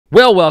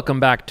Well, welcome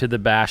back to the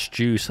Bass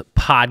Juice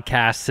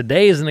podcast.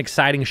 Today is an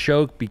exciting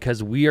show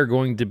because we are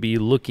going to be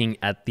looking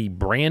at the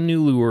brand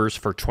new lures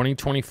for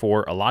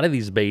 2024. A lot of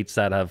these baits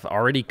that have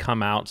already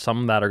come out,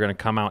 some that are going to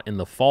come out in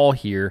the fall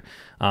here.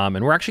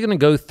 And we're actually going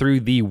to go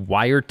through the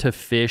Wire to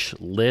Fish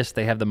list.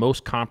 They have the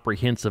most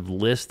comprehensive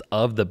list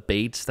of the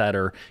baits that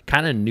are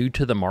kind of new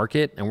to the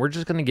market. And we're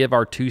just going to give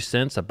our 2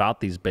 cents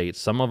about these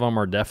baits. Some of them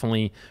are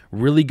definitely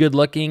really good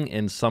looking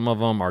and some of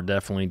them are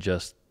definitely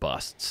just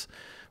busts.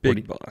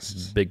 Big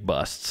busts. Big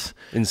busts.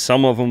 And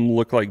some of them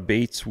look like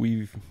baits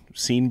we've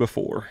seen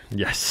before.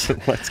 Yes.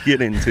 Let's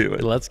get into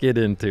it. Let's get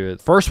into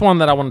it. First one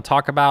that I want to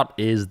talk about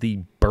is the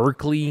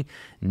Berkley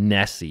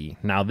Nessie.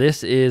 Now,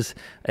 this is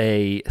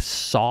a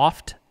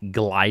soft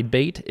glide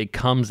bait. It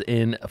comes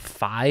in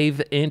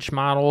 5-inch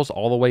models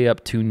all the way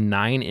up to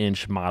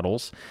 9-inch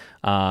models.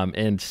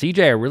 And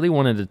CJ, I really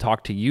wanted to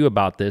talk to you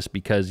about this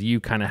because you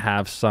kind of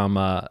have some,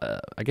 I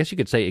guess you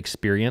could say,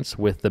 experience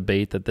with the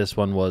bait that this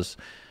one was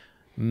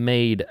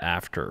made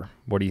after.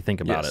 What do you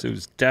think about it? Yes, it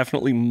was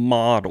definitely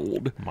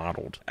modeled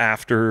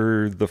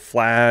after the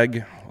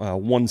Flag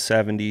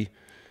 170.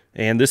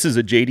 And this is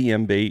a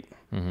JDM bait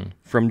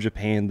from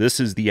Japan. This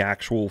is the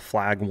actual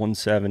Flag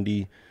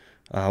 170.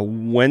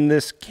 When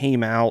this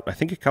came out, I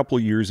think a couple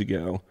of years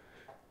ago,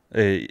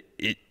 it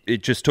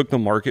just took the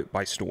market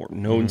by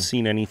storm. No one's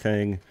seen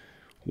anything.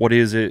 What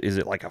is it? Is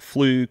it like a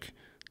fluke?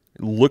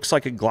 It looks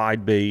like a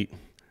glide bait.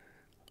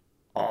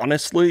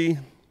 Honestly,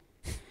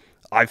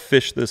 I've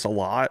fished this a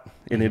lot,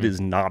 and it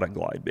is not a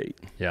glide bait.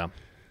 Yeah.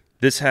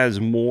 This has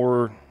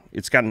more,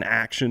 it's got an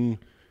action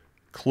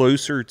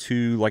closer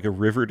to like a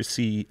river to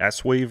sea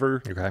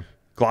S-waver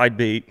glide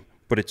bait,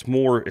 but it's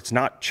more, it's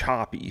not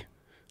choppy.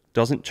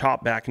 Doesn't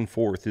chop back and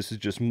forth. This is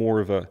just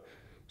more of a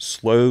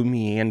slow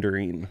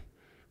meandering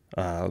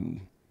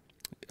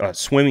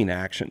swimming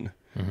action.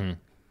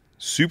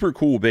 Super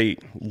cool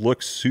bait.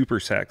 Looks super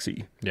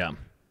sexy. Yeah.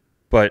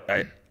 But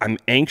I'm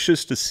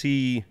anxious to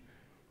see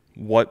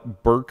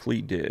what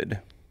Berkley did,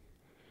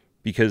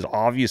 because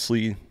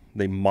obviously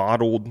they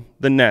modeled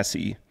the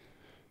Nessie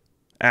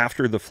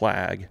after the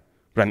Flag,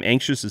 but I'm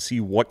anxious to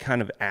see what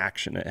kind of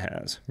action it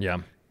has. Yeah.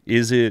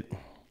 Is it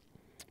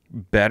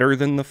better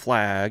than the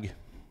Flag?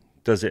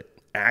 Does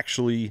it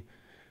actually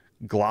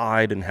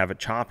glide and have a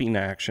chopping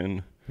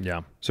action?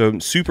 Yeah. So I'm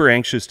super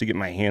anxious to get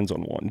my hands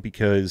on one,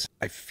 because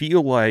I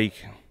feel like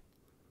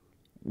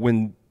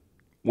when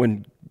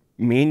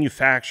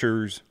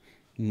manufacturers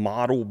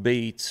model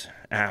baits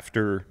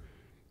after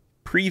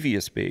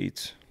previous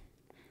baits,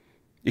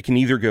 it can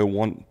either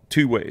go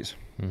two ways.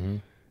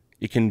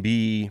 It can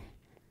be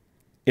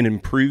an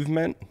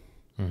improvement,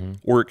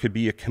 or it could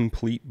be a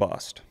complete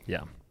bust.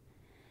 Yeah.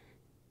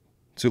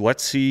 So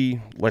let's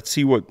see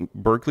what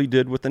Berkley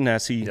did with the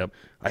Nessie. Yep.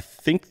 I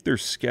think they're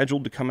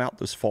scheduled to come out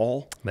this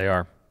fall. They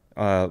are.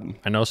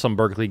 I know some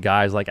Berkley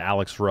guys like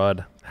Alex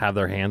Rudd have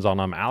their hands on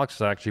them. Alex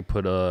has actually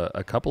put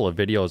a couple of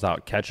videos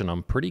out catching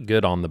them pretty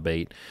good on the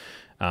bait.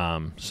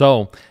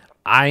 So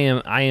I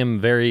am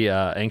very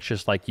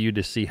anxious, like you,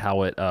 to see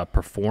how it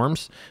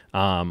performs.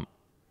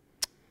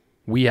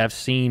 We have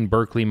seen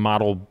Berkley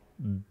model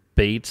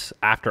baits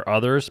after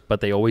others,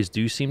 but they always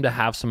do seem to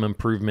have some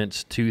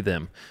improvements to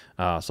them.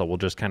 So we'll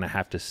just kind of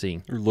have to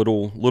see.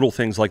 Little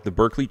things like the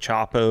Berkley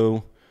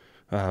Chapo.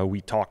 We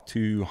talked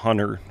to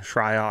Hunter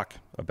Shryock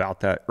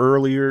about that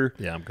earlier.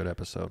 Yeah, good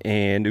episode.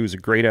 And it was a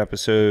great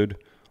episode.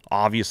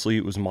 Obviously,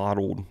 it was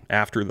modeled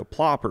after the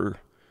Plopper,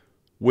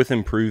 with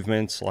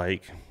improvements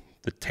like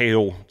the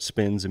tail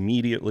spins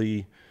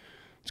immediately.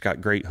 It's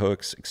got great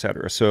hooks,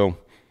 etc. So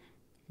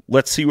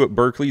let's see what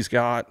Berkley's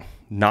got.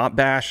 Not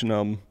bashing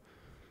them.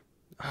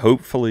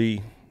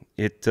 Hopefully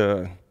it's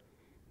a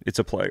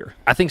player.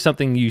 I think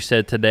something you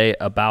said today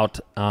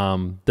about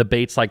the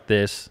baits like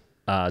this,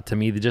 to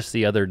me just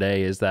the other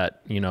day, is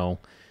that, you know,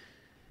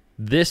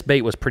 this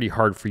bait was pretty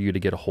hard for you to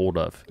get a hold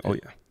of. Oh,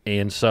 yeah.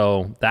 And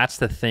so that's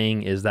the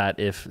thing, is that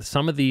if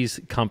some of these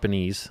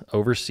companies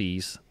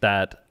overseas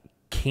that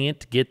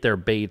can't get their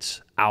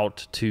baits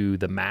out to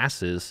the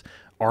masses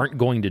aren't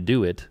going to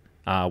do it,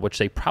 which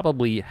they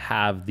probably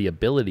have the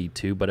ability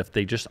to, but if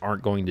they just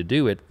aren't going to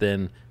do it,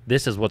 then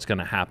this is what's going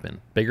to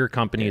happen. Bigger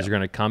companies are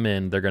going to come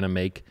in, they're going to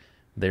make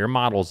their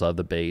models of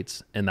the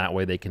baits, and that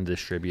way they can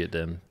distribute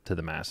them to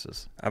the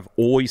masses. I've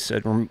always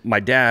said,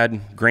 my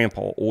dad,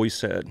 grandpa always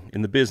said,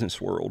 in the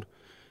business world,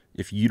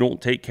 if you don't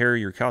take care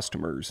of your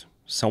customers,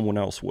 someone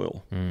else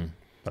will.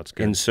 That's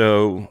good. And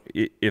so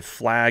if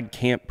Flag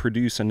can't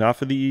produce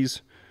enough of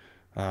these,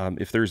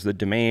 if there's the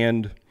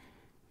demand,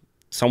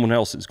 someone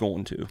else is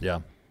going to. Yeah.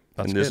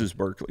 And this is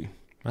Berkley.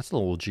 That's a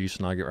little juice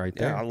nugget right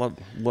there. Yeah, I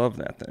love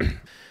that thing.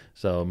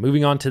 So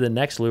moving on to the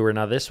next lure.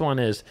 Now this one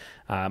is,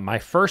 my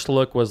first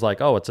look was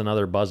like, oh, it's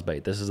another buzz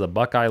bait. This is the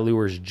Buckeye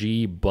Lures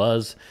G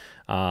Buzz,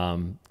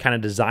 kind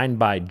of designed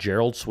by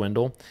Gerald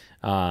Swindle.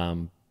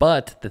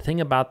 But the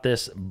thing about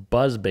this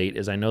buzz bait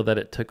is I know that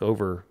it took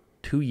over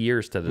 2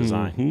 years to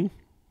design.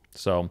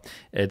 So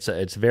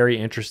it's very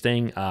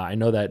interesting. I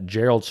know that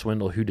Gerald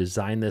Swindle, who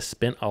designed this,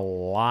 spent a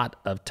lot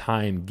of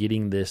time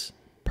getting this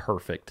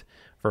perfect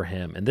for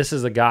him. And this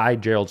is a guy,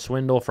 Gerald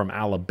Swindle from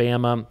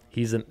Alabama.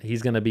 He's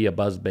going to be a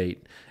buzzbait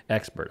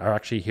expert. Or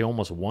actually, he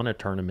almost won a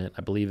tournament.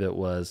 I believe it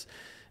was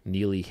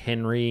Neely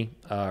Henry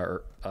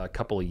a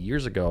couple of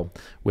years ago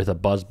with a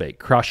buzzbait,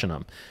 crushing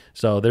them.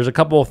 So there's a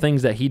couple of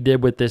things that he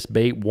did with this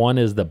bait. One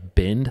is the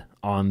bend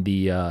on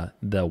the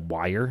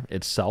wire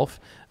itself.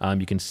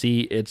 You can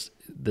see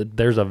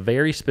there's a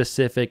very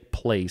specific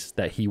place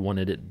that he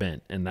wanted it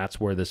bent, and that's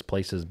where this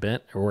place is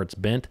bent, or it's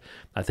bent.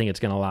 I think it's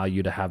going to allow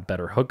you to have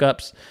better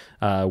hookups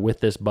with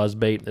this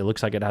buzzbait. It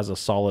looks like it has a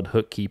solid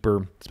hook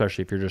keeper,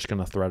 especially if you're just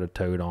going to thread a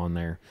toad on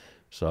there.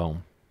 So,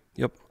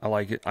 yep, I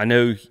like it. I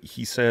know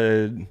he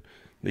said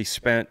they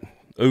spent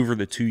over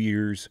the 2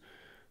 years,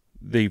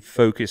 they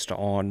focused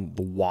on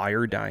the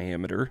wire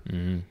diameter,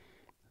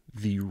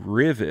 the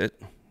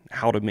rivet,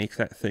 how to make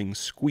that thing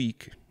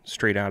squeak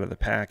straight out of the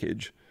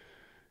package.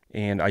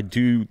 And I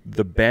do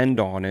the bend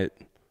on it,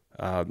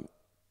 I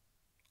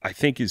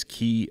think is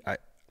key.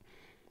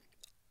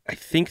 I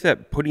think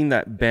that putting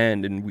that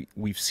bend, and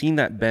we've seen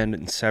that bend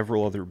in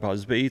several other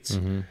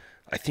buzzbaits,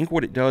 I think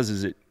what it does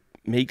is it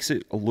makes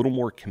it a little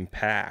more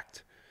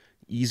compact,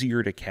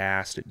 easier to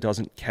cast. It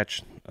doesn't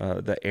catch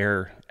the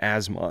air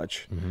as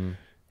much.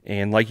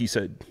 And like you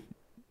said,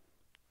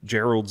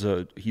 Gerald's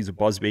he's a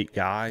buzzbait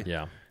guy.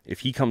 Yeah.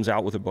 If he comes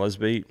out with a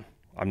buzzbait,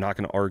 I'm not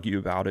going to argue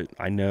about it.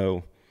 I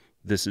know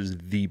this is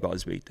the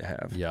buzzbait to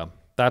have. Yeah,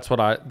 that's what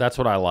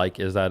I like,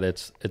 is that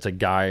it's a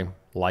guy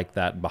like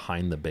that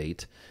behind the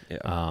bait.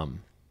 Yeah.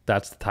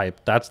 That's the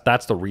type.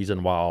 That's the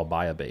reason why I'll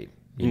buy a bait.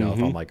 You know,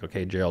 if I'm like,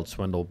 okay, Gerald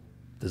Swindle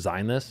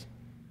designed this.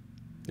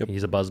 Yep.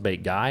 He's a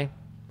buzzbait guy.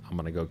 I'm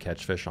gonna go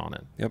catch fish on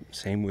it. Yep.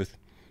 Same with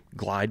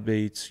glide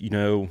baits. You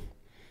know,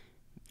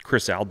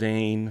 Chris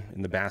Aldane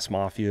and the Bass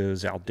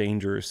Mafia's Out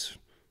Dangerous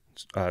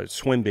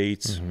swim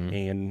baits,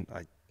 and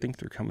I think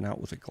they're coming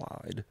out with a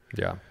glide.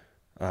 Yeah.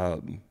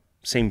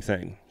 Same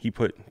thing. He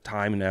put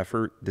time and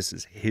effort. This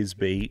is his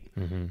bait.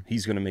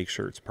 He's going to make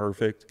sure it's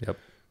perfect. Yep.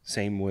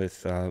 Same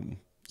with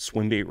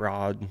swim bait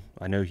rod.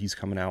 I know he's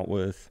coming out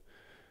with.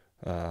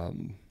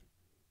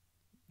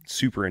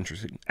 Super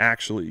interesting.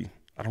 Actually,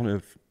 I don't know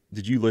if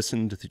did you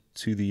listen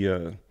to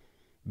the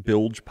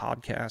Bilge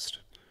podcast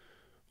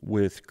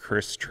with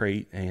Chris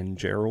Trait and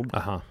Gerald?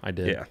 I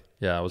did. Yeah.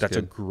 Yeah, That's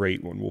a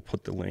great one. We'll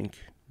put the link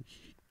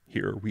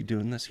here. Are we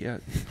doing this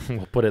yet?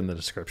 We'll put it in the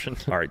description.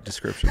 All right,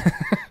 description.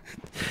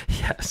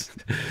 Yes.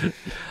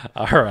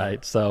 All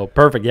right. So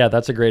perfect. Yeah,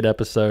 that's a great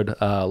episode.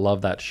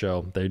 Love that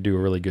show. They do a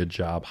really good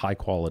job. High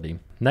quality.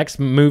 Next,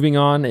 moving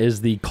on,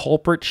 is the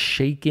Culprit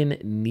Shaken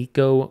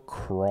Nico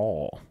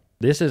Crawl.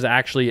 This is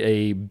actually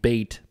a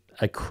bait,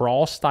 a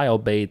crawl style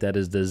bait that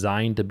is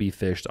designed to be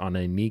fished on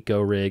a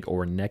Nico rig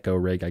or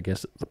Neko rig. I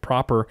guess the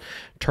proper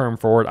term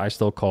for it. I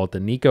still call it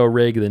the Nico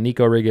rig. The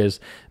Nico rig has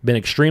been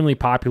extremely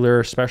popular,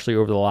 especially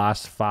over the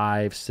last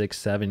 5, 6,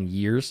 7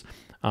 years.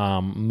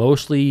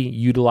 Mostly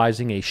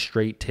utilizing a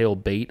straight tail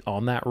bait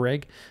on that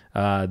rig.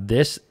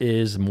 This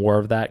is more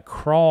of that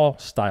crawl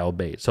style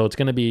bait. So it's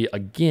going to be,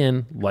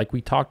 again, like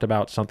we talked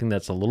about, something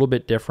that's a little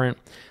bit different.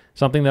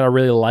 Something that I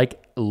really like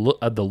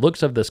the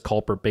looks of this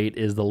Culprit bait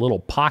is the little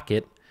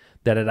pocket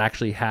that it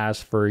actually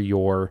has for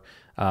your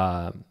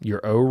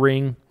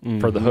O-ring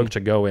for the hook to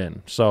go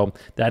in. So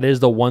that is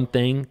the one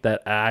thing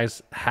that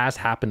has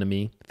happened to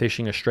me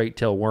fishing a straight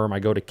tail worm. I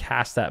go to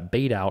cast that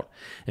bait out,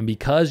 and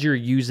because you're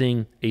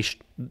using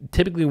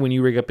typically when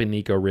you rig up a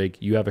Nico rig,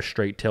 you have a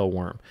straight tail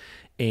worm.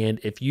 And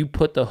if you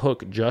put the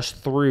hook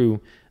just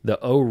through the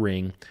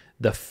O-ring,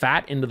 the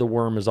fat end of the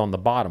worm is on the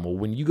bottom. Well,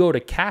 when you go to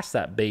cast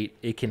that bait,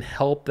 it can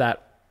help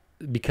that,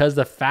 because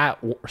the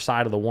fat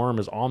side of the worm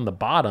is on the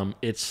bottom,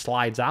 it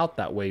slides out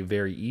that way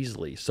very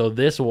easily. So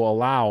this will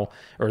allow,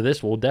 or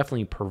this will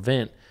definitely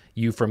prevent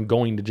you from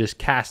going to just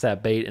cast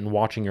that bait and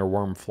watching your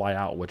worm fly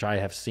out, which I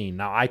have seen.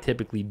 Now, I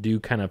typically do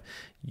kind of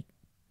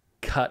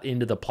cut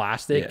into the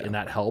plastic, and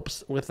that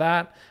helps with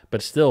that.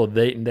 But still,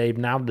 they've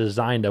now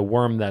designed a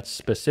worm that's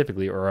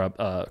specifically, or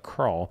a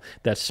crawl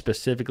that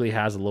specifically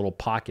has a little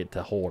pocket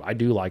to hold. I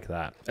do like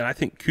that. And I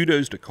think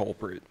kudos to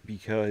Culprit,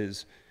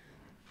 because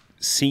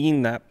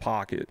seeing that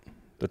pocket,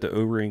 that the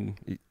O-ring,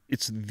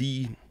 it's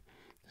the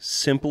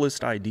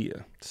simplest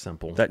idea.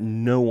 Simple. That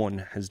no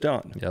one has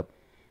done. Yep.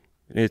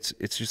 It's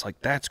just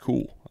like, that's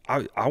cool.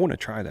 I want to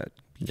try that,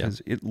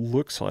 because it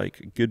looks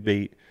like a good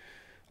bait.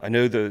 I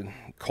know the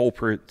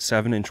Culprit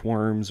 7-inch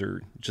worms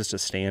are just a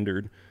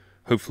standard.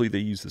 Hopefully they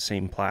use the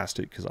same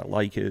plastic, because I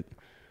like it.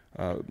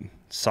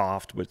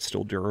 Soft, but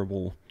still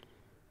durable.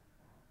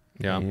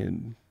 Yeah.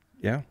 And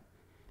yeah,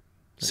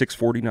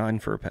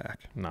 $6.49 for a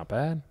pack. Not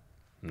bad.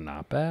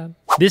 Not bad.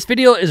 This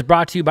video is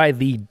brought to you by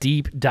the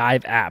Deep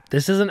Dive app.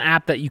 This is an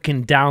app that you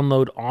can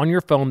download on your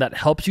phone that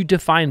helps you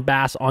define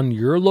bass on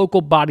your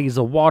local bodies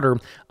of water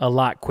a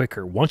lot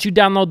quicker. Once you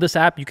download this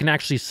app, you can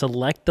actually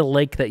select the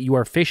lake that you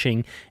are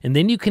fishing, and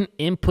then you can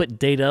input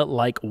data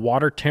like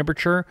water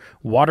temperature,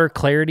 water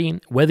clarity,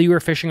 whether you are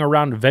fishing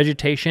around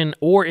vegetation,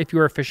 or if you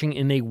are fishing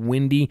in a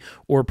windy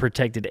or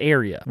protected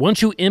area.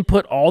 Once you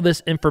input all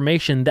this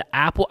information, the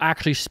app will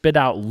actually spit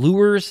out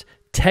lures,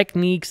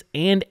 techniques,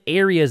 and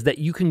areas that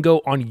you can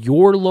go on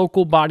your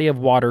local body of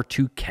water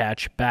to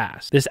catch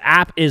bass. This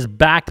app is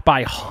backed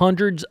by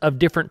hundreds of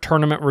different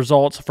tournament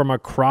results from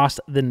across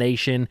the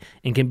nation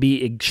and can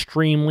be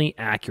extremely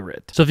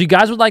accurate. So if you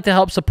guys would like to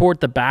help support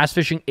the Bass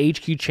Fishing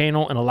HQ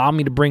channel and allow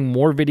me to bring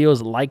more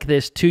videos like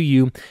this to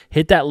you,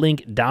 hit that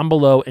link down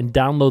below and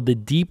download the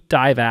Deep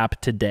Dive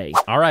app today.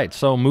 All right,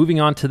 so moving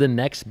on to the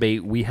next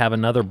bait, we have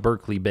another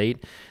Berkley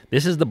bait.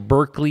 This is the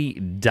Berkley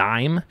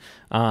Dime.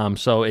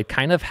 So it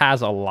kind of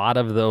has a lot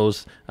of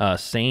those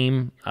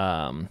same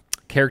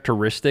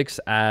characteristics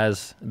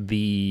as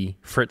the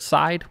Fritz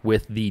side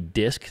with the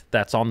disc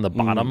that's on the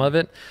bottom of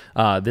it.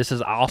 This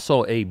is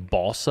also a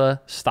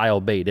balsa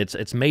style bait.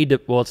 It's made to,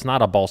 well, it's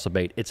not a balsa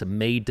bait. It's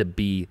made to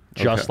be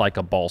just like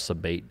a balsa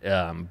bait,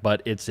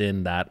 but it's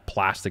in that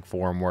plastic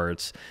form where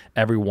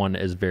everyone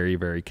is very,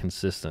 very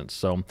consistent.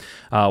 So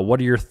what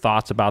are your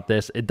thoughts about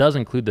this? It does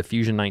include the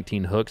Fusion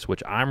 19 hooks,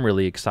 which I'm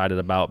really excited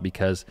about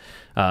because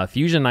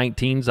Fusion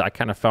 19s, I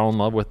kind of fell in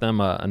love with them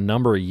a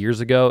number of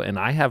years ago, and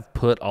I have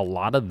put a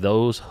lot of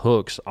those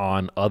hooks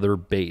on other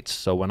baits.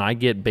 So when I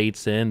get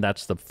baits in,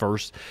 that's the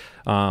first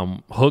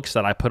hooks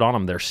that I put on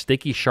them. They're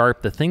sticky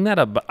sharp. The thing that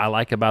I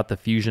like about the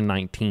Fusion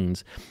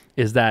 19s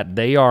is that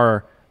they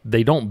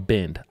don't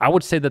bend. I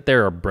would say that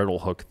they're a brittle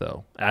hook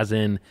though, as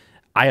in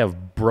I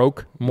have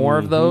broke more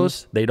of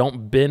those. They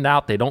don't bend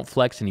out, they don't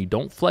flex, and you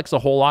don't flex a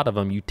whole lot of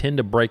them. You tend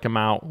to break them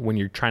out when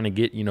you're trying to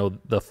get,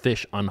 the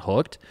fish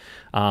unhooked.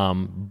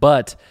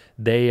 But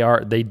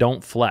they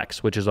don't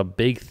flex, which is a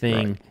big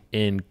thing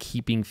in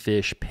keeping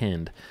fish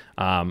pinned.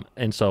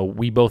 And so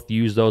we both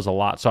use those a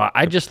lot. So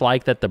I just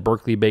like that the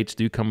Berkley baits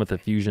do come with a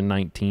Fusion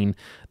 19.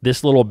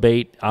 This little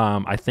bait,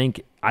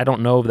 I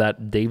don't know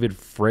that David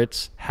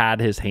Fritz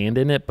had his hand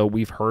in it, but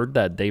we've heard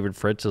that David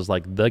Fritz is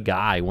like the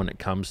guy when it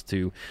comes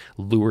to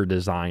lure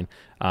design.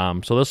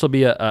 So this will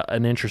be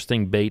an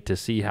interesting bait to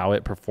see how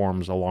it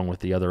performs along with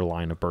the other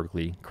line of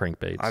Berkley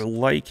crankbaits. I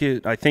like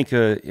it. I think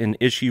an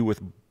issue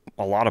with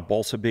a lot of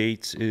balsa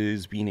baits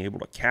is being able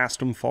to cast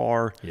them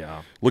far.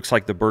 Yeah. Looks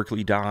like the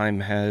Berkley Dime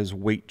has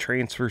weight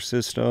transfer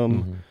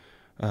system.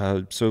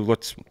 So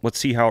let's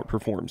see how it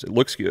performs. It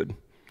looks good.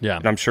 Yeah.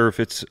 And I'm sure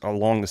if it's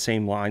along the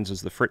same lines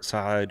as the Fritz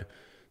side,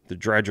 the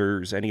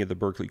dredgers, any of the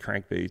Berkley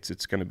crankbaits,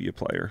 it's going to be a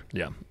player.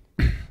 Yeah.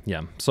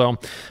 Yeah. So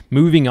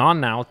moving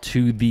on now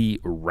to the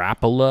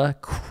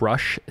Rapala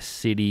Crush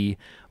City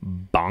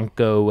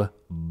Bronco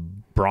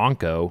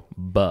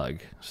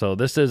Bug. So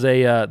this is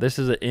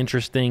an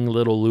interesting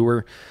little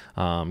lure,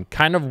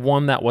 kind of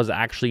one that was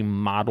actually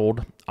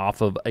modeled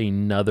off of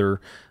another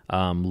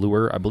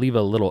lure. I believe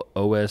a little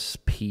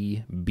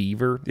OSP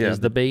beaver is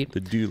the bait. The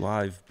Do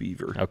Live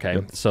beaver.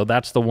 Okay, so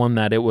that's the one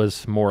that it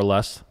was more or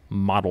less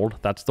modeled.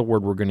 That's the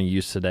word we're going to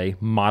use today.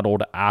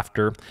 Modeled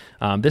after.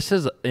 This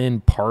is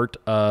in part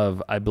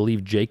of, I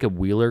believe, Jacob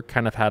Wheeler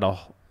kind of had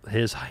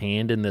his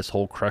hand in this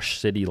whole Crush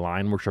City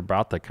line, which we're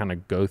about to kind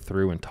of go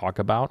through and talk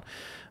about.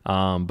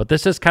 But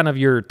this is kind of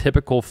your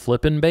typical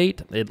flipping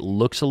bait. It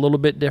looks a little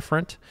bit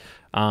different.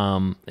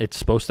 It's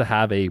supposed to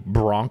have a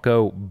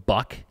Bronco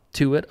buck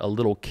to it, a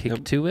little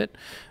kick to it,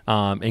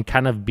 and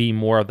kind of be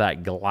more of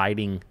that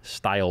gliding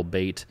style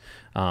bait,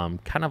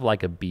 kind of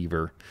like a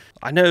beaver.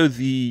 I know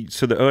the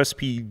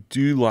OSP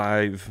Do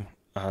Live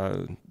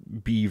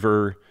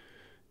beaver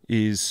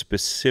is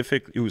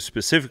specific. It was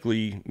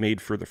specifically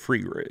made for the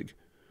free rig,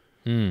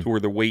 to where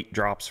the weight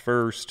drops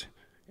first,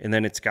 and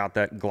then it's got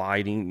that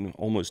gliding,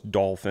 almost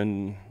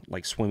dolphin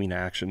like swimming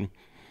action.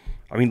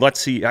 I mean, let's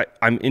see.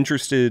 I'm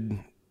interested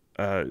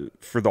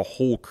for the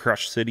whole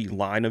Crush City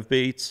line of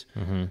baits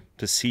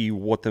to see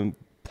what the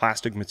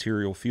plastic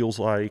material feels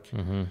like.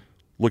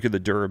 Look at the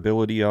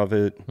durability of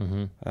it.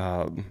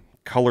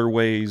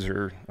 Colorways,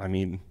 or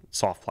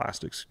soft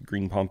plastics,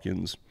 green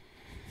pumpkins,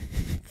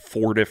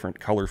 4 different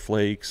color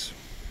flakes,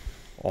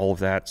 all of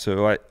that.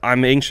 So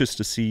I'm anxious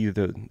to see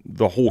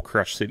the whole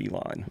Crush City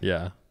line.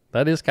 Yeah,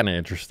 that is kind of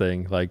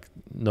interesting. Like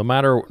no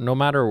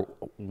matter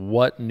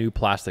what new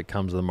plastic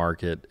comes to the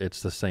market,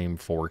 it's the same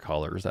 4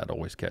 colors that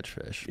always catch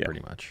fish, pretty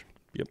much.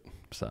 Yep.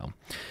 So,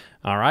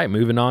 all right,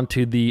 moving on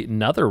to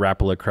another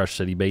Rapala Crush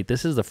City bait.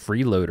 This is the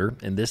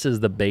freeloader, and this is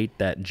the bait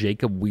that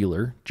Jacob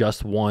Wheeler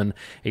just won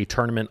a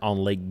tournament on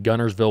Lake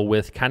Gunnersville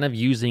with, kind of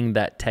using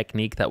that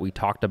technique that we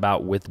talked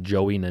about with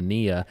Joey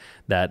Nania,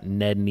 that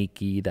Ned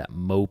Niki, that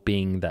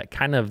moping, that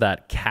kind of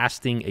that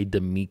casting a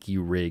Demiki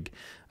rig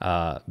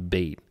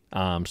bait.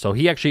 So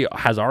he actually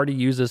has already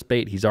used this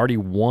bait. He's already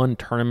won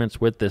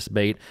tournaments with this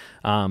bait.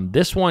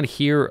 This one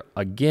here,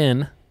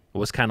 again,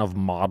 was kind of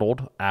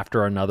modeled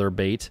after another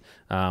bait.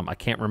 I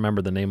can't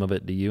remember the name of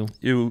it. Do you?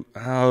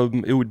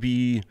 It would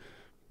be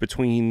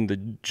between the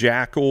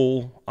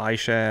Jackal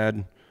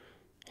iShad,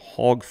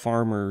 Hog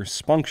Farmer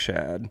Spunk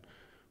Shad,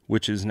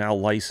 which is now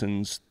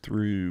licensed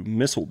through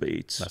Missile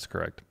Baits. That's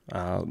correct.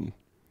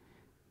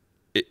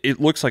 It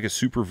looks like a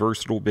super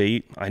versatile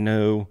bait. I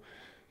know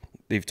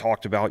they've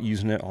talked about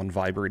using it on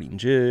vibrating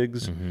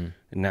jigs and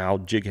now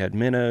jig head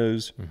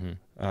minnows.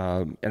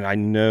 And I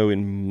know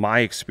in my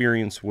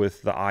experience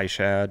with the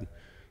iShad,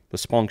 the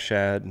Spunk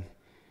Shad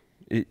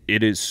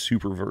it is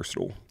super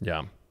versatile.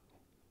 Yeah.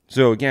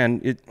 So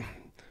again,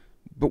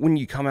 but when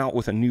you come out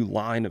with a new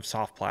line of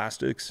soft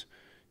plastics,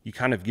 you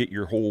kind of get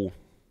your whole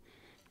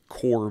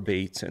core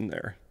baits in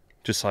there.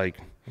 Just like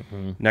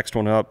next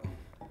one up,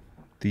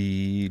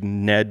 the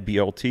Ned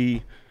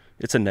BLT.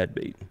 It's a Ned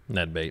bait.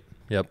 Ned bait.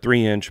 Yep.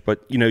 3-inch,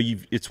 but you know,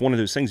 it's one of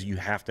those things you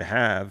have to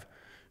have,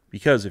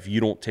 because if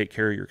you don't take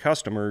care of your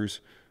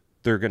customers,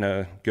 they're going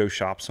to go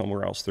shop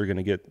somewhere else. They're going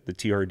to get the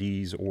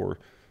TRDs or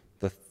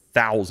the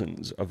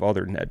thousands of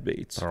other Ned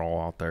baits. They're all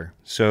out there.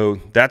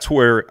 So that's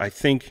where I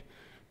think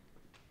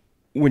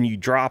when you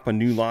drop a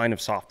new line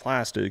of soft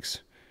plastics,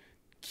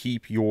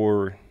 keep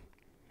your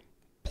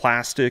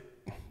plastic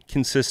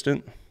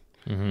consistent,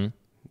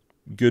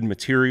 good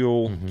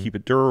material, keep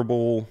it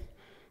durable,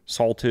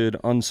 salted,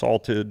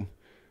 unsalted.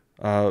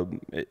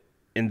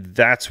 And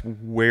that's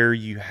where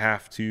you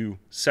have to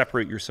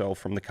separate yourself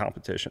from the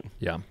competition.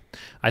 Yeah.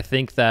 I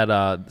think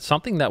that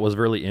something that was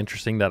really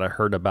interesting that I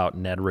heard about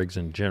Ned rigs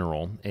in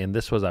general, and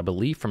this was, I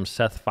believe, from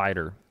Seth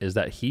Fighter, is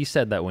that he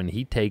said that when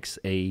he takes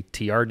a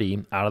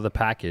TRD out of the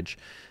package,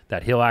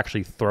 that he'll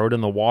actually throw it in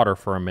the water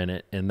for a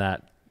minute, and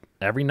that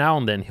every now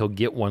and then he'll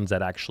get ones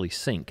that actually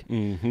sink,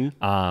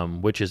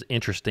 which is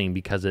interesting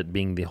because it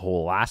being the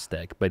whole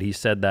elastic. But he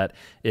said that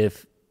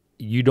if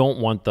you don't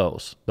want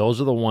those.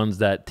 Those are the ones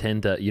that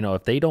tend to, you know,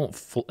 if they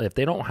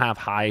don't have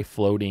high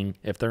floating,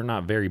 if they're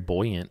not very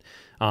buoyant,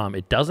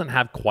 it doesn't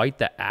have quite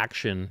the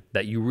action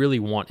that you really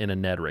want in a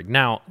Ned rig.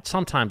 Now,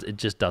 sometimes it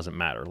just doesn't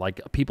matter. Like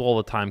people all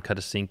the time cut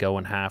a Cinco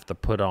in half to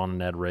put on a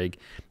Ned rig,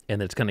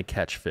 and it's going to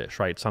catch fish,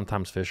 right?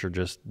 Sometimes fish are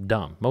just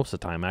dumb, most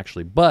of the time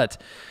actually.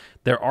 But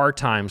there are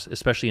times,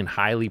 especially in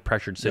highly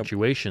pressured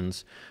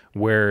situations,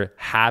 where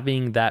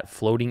having that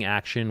floating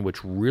action,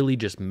 which really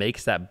just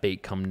makes that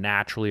bait come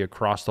naturally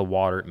across the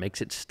water, it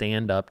makes it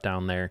stand up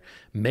down there,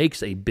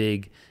 makes a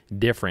big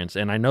difference.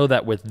 And I know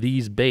that with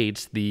these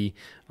baits, the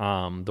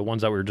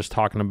ones that we were just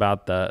talking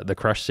about, the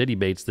Crush City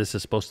baits, this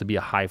is supposed to be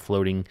a high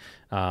floating,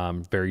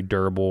 very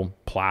durable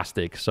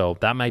plastic. So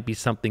that might be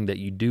something that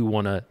you do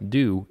want to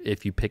do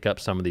if you pick up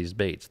some of these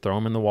baits. Throw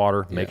them in the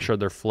water, make sure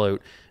they're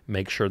float,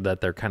 make sure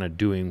that they're kind of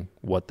doing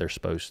what they're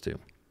supposed to.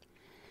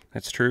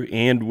 That's true.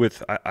 And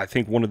with, I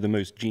think one of the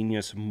most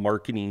genius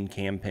marketing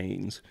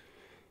campaigns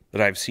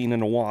that I've seen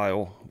in a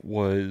while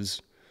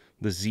was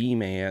the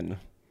Z-Man,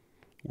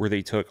 where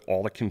they took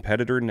all the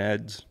competitor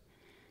Neds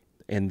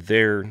and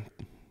their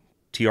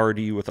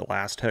TRD with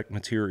Elastec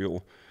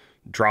material,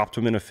 dropped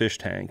them in a fish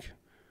tank,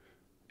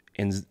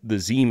 and the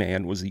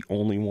Z-Man was the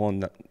only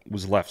one that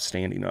was left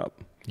standing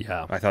up.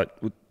 Yeah. I thought,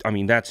 I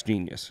mean, that's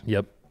genius.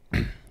 Yep.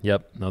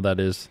 Yep. No, that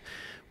is,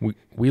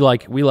 we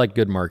like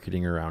good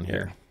marketing around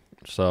here.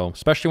 So,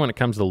 especially when it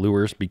comes to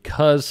lures,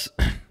 because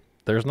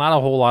there's not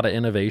a whole lot of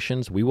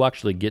innovations. We will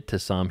actually get to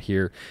some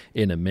here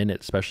in a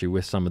minute, especially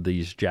with some of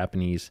these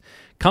Japanese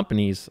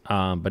companies.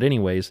 But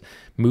anyways,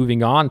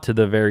 moving on to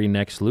the very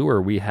next lure,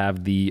 we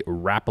have the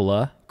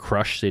Rapala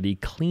Crush City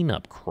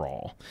Cleanup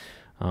Crawl.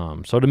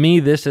 So to me,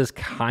 this is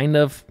kind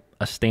of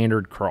a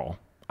standard crawl.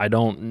 I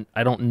don't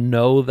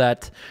know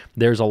that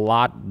there's a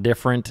lot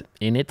different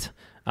in it.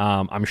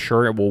 I'm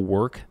sure it will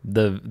work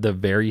the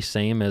very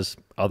same as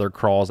other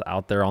crawls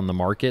out there on the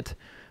market.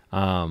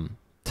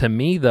 To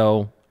me,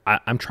 though,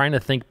 I'm trying to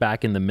think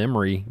back in the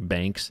memory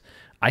banks.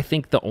 I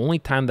think the only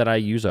time that I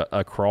use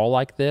a crawl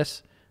like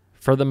this,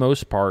 for the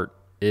most part,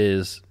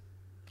 is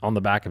on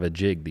the back of a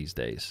jig these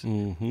days.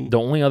 The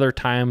only other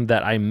time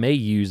that I may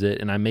use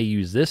it, and I may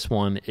use this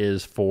one,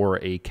 is for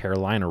a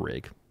Carolina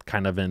rig,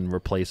 kind of in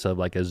replace of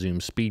like a Zoom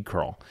speed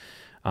crawl.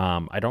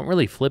 I don't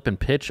really flip and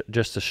pitch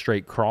just a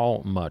straight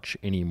crawl much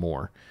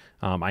anymore.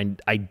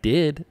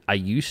 I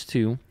used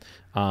to,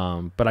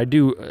 but I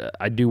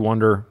do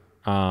wonder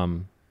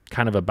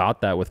kind of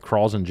about that with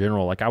crawls in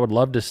general. Like I would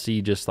love to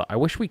see I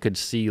wish we could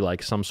see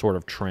like some sort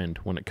of trend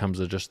when it comes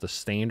to just the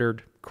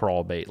standard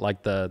crawl bait,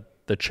 like the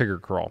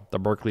chigger crawl, the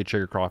Berkeley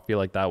chigger crawl. I feel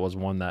like that was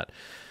one that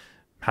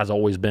has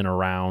always been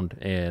around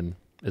and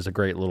is a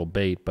great little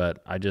bait,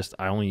 but I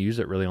only use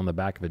it really on the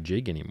back of a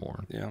jig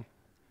anymore. Yeah.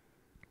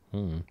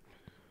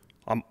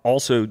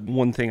 Also,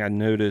 one thing I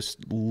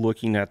noticed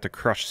looking at the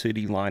Crush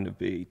City line of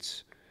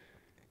baits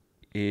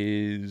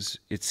is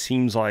it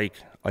seems like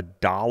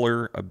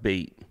 $1 a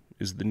bait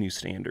is the new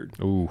standard.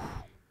 Ooh.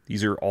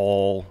 These are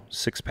all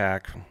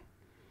 6-pack,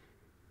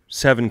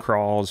 7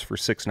 crawls for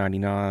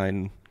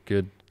 $6.99.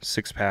 Good.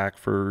 6-pack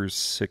for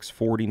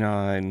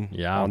 $6.49.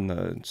 Yeah. On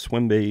the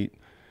swim bait.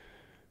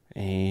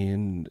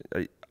 And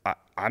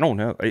I don't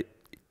know.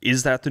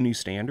 Is that the new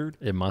standard?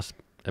 It must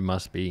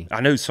be.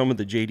 I know some of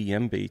the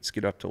JDM baits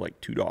get up to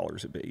like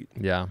 $2 a bait.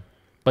 Yeah.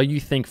 But you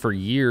think for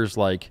years,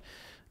 like,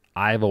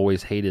 I've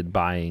always hated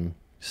buying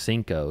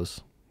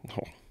Cincos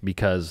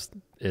because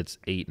it's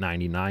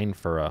 $8.99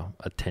 for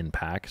a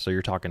 10-pack. So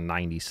you're talking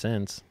 90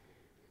 cents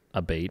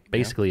a bait,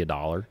 basically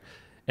 $1.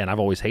 And I've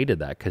always hated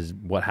that because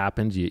what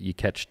happens, you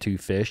catch 2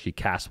 fish, you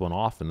cast one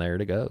off, and there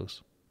it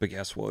goes. But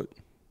guess what?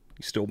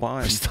 You still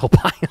buy them. Still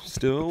buy them.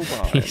 Still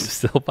buy them.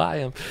 Still buy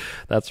them.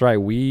 That's right.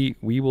 We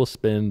will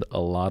spend a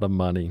lot of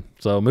money.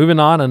 So moving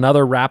on,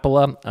 another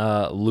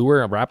Rapala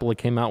lure. Rapala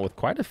came out with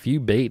quite a few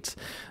baits.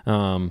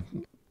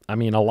 I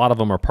mean, a lot of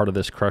them are part of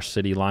this Crush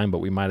City line, but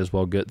we might as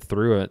well get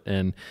through it.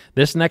 And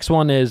this next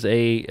one is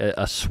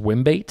a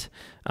swim bait,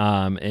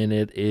 and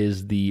it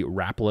is the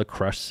Rapala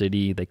Crush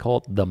City. They call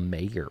it the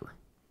Mayor.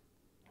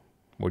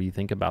 What do you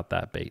think about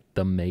that bait?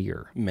 The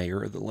Mayor.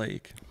 Mayor of the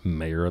Lake.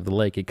 Mayor of the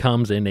Lake. It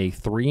comes in a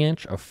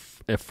 3-inch, a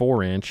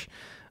 4-inch.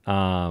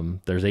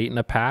 There's 8 in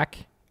a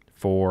pack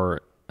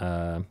for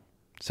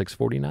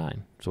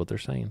 $6.49. That's what they're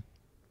saying.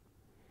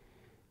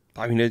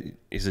 I mean,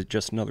 is it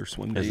just another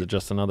swim bait? Is it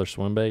just another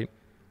swim bait?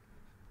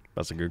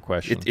 That's a good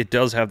question. It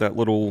does have that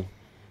little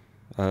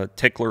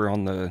tickler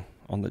on the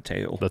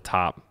tail. The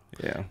top.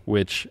 Yeah.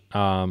 Which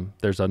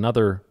there's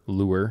another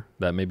lure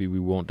that maybe we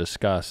won't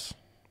discuss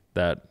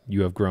that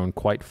you have grown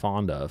quite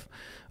fond of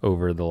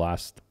over the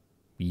last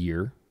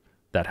year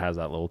that has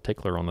that little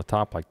tickler on the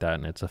top like that,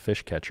 and it's a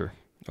fish catcher.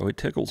 Oh, it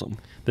tickles them.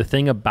 The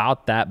thing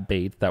about that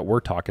bait that we're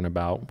talking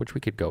about, which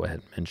we could go ahead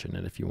and mention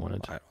it if you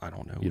wanted to. I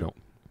don't know. You don't?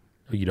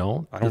 You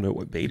don't? I don't know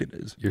what bait it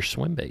is. Your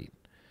swim bait.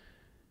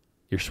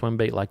 Your swim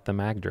bait like the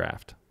mag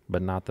draft,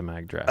 but not the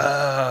mag draft.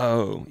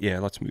 Oh, yeah,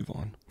 let's move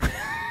on. Well,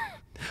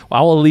 I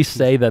will at least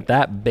say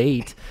that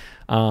bait,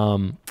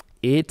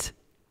 it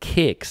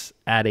kicks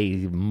at a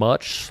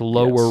much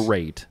slower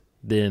rate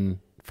than,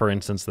 for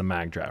instance, the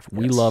mag draft.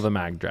 We love a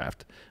mag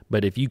draft,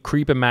 but if you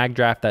creep a mag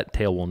draft, that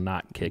tail will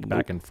not kick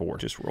back and forth.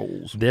 Just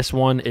rolls. This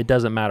one, it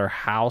doesn't matter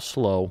how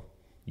slow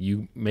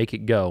you make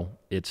it go,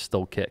 it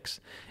still kicks.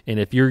 And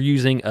if you're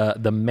using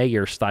the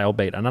Mayor style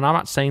bait, and I'm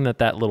not saying that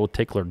that little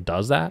tickler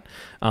does that,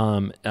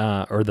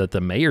 or that the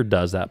Mayor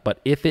does that,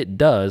 but if it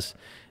does,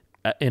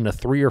 in a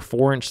 3 or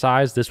 4 inch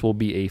size, this will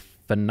be a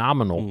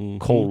phenomenal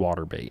cold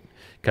water bait,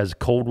 because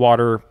cold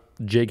water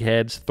jig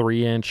heads,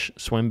 3-inch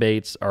swim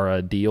baits are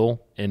a deal.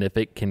 And if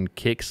it can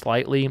kick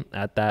slightly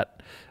at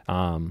that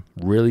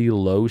really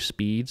low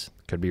speeds,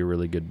 could be a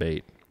really good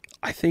bait.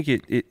 I think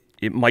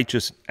it might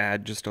just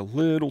add just a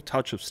little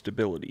touch of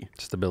stability.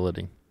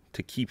 Stability.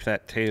 To keep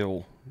that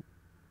tail,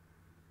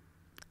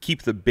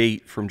 keep the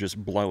bait from just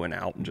blowing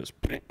out and just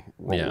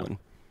rolling.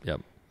 Yeah.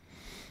 Yep.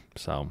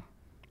 So,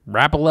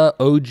 Rapala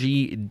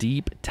OG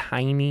Deep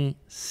Tiny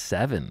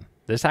 7.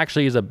 This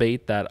actually is a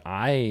bait that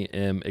I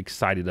am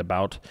excited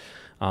about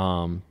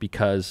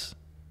because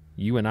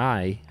you and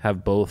I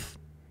have both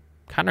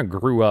kind of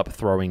grew up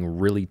throwing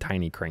really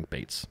tiny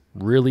crankbaits,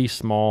 really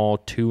small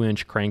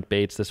 2-inch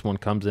crankbaits. This one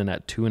comes in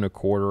at 2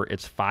 1/4.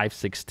 It's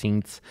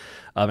 5/16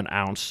 of an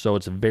ounce, so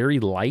it's very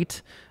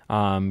light.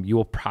 You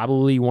will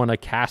probably want to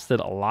cast it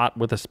a lot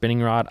with a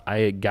spinning rod.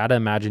 I gotta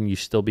imagine you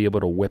still be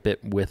able to whip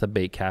it with a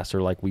bait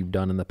caster like we've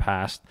done in the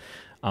past.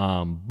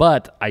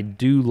 But I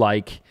do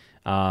like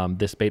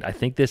this bait. I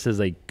think this is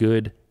a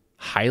good,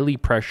 highly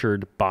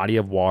pressured body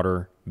of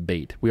water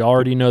bait. We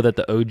already know that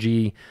the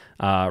OG,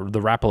 the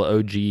Rapala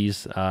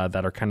OGs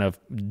that are kind of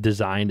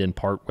designed in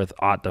part with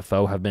Ott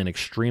Defoe have been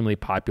extremely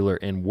popular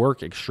and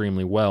work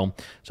extremely well.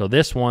 So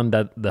this one,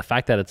 that the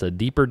fact that it's a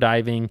deeper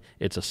diving,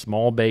 it's a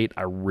small bait,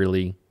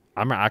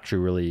 I'm actually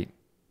really,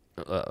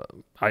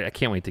 I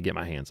can't wait to get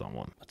my hands on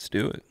one. Let's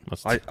do it.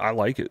 I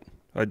like it.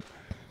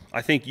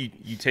 I think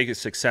you take a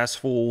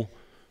successful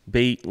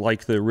bait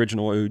like the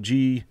original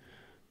OG,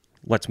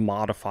 let's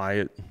modify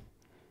it.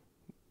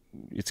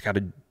 It's got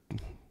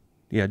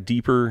a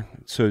deeper,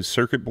 so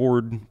circuit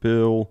board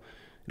bill.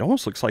 It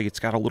almost looks like it's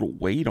got a little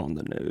weight on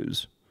the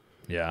nose.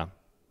 Yeah.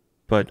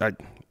 But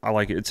I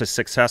like it. It's a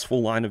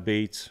successful line of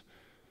baits.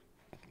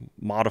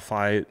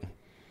 Modify it,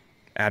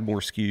 add more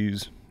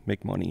SKUs,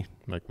 make money.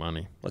 Make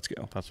money. Let's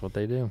go. That's what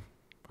they do.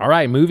 All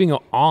right, moving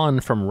on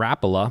from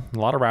Rapala, a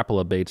lot of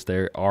Rapala baits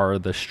there are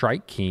the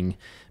Strike King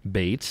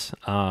baits.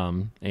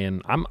 And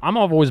I've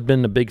always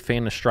been a big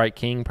fan of Strike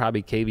King.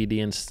 Probably KVD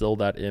instilled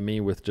that in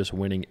me with just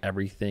winning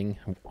everything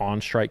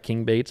on Strike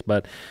King baits.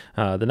 But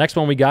the next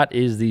one we got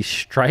is the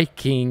Strike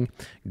King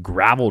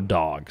Gravel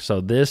Dog.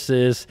 So this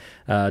is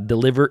it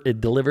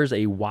delivers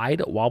a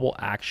wide wobble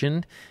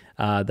action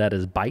that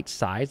is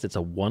bite-sized. It's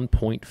a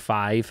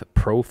 1.5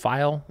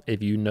 profile.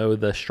 If you know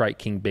the Strike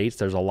King baits,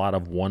 there's a lot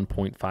of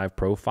 1.5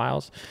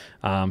 profiles.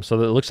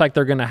 So it looks like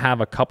they're going to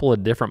have a couple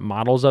of different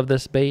models of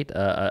this bait,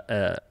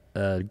 a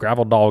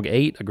Gravel Dog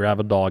 8, a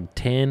Gravel Dog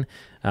 10,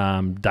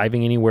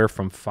 diving anywhere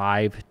from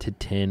 5 to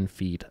 10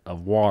 feet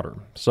of water.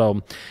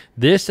 So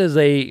this is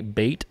a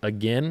bait,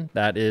 again,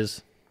 that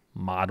is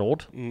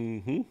modeled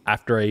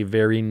after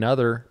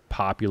another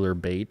popular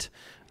bait.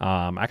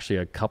 Actually,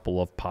 a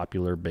couple of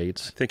popular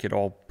baits. I think it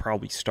all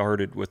probably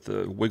started with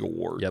the Wiggle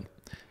Wart. Yep,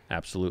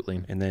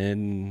 absolutely. And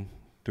then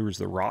there was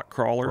the Rock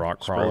Crawler.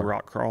 Rock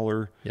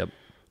Crawler. Yep.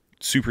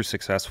 Super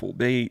successful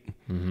bait.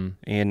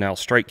 And now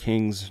Strike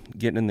King's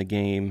getting in the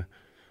game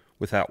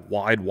with that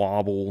wide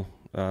wobble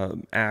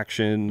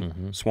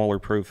action, smaller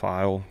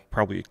profile,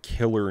 probably a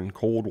killer in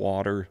cold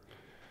water.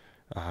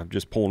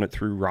 Just pulling it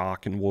through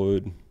rock and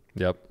wood.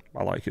 Yep.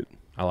 I like it.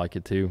 I like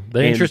it too.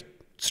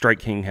 Strike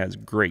King has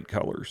great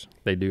colors.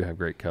 They do have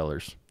great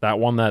colors. That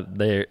one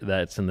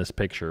that's in this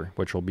picture,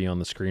 which will be on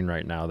the screen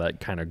right now, that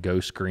kind of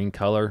ghost green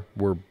color,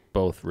 we're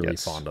both really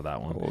fond of that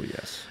one. Oh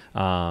yes.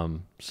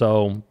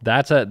 So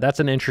that's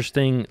an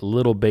interesting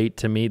little bait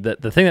to me. The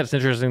thing that's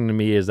interesting to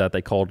me is that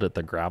they called it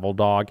the gravel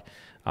dog.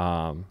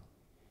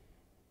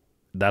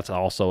 That's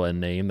also a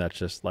name that's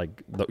just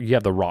like, you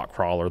have the rock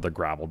crawler, the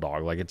gravel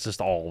dog. Like, it's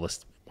just all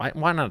this.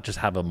 Why not just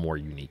have a more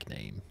unique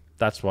name?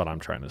 That's what I'm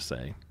trying to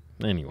say.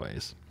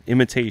 Anyways.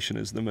 Imitation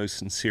is the most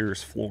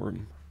sincerest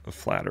form of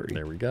flattery.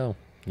 There we go.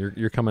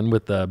 You're coming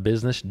with the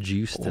business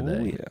juice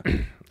today. Oh,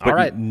 yeah. All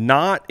right.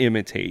 Not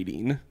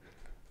imitating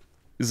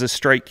is a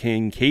Strike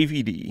King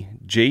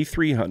KVD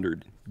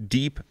J300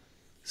 deep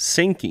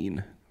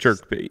sinking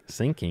jerkbait.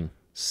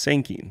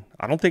 Sinking.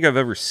 I don't think I've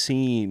ever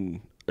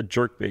seen a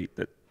jerkbait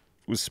that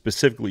was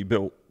specifically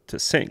built to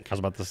sink. I was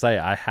about to say,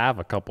 I have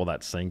a couple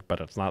that sink, but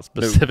it's not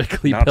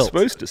specifically built. Not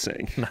supposed to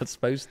sink. Not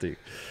supposed to.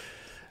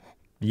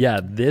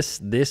 Yeah,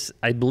 this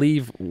I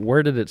believe,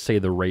 where did it say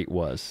the rate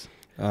was?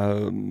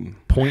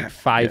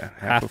 0.5,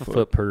 half a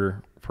foot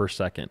per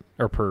second,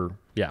 or per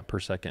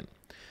second.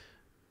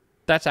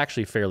 That's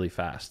actually fairly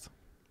fast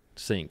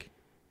sink.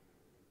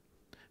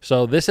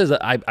 So this is,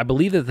 I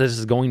believe that this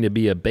is going to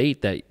be a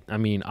bait that, I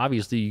mean,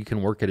 obviously you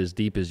can work it as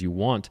deep as you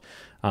want.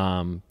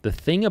 The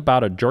thing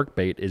about a jerk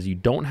bait is you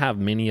don't have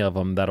many of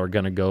them that are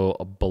going to go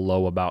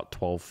below about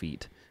 12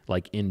 feet.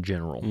 Like in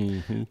general.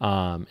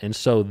 And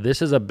so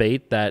this is a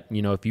bait that,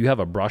 you know, if you have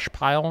a brush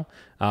pile,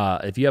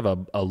 if you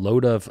have a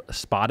load of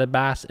spotted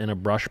bass in a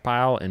brush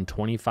pile in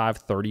 25,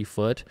 30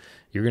 foot,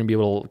 you're going to be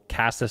able to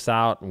cast this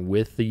out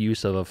with the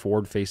use of a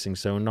forward facing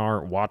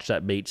sonar, watch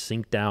that bait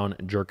sink down,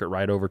 jerk it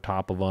right over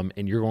top of them.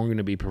 And you're going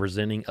to be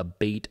presenting a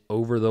bait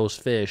over those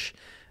fish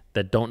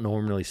that don't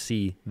normally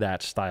see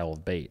that style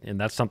of bait. And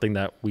that's something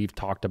that we've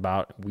talked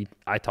about.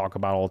 I talk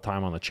about all the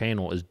time on the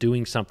channel, is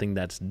doing something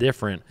that's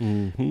different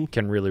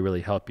can really,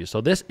 really help you.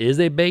 So this is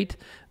a bait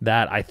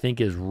that I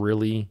think is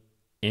really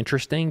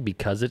interesting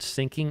because it's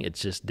sinking. It's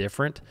just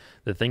different.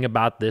 The thing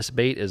about this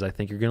bait is I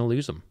think you're going to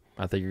lose them.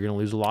 I think you're going to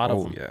lose a lot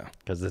of them. Yeah.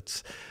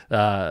 Because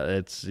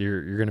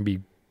you're going to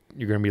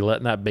be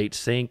letting that bait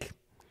sink,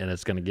 and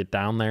it's going to get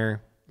down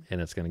there, and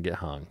it's going to get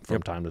hung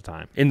from time to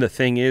time. And the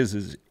thing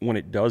is when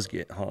it does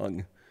get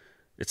hung,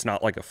 it's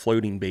not like a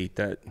floating bait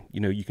that, you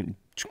know, you can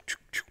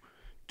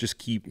just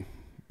keep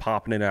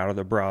popping it out of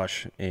the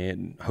brush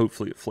and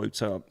hopefully it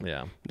floats up.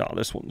 Yeah. No,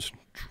 this one's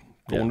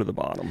going to the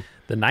bottom.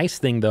 The nice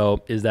thing,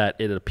 though, is that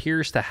it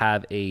appears to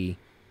have a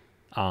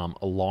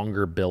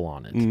longer bill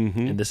on it.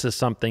 And this is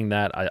something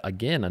that,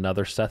 again,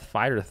 another Seth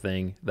Fighter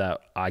thing that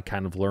I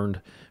kind of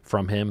learned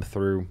from him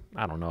through,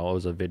 I don't know, it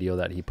was a video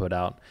that he put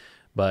out.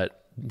 But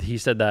he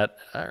said that,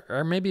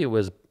 or maybe it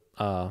was...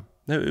 no,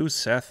 it was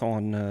Seth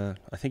on,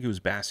 I think it was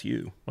Bass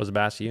U. Was it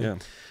Bass U?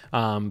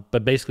 Yeah.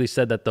 But basically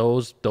said that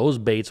those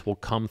baits will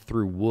come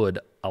through wood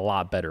a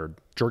lot better.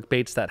 Jerk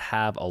baits that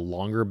have a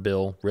longer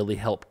bill really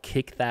help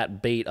kick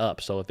that bait up.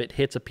 So if it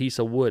hits a piece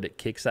of wood, it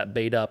kicks that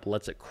bait up,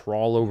 lets it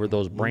crawl over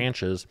those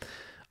branches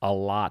a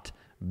lot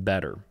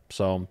better.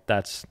 So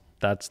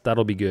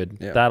that'll be good.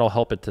 Yeah. That'll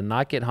help it to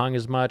not get hung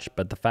as much,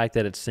 but the fact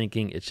that it's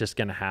sinking, it's just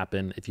going to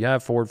happen. If you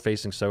have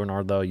forward-facing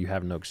sonar, though, you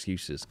have no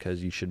excuses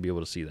because you should be able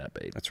to see that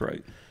bait. That's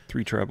right.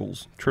 3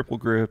 trebles, triple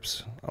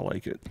grips. I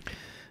like it.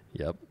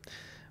 Yep.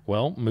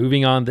 Well,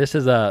 moving on, this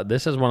is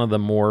one of the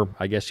more,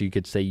 I guess you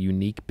could say,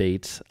 unique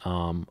baits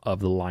of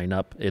the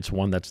lineup. It's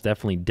one that's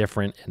definitely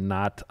different and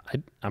not,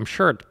 I'm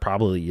sure it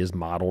probably is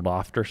modeled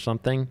after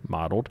something.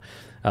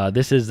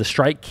 This is the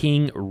Strike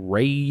King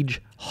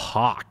Rage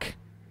Hawk.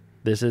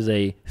 This is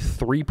a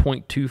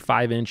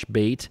 3.25-inch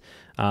bait.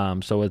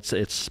 So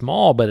it's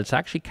small, but it's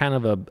actually kind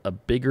of a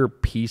bigger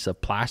piece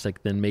of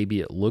plastic than maybe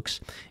it looks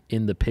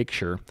in the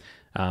picture.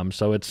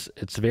 So it's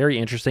very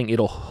interesting.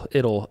 It'll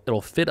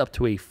fit up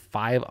to a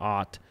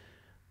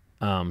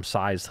 5/0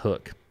 sized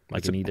hook,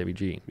 like an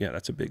EWG. Yeah,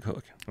 that's a big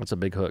hook. That's a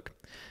big hook.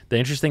 The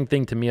interesting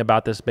thing to me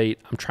about this bait,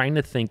 I'm trying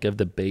to think of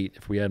the bait.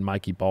 If we had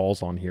Mikey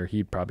Balls on here,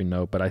 he'd probably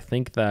know. But I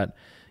think that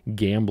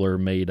Gambler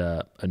made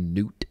a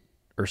newt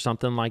or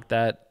something like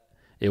that.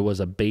 It was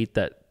a bait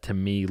that to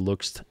me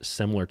looks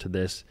similar to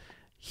this.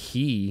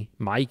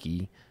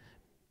 Mikey,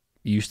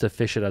 used to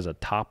fish it as a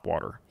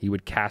topwater. He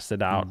would cast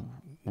it out,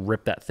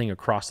 rip that thing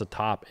across the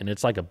top, and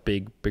it's like a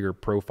bigger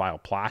profile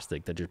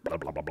plastic that just blah,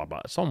 blah, blah, blah,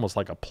 blah. It's almost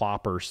like a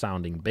plopper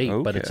sounding bait,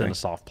 but it's in a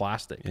soft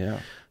plastic. Yeah.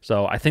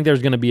 So I think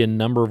there's going to be a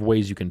number of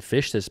ways you can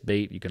fish this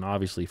bait. You can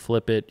obviously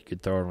flip it. You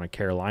could throw it on a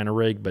Carolina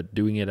rig, but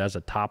doing it as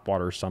a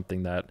topwater is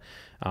something that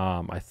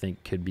I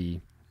think could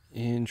be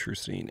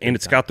interesting. And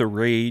it's got the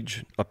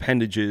Rage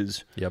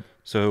appendages. Yep.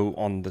 So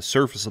on the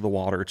surface of the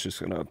water, it's just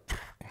going to...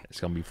 It's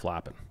going to be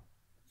flapping.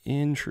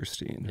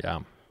 Interesting.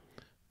 Yeah.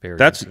 Very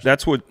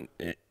That's what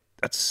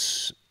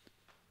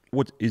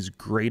is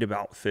great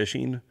about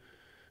fishing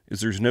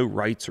is there's no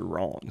rights or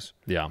wrongs.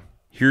 Yeah.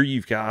 Here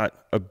you've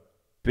got a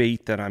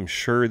bait that I'm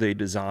sure they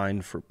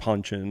designed for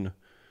punching,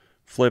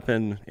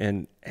 flipping,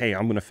 and hey,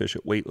 I'm going to fish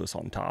it weightless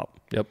on top.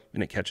 Yep.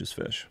 And it catches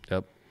fish.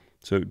 Yep.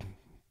 So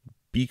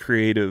be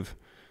creative.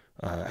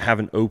 have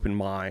an open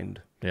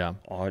mind Yeah.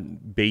 on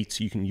baits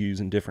you can use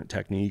in different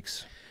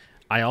techniques.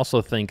 I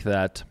also think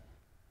that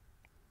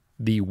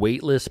the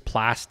weightless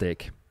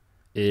plastic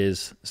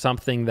is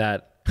something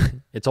that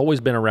it's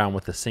always been around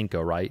with the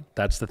Senko, right?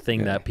 That's the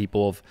thing that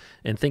people have,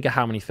 and think of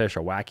how many fish a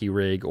wacky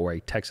rig or a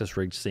Texas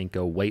rigged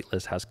Senko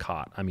weightless has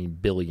caught. I mean,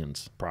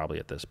 billions probably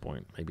at this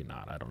point. Maybe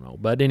not, I don't know.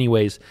 But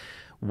anyways,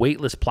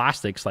 weightless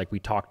plastics like we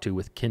talked to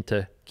with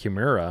Kenta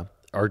Kimura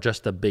are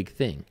just a big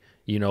thing.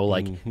 You know,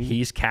 like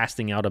he's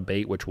casting out a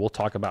bait, which we'll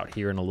talk about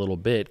here in a little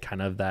bit,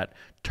 kind of that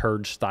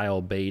turd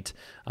style bait,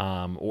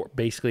 or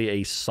basically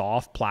a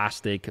soft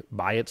plastic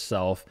by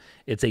itself.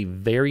 It's a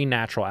very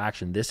natural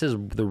action. This is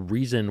the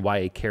reason why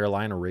a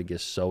Carolina rig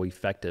is so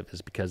effective,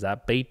 is because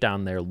that bait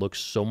down there looks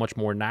so much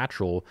more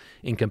natural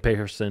in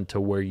comparison to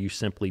where you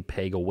simply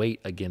peg a weight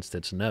against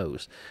its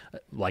nose,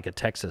 like a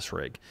Texas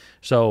rig.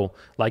 So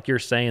like you're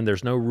saying,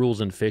 there's no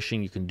rules in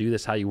fishing. You can do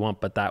this how you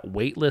want, but that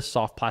weightless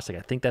soft plastic,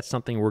 I think that's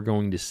something we're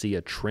going to see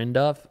a trend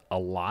of a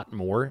lot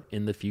more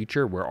in the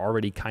future. We're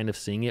already kind of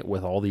seeing it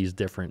with all these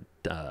different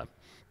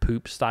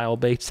poop style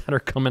baits that are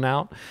coming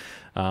out.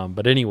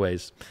 But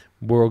anyways,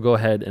 we'll go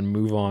ahead and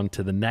move on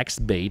to the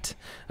next bait,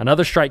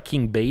 another Strike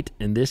King bait,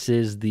 and this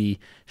is the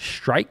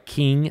Strike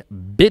King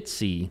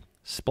Bitsy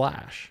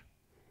Splash.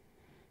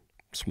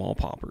 Small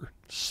popper.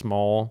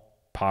 Small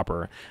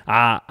popper.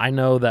 I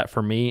know that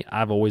for me,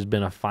 I've always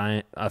been a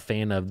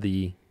fan of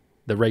the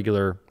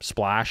regular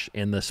Splash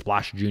and the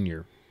Splash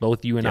Junior.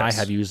 Both you and I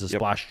have used the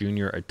Splash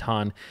Junior a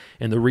ton.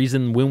 And the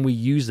reason when we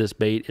use this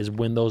bait is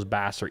when those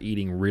bass are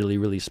eating really,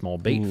 really small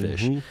bait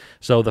fish.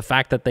 So the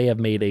fact that they have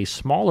made a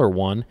smaller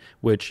one,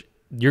 which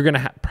you're going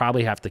to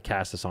probably have to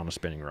cast this on a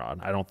spinning rod.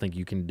 I don't think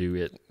you can do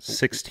it.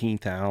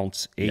 16th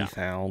ounce, 8th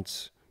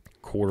ounce.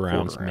 Quarter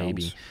ounce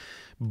maybe.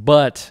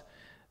 But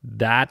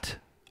that,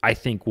 I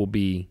think, will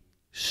be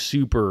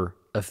super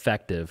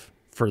effective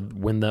for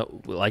when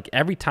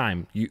every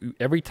time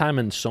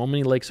in so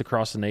many lakes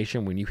across the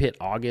nation, when you hit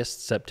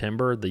August,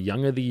 September, the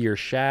young of the year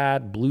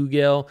shad,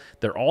 bluegill,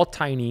 they're all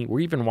tiny.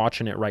 We're even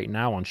watching it right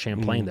now on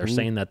Champlain. They're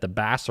saying that the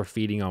bass are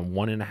feeding on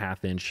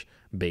 1.5 inch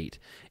bait.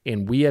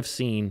 And we have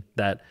seen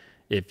that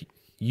if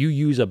you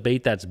use a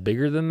bait that's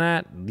bigger than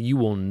that, you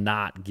will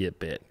not get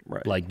bit.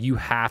 Right. Like you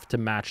have to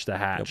match the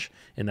hatch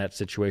in that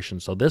situation.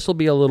 So this will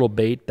be a little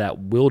bait that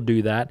will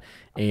do that.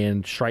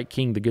 And Strike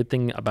King, the good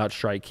thing about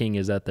Strike King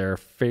is that they're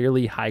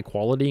fairly high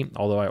quality,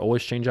 although I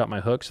always change out my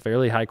hooks,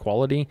 fairly high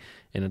quality,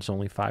 and it's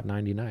only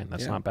 $5.99.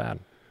 That's not bad.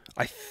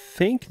 I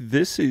think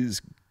this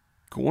is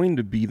going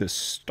to be the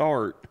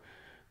start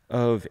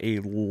of a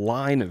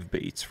line of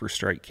baits for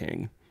Strike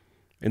King.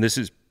 And this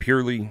is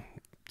purely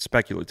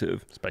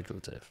speculative.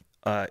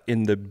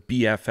 In the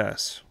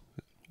BFS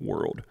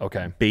world.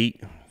 Okay.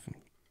 Bait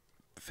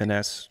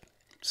finesse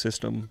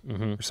system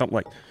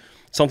or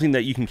something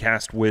that you can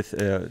cast with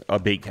a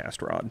bait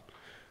cast rod.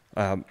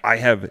 I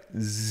have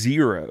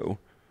zero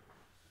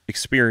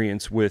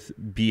experience with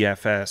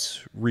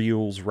BFS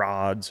reels,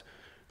 rods,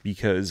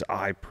 because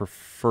I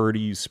prefer to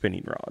use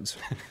spinning rods.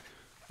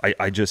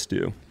 I just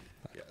do.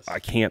 Yes. I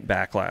can't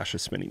backlash a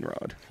spinning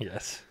rod.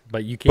 Yes,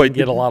 but you can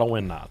get a lot of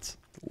wind knots.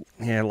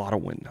 Yeah, a lot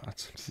of wind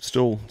knots.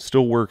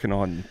 Still working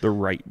on the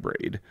right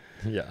braid.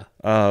 Yeah.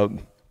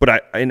 But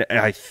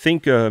I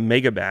think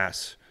Mega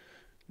Bass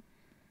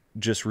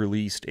just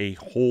released a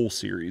whole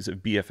series of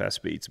BFS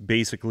baits.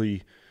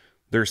 Basically,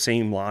 their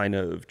same line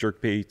of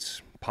jerk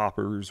baits,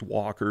 poppers,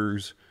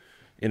 walkers,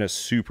 in a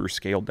super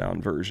scaled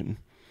down version.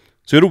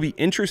 So it'll be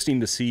interesting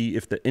to see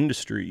if the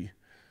industry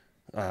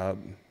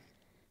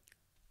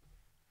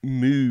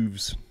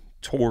moves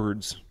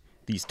towards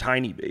these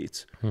tiny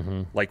baits,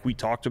 like we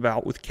talked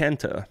about with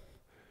Kenta.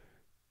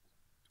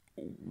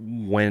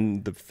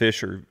 When the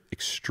fish are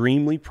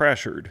extremely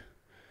pressured,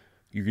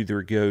 you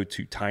either go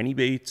to tiny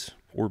baits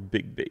or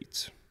big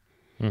baits.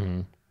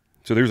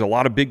 So there's a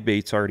lot of big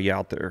baits already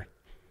out there.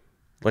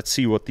 Let's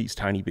see what these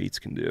tiny baits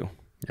can do.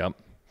 Yep.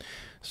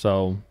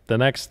 So the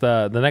next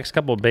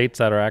couple of baits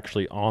that are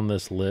actually on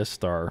this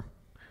list are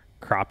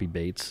crappie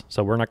baits.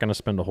 So we're not going to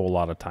spend a whole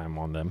lot of time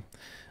on them.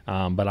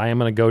 But I am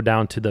going to go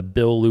down to the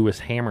Bill Lewis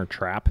Hammer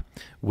Trap,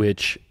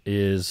 which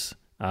is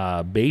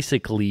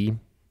basically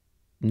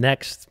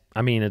next.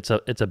 I mean, it's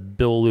a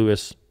Bill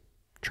Lewis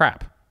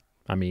trap.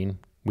 I mean,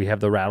 we have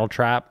the Rattle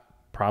Trap,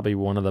 probably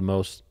one of the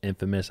most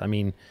infamous. I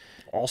mean,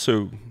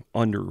 also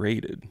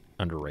underrated.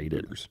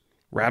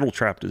 Rattle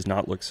Trap does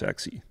not look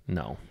sexy.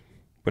 No.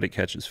 But it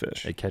catches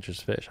fish.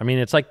 I mean,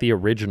 it's like the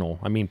original.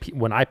 I mean,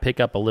 when I pick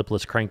up a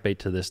lipless crankbait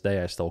to this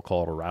day, I still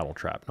call it a Rattle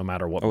Trap, no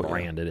matter what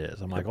brand it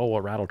is. I'm like, oh,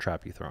 what Rattle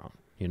Trap you throwing?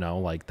 You know,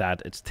 like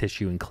that, it's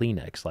tissue and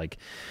Kleenex. Like,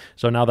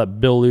 so now that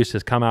Bill Lewis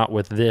has come out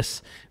with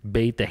this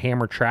bait, the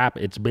Hammer Trap,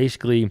 it's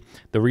basically,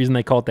 the reason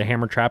they call it the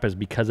Hammer Trap is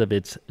because of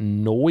its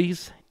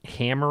noise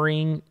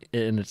hammering,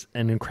 and it's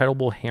an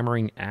incredible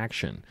hammering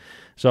action.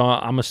 So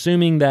I'm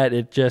assuming that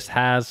it just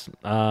has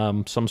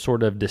some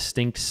sort of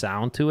distinct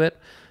sound to it.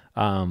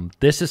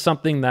 This is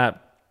something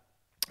that,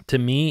 to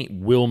me,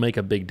 will make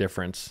a big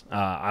difference.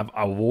 I've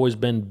always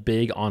been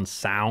big on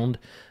sound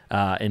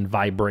and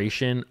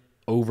vibration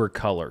over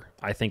color.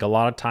 I think a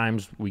lot of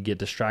times we get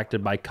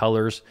distracted by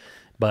colors,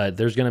 but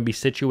there's going to be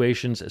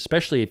situations,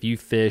 especially if you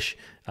fish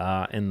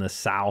in the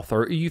South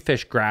or you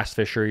fish grass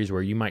fisheries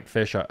where you might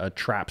fish a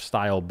trap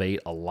style bait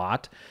a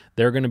lot.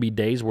 There are going to be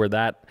days where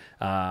that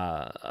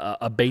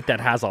a bait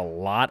that has a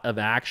lot of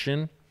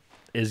action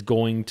is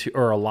going to,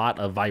 or a lot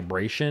of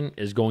vibration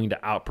is going to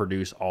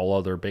outproduce all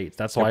other baits.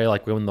 That's why,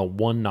 like, when the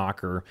one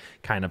knocker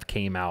kind of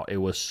came out, it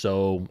was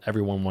so,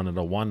 everyone wanted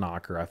a one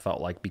knocker. I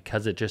felt like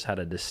because it just had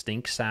a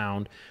distinct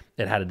sound,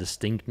 it had a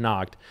distinct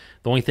knock.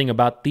 The only thing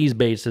about these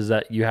baits is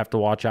that you have to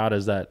watch out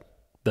is that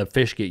the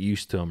fish get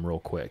used to them real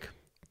quick.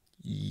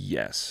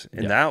 Yes,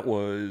 and that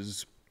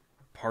was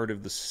part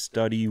of the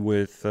study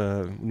with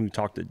when we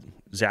talked to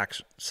Zach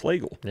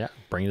Slagle. Yeah,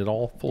 bringing it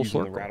all full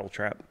circle. The rattle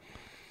trap.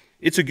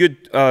 It's a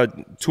good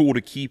tool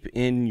to keep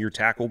in your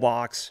tackle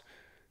box.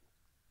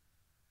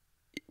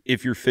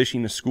 If you're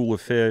fishing a school of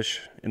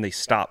fish and they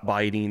stop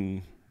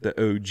biting the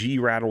OG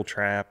rattle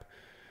trap,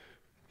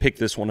 pick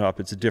this one up.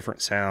 It's a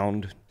different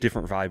sound,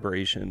 different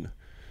vibration.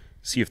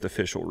 See if the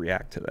fish will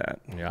react to that.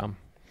 Yeah.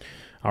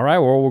 All right,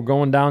 well, we're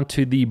going down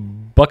to the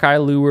Buckeye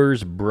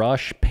Lures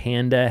Brush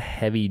Panda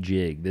Heavy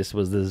Jig. This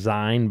was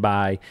designed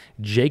by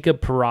Jacob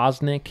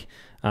Porosnik,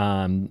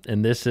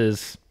 and this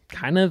is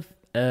kind of,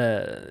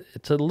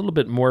 it's a little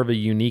bit more of a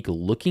unique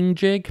looking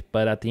jig,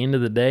 but at the end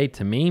of the day,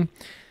 to me,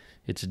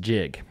 it's a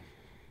jig.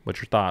 What's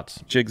your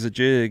thoughts? Jig's a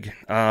jig.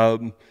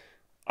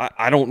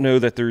 I don't know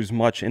that there's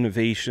much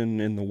innovation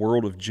in the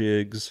world of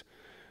jigs.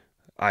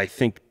 I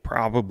think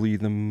probably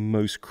the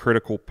most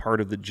critical part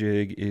of the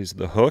jig is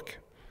the hook.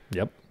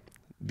 Yep.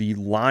 The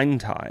line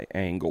tie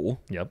angle.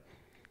 Yep.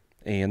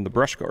 And the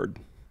brush guard.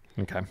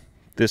 Okay.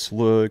 This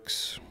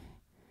looks,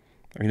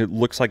 I mean, it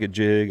looks like a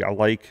jig. I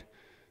like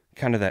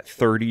kind of that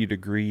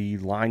 30-degree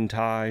line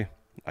tie.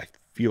 I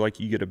feel like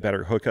you get a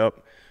better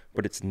hookup,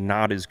 but it's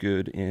not as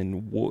good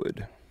in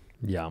wood.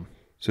 Yeah.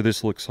 So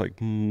this looks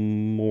like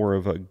more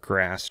of a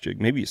grass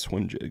jig, maybe a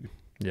swim jig.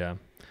 Yeah.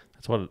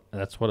 That's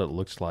what it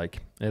looks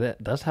like.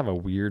 It does have a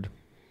weird,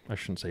 I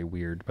shouldn't say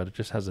weird, but it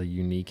just has a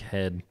unique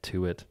head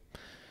to it.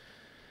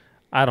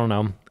 I don't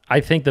know. I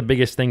think the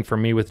biggest thing for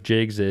me with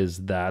jigs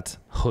is that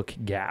hook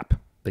gap.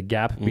 The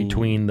gap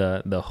between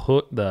the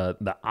hook,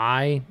 the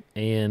eye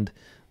and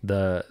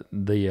the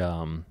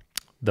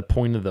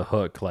point of the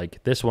hook.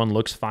 Like, this one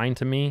looks fine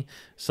to me.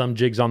 Some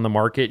jigs on the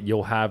market,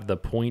 you'll have the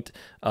point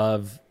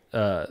of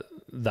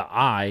the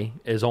eye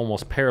is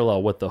almost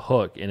parallel with the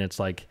hook, and it's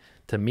like,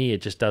 to me,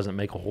 it just doesn't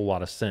make a whole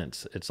lot of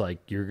sense. It's like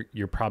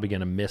you're probably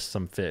going to miss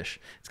some fish.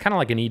 It's kind of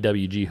like an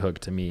EWG hook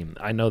to me.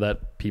 I know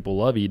that people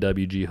love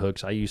EWG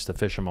hooks. I used to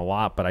fish them a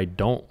lot, but I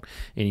don't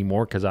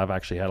anymore because I've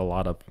actually had a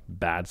lot of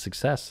bad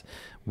success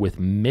with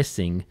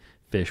missing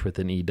fish with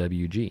an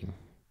EWG.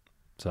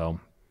 So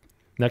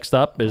next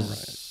up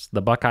is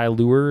the Buckeye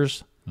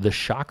Lures, the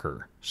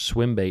Shocker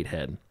Swim Bait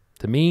Head.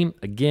 To me,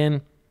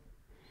 again,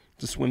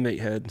 the swim bait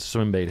head.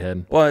 Swim bait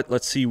head. But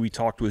let's see, we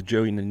talked with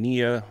Joey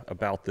Nania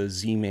about the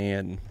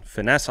Z-Man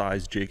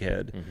finesse-ized jig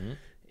head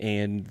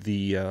and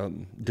the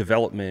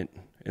development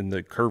and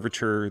the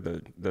curvature,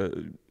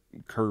 the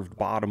curved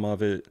bottom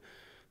of it,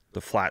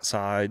 the flat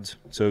sides.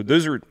 So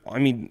those are, I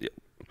mean,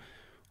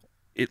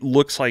 it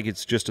looks like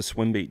it's just a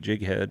swim bait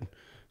jig head.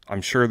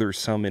 I'm sure there's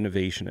some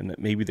innovation in it.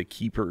 Maybe the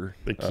keeper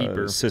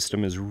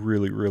system is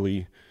really,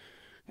 really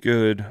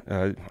good.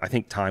 I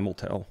think time will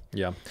tell.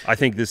 Yeah. I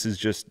think this is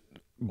just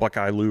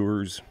Buckeye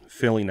Lures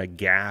filling a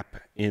gap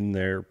in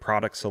their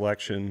product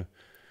selection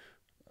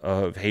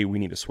of, hey, we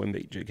need a swim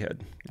bait jig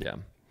head. Yeah.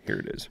 Here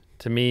it is.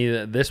 To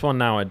me, this one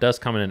now, it does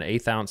come in an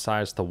 1/8 ounce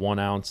size to 1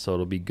 ounce, so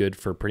it'll be good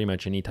for pretty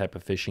much any type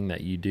of fishing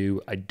that you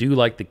do. I do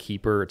like the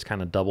keeper. It's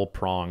kind of double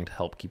pronged,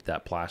 help keep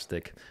that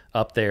plastic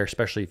up there,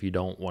 especially if you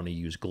don't want to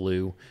use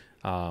glue.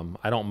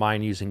 I don't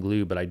mind using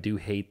glue, but I do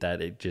hate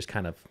that it just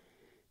kind of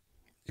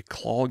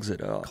clogs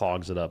it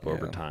up.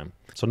 Over time.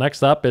 So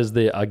next up is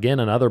again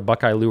another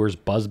Buckeye Lures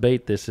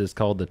buzzbait. This is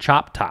called the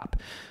Chop Top.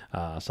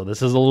 So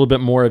this is a little bit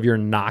more of your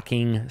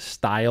knocking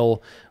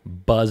style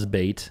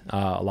buzzbait.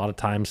 A lot of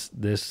times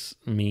this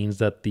means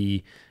that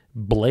the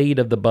blade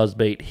of the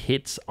buzzbait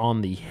hits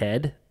on the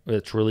head,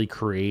 which really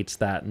creates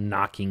that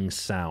knocking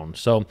sound.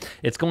 So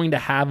it's going to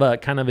have a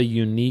kind of a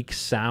unique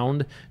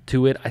sound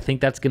to it. I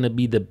think that's going to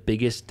be the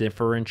biggest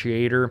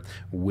differentiator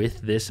with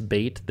this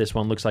bait. This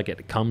one looks like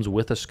it comes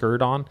with a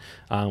skirt on,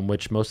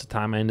 which most of the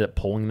time I end up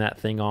pulling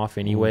that thing off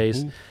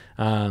anyways.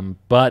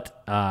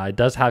 But it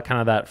does have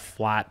kind of that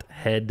flat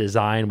head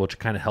design, which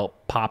kind of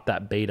help pop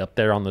that bait up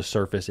there on the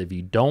surface if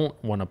you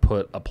don't want to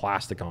put a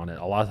plastic on it.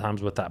 A lot of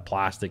times with that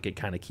plastic, it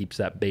kind of keeps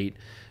that bait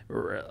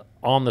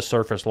on the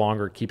surface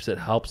longer,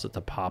 helps it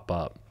to pop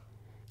up.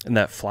 And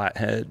that flat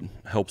head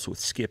helps with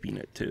skipping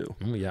it too.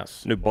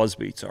 Yes. No,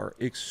 buzzbaits are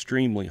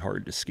extremely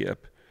hard to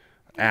skip.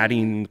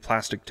 Adding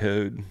plastic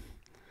toad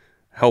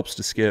helps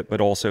to skip,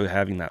 but also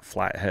having that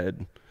flat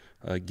head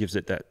gives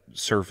it that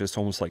surface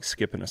almost like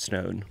skipping a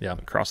stone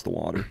across the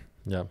water.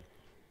 Yeah.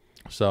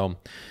 So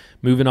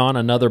moving on,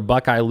 another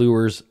Buckeye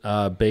Lures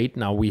bait.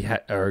 Now we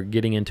are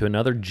getting into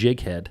another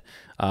jig head.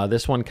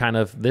 This one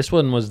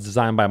was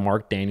designed by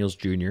Mark Daniels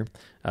Jr.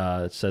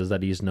 It says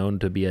that he's known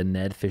to be a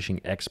Ned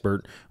fishing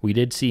expert. We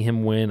did see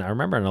him win, I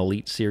remember, an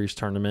Elite Series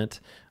tournament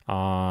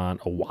on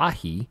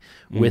Oahe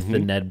with the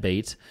Ned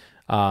bait,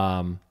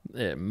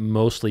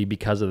 mostly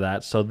because of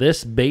that. So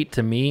this bait,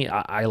 to me,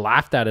 I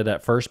laughed at it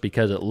at first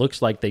because it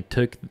looks like they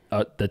took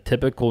the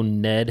typical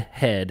Ned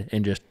head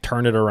and just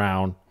turned it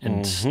around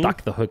and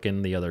stuck the hook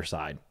in the other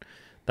side.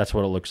 That's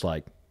what it looks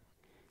like.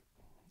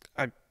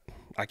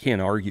 I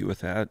can't argue with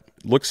that.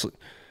 Looks,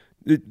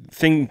 the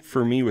thing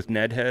for me with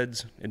Ned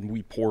heads, and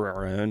we pour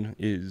our own,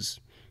 is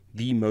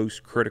the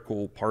most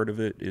critical part of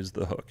it is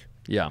the hook.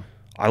 Yeah.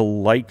 I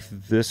like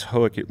this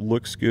hook. It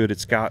looks good.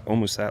 It's got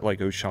almost that like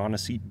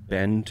O'Shaughnessy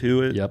bend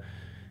to it. Yep.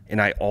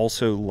 And I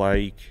also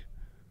like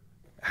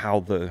how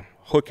the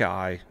hook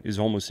eye is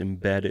almost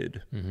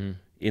embedded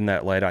in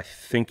that lead. I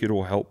think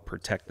it'll help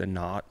protect the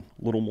knot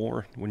a little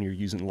more when you're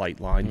using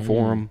light line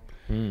for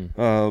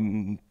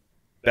them.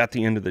 At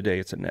the end of the day,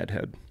 it's a Ned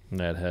head.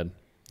 Ned head.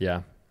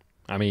 Yeah.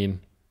 I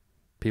mean,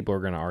 people are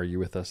going to argue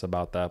with us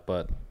about that,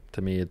 but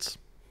to me, it's...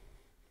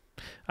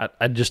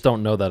 I just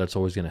don't know that it's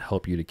always going to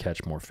help you to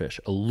catch more fish.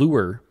 A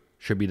lure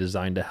should be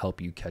designed to help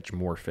you catch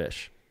more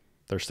fish.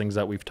 There's things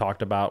that we've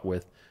talked about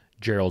with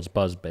Gerald's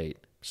buzz bait,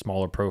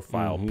 smaller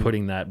profile,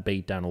 putting that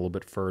bait down a little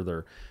bit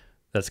further.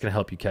 That's going to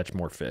help you catch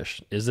more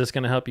fish. Is this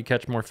going to help you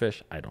catch more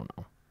fish? I don't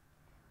know.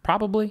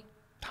 Probably.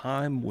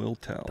 Time will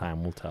tell.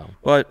 Time will tell.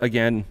 But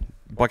again,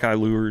 Buckeye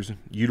Lures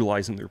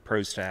utilizing their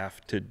pro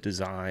staff to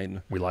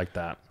design. We like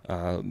that.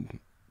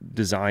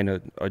 Design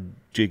a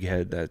jig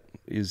head that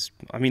is,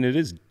 I mean, it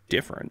is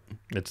different.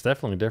 It's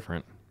definitely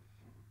different.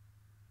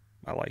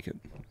 I like it.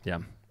 Yeah.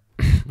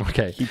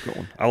 Okay. Keep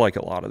going. I like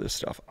a lot of this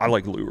stuff. I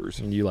like lures.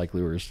 You like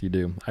lures. You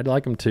do. I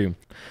like them too.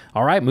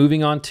 All right.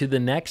 Moving on to the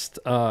next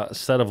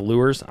set of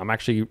lures. I'm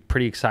actually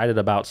pretty excited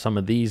about some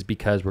of these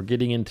because we're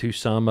getting into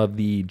some of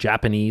the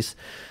Japanese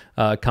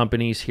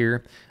companies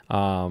here.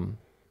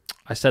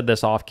 I said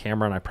this off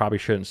camera and I probably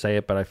shouldn't say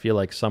it, but I feel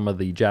like some of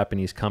the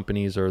Japanese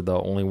companies are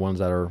the only ones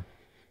that are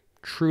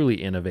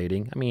truly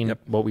innovating. I mean,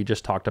 what we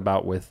just talked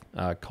about with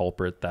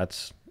Culprit,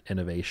 that's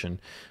innovation.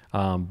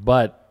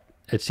 But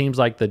it seems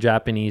like the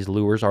Japanese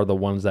lures are the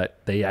ones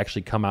that they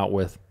actually come out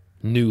with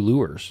new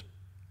lures,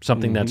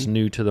 something that's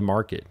new to the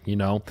market, you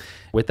know.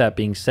 With that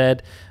being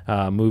said,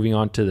 moving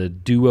on to the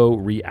Duo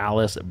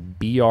Realis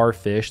BR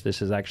fish.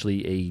 This is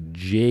actually a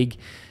jig.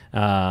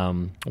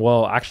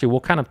 Well, actually,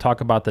 we'll kind of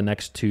talk about the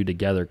next two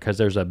together because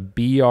there's a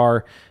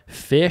BR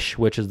fish,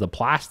 which is the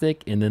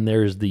plastic, and then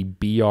there's the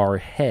BR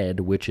head,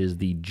 which is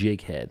the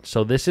jig head.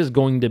 So this is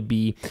going to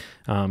be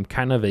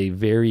kind of a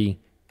very,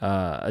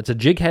 it's a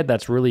jig head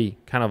that's really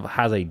kind of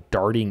has a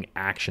darting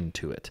action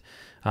to it.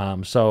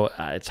 So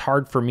it's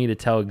hard for me to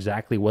tell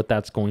exactly what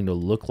that's going to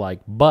look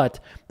like, but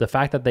the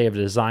fact that they have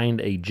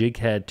designed a jig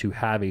head to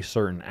have a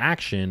certain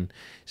action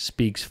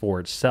speaks for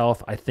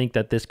itself. I think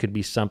that this could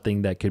be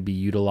something that could be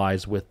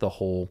utilized with the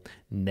whole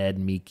Ned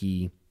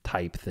Mickey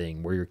type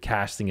thing, where you're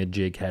casting a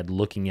jig head,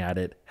 looking at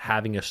it,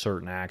 having a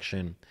certain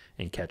action,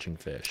 and catching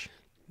fish.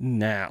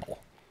 Now,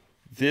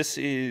 this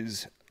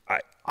is,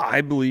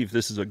 I believe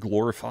this is a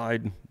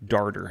glorified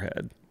darter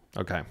head.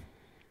 Okay.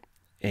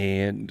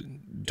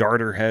 And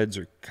darter heads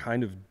are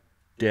kind of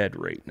dead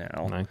right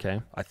now.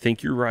 Okay. I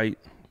think you're right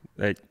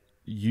that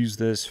use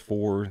this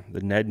for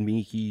the Ned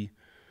Mickey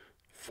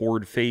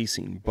forward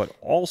facing, but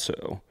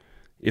also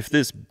if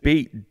this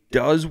bait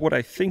does what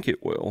I think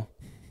it will,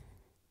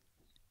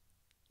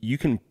 you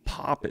can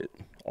pop it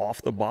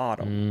off the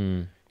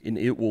bottom and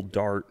it will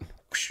dart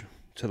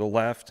to the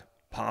left,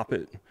 pop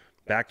it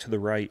back to the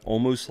right,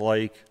 almost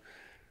like,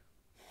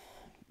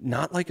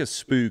 not like a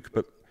spook,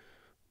 but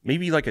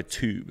maybe like a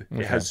tube.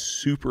 Okay. It has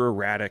super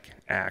erratic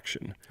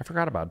action. I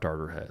forgot about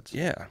darter heads.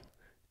 Yeah.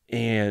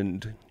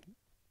 And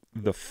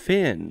the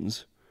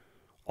fins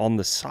on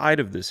the side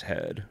of this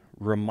head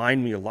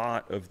remind me a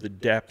lot of the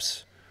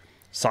Depths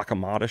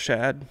Sakamata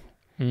shad,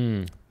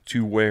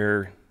 to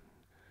where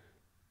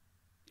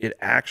it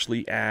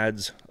actually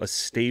adds a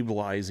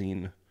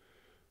stabilizing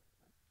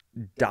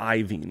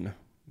diving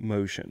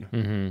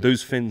motion.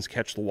 Those fins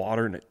catch the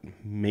water and it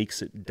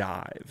makes it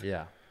dive.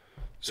 Yeah.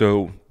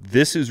 So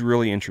this is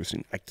really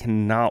interesting. I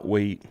cannot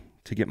wait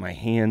to get my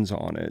hands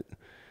on it.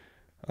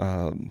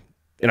 And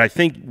I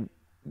think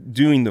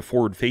doing the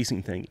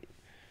forward-facing thing,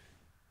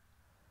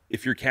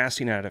 if you're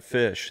casting at a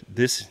fish,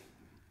 this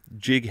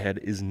jig head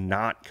is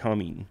not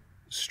coming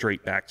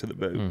straight back to the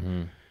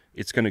boat.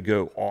 It's going to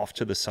go off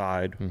to the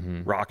side,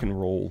 rock and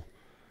roll,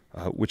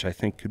 which I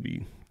think could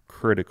be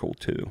critical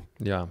too.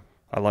 Yeah.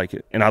 I like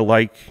it. And I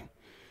like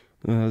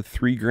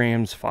 3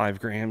 grams, 5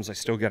 grams. I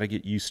still got to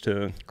get used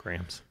to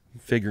grams.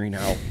 Figuring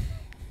out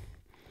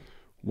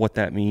what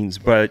that means,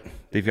 but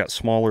they've got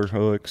smaller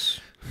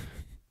hooks,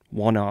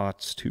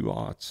 1/0,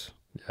 2/0.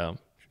 Yeah.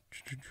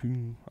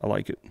 I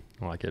like it.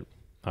 I like it.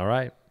 All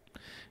right.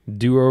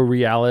 Duo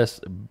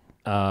Realis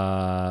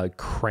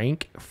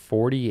Crank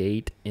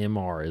 48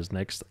 MR is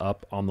next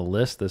up on the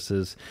list. This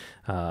is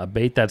a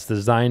bait that's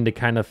designed to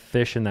kind of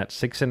fish in that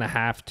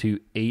 6.5 to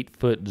 8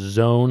 foot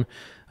zone.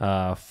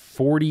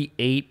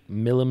 48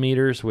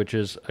 millimeters, which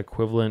is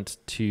equivalent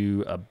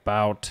to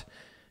about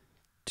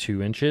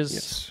 2 inches.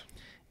 Yes.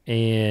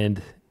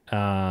 And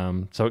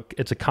so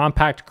it's a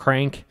compact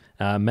crank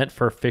meant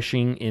for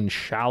fishing in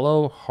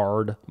shallow,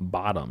 hard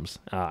bottoms.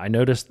 I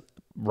noticed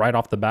right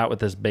off the bat with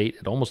this bait,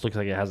 it almost looks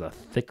like it has a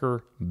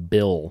thicker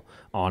bill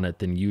on it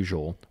than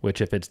usual,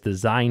 which if it's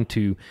designed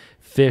to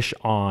fish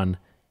on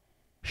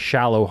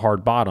shallow,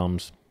 hard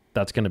bottoms,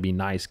 that's going to be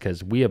nice,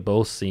 because we have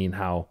both seen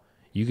how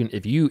you can,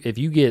 if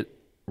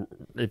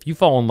you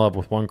fall in love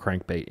with one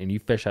crankbait and you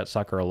fish that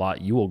sucker a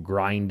lot, you will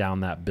grind down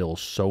that bill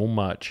so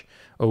much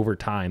over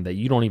time that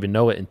you don't even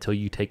know it until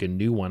you take a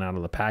new one out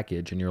of the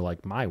package and you're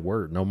like, my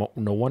word, no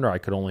wonder I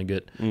could only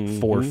get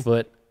 4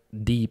 foot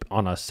deep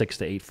on a 6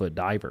 to 8 foot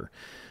diver.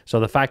 So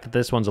the fact that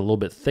this one's a little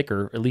bit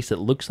thicker, at least it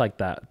looks like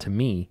that to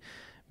me,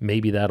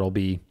 maybe that'll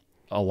be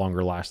a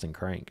longer lasting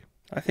crank.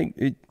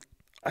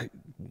 I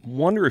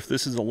wonder if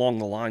this is along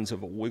the lines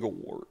of a wiggle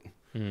wart.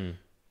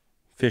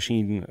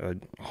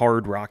 Fishing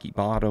hard rocky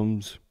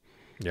bottoms.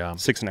 Yeah.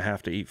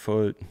 6.5 to 8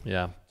 foot.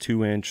 Yeah.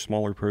 2 inch,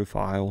 smaller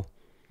profile.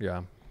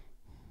 Yeah.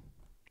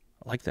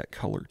 I like that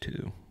color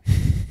too.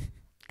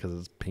 Because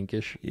it's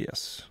pinkish.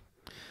 Yes.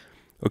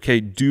 Okay,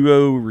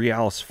 Duo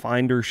Realis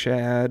Finder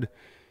Shad.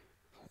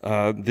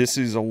 This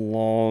is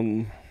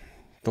along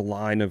the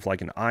line of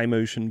like an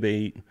iMotion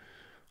bait.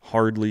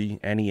 Hardly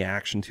any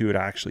action to it.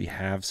 I actually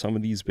have some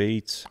of these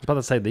baits. I was about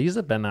to say, these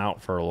have been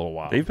out for a little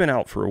while. They've been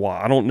out for a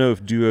while. I don't know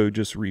if Duo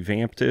just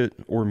revamped it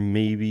or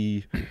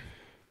maybe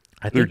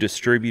they're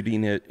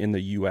distributing it in the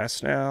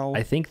U.S. now.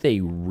 I think they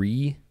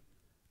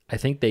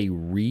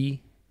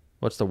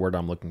what's the word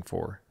I'm looking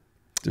for?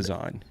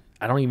 Design.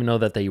 I don't even know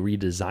that they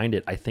redesigned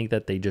it. I think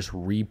that they just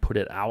re-put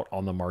it out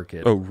on the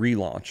market. Oh,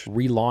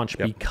 relaunch.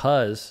 Yep.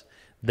 Because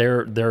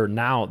they're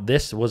now,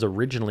 this was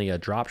originally a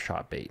drop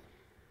shot bait.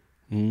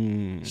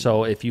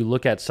 So if you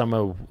look at some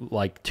of,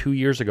 like 2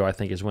 years ago, I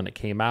think is when it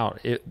came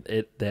out,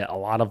 that a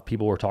lot of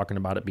people were talking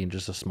about it being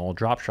just a small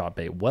drop shot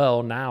bait.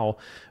 Well, now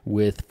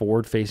with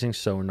forward facing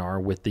sonar,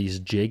 with these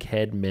jig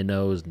head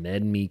minnows,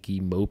 Ned Mickey,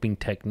 moping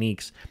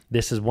techniques,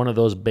 this is one of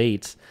those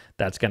baits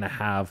that's going to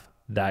have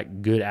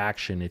that good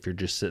action if you're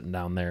just sitting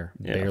down there,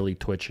 barely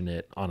twitching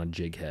it on a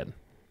jig head.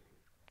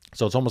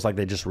 So it's almost like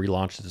they just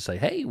relaunched it to say,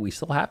 hey, we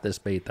still have this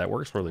bait that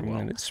works really well.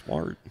 And it's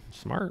smart.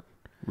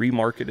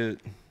 Remarket it.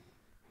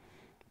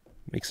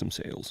 Make some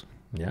sales.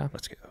 Yeah.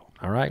 Let's go.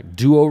 All right.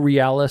 Duo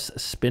Realis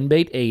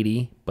Spinbait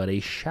 80, but a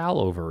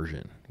shallow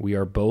version. We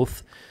are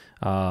both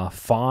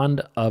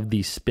fond of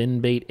the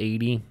Spinbait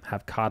 80,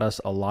 have caught us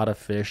a lot of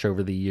fish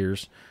over the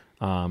years.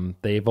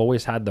 They've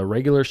always had the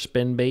regular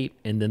spinbait,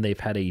 and then they've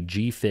had a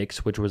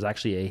G-Fix, which was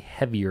actually a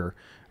heavier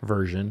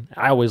version.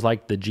 I always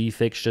liked the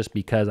G-Fix just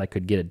because I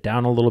could get it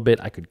down a little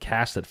bit. I could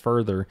cast it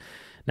further.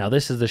 Now,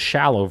 this is the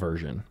shallow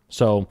version.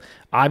 So,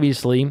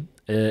 obviously,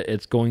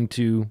 it's going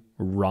to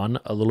run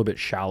a little bit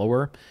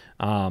shallower.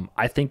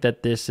 I think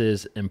that this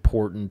is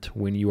important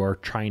when you are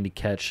trying to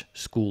catch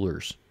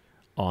schoolers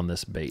on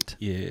this bait.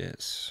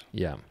 Yes.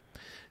 Yeah.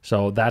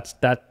 So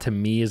that to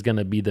me is going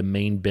to be the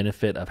main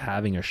benefit of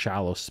having a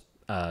shallow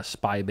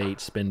spy bait,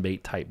 spin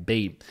bait type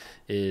bait,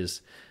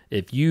 is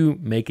if you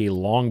make a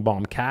long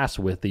bomb cast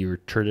with your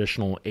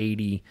traditional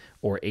 80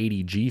 or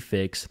 80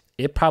 G-Fix,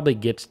 it probably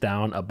gets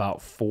down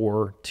about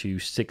 4 to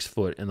 6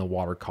 foot in the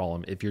water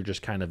column if you're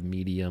just kind of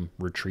medium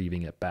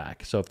retrieving it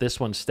back. So if this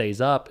one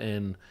stays up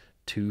in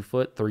 2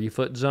 foot, 3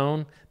 foot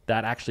zone,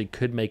 that actually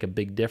could make a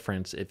big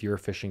difference if you're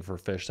fishing for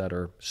fish that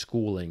are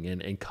schooling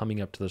and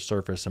coming up to the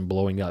surface and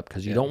blowing up,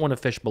 because you don't want to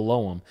fish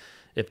below them.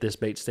 If this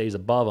bait stays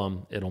above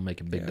them, it'll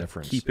make a big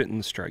difference. Keep it in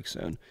the strike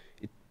zone.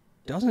 It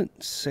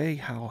doesn't say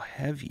how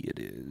heavy it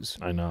is.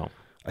 I know.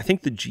 I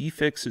think the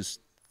G-Fix is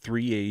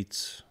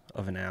 3/8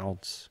 of an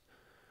ounce.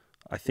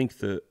 I think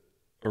the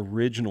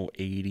original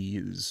 80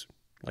 is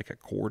like a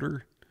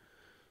quarter.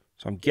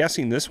 So I'm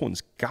guessing this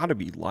one's got to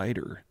be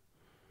lighter.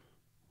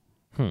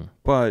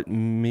 But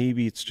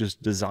maybe it's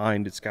just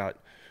designed. It's got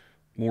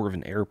more of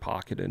an air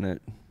pocket in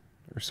it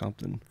or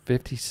something.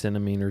 50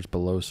 centimeters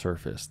below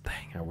surface.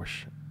 Dang, I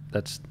wish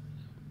that's...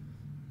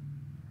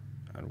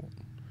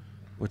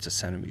 What's a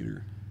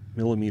centimeter?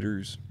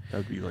 Millimeters. That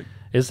would be like...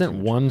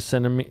 Isn't 1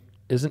 centimeter...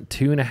 Isn't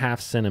 2.5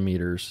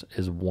 centimeters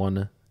is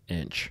 1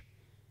 inch.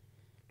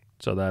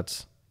 So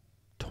that's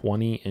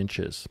 20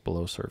 inches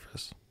below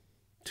surface.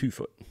 2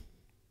 foot.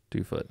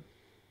 2 foot.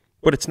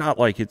 But it's not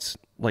like it's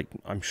like,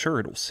 I'm sure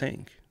it'll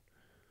sink.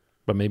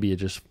 But maybe it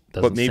just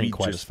doesn't sink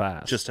quite as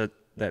fast. Just at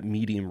that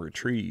medium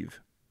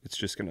retrieve, it's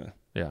just going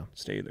to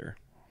stay there.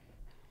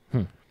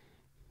 Dude,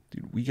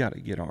 we got to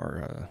get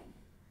our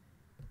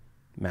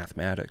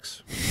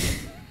mathematics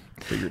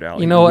figured out.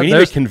 You know what? We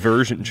need a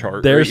conversion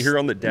chart right here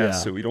on the desk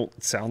yeah. so we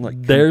don't sound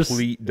like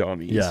complete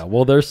dummies. Yeah,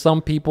 well, there's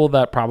some people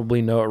that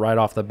probably know it right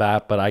off the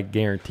bat, but I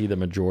guarantee the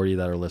majority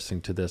that are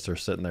listening to this are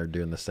sitting there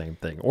doing the same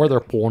thing. Or they're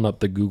pulling up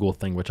the Google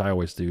thing, which I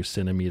always do,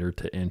 centimeter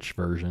to inch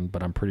version,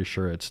 but I'm pretty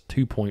sure it's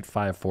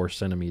 2.54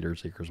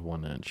 centimeters equals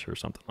 1 inch or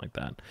something like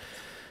that.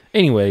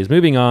 Anyways,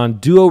 moving on,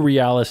 Duo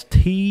Realis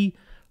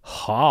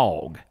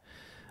T-Hog.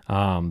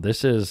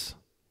 This is,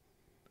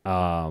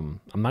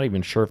 I'm not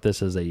even sure if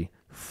this is a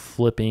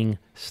flipping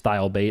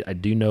style bait. I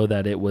do know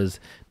that it was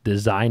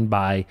designed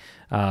by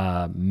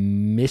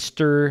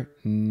Mr.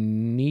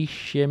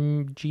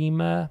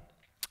 Nishimjima,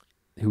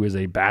 who is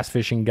a bass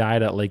fishing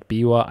guide at Lake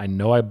Biwa. I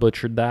know I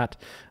butchered that.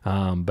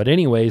 But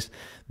anyways,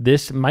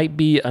 this might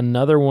be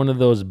another one of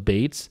those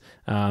baits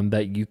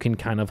that you can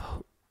kind of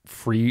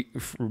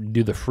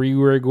do the free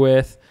rig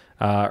with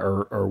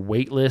or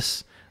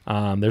weightless.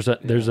 There's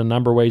a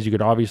number of ways. You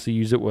could obviously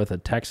use it with a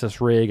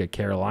Texas rig, a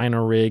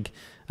Carolina rig.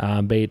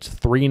 Bait's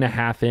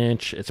 3.5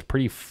 inch. It's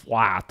pretty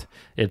flat.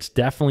 It's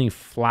definitely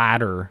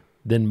flatter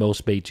than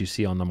most baits you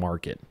see on the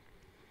market.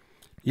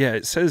 Yeah,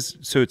 it says,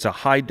 so it's a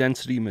high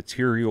density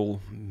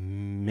material.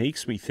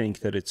 Makes me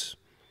think that it's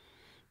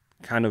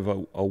kind of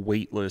a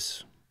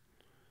weightless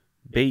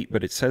bait,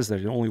 but it says that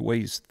it only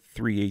weighs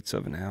 3/8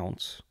 of an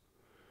ounce,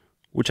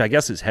 which I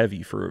guess is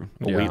heavy for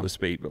a weightless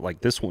bait, but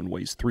like this one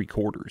weighs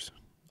 3/4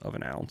 of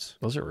an ounce.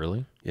 Was it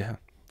really? Yeah.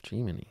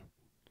 Jiminy.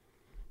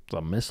 It's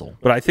a missile.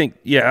 But I think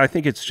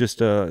it's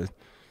just a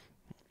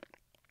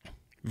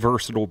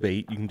versatile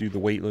bait. You can do the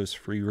weightless,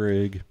 free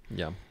rig.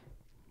 Yeah.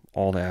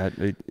 All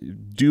that.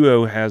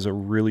 Duo has a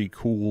really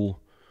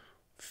cool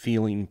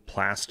feeling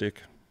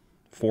plastic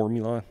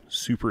formula,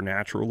 super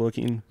natural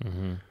looking.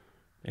 Mm-hmm.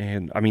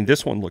 And I mean,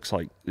 this one looks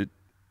like it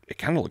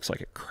kind of looks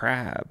like a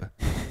crab.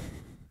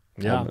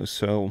 Yeah. Almost.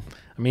 So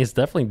I mean, it's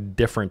definitely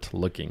different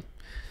looking.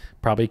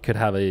 Probably could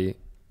imitate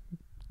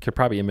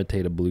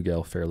a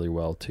bluegill fairly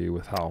well too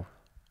with how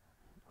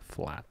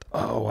flat.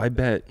 Oh, I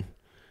bet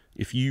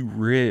if you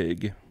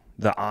rig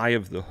the eye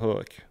of the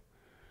hook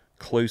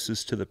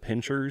closest to the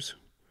pinchers,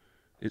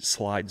 it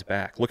slides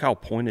back. Look how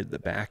pointed the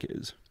back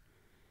is.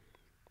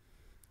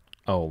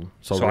 Oh,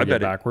 so rig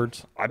it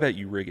backwards? I bet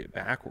you rig it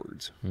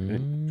backwards.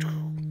 And it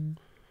kind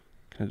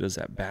of does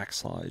that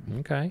backslide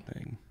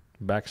thing.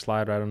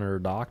 Backslide right under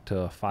a dock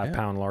to a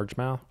 5-pound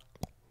largemouth.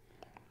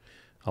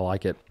 I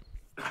like it.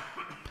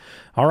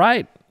 All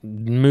right,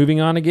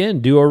 moving on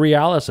again. Duo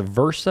Realis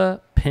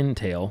Versa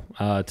Pintail.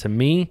 To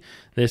me,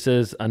 this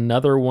is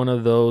another one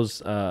of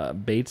those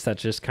baits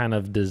that's just kind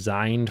of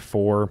designed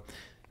for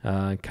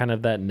kind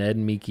of that Ned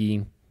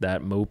Meeky,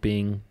 that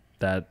moping,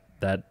 that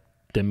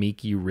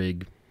Demiki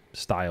rig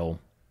style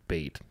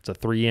bait. It's a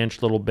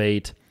 3-inch little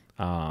bait.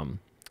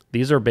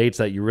 These are baits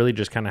that you really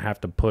just kind of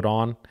have to put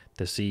on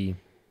to see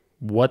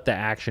what the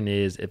action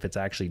is, if it's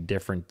actually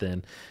different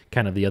than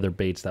kind of the other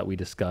baits that we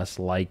discussed,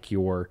 like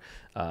your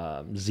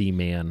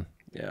Z-Man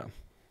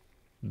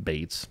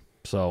baits.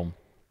 So,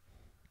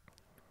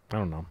 I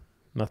don't know.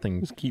 Nothing.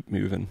 Just keep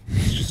moving.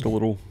 It's just a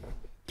little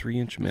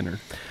 3-inch minnow.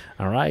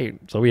 All right.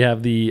 So we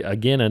have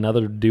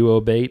another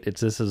Duo bait.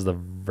 This is the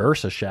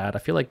Versa Shad. I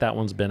feel like that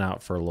one's been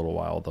out for a little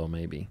while, though,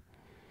 maybe.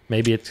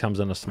 Maybe it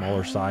comes in a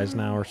smaller size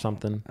now or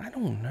something. I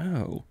don't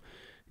know.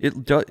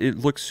 It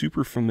looks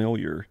super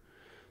familiar.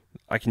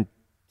 I can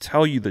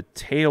tell you the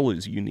tail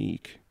is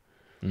unique.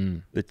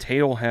 The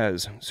tail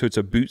so it's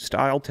a boot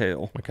style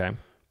tail. Okay.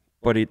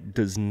 But it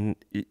doesn't,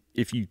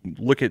 if you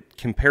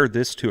compare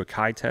this to a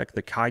Kitech,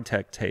 the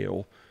Kitech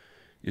tail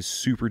is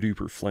super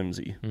duper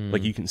flimsy.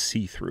 Like you can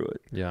see through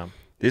it. Yeah.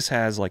 This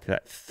has like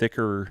that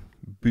thicker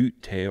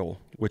boot tail,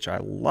 which I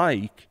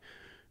like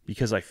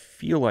because I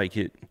feel like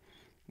it,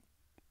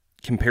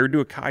 compared to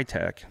a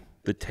Kitech,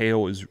 the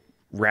tail is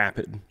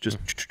rapid. Just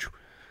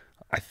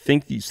I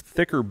think these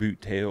thicker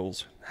boot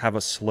tails have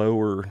a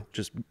slower,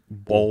 just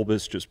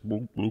bulbous, just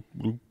bloop, bloop,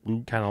 bloop,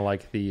 bloop. Kind of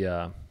like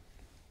the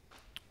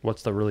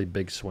what's the really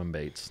big swim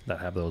baits that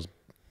have those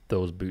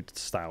boot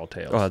style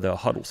tails? The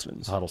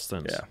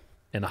Huddlestons. Yeah.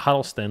 And the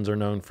Huddlestons are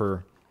known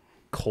for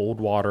cold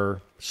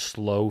water,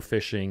 slow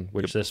fishing,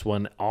 which this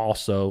one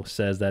also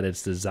says that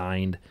it's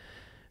designed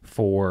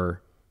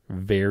for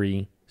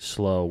very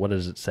slow, what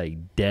does it say?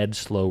 Dead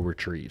slow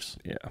retrieves.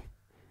 Yeah.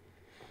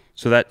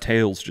 So that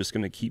tail's just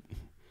going to keep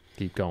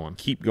going.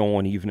 Keep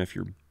going even if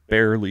you're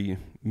barely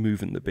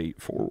moving the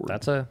bait forward.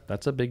 That's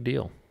a big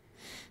deal.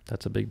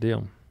 That's a big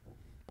deal.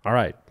 All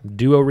right.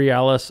 Duo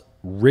Realis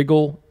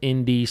Wriggle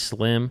Indie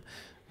Slim.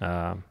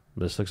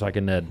 This looks like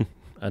a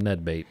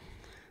Ned bait.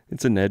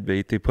 It's a Ned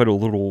bait. They put a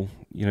little,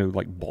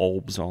 like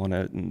bulbs on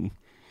it, and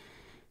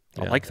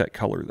I like that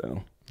color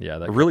though. Yeah,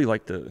 I really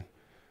like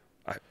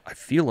I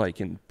feel like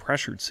in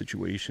pressured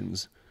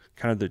situations,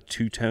 kind of the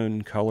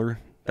two-tone color.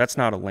 That's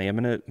not a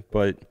laminate,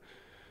 but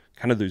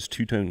kind of those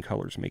two-tone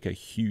colors make a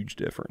huge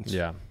difference.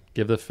 Yeah.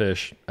 Give the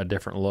fish a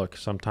different look.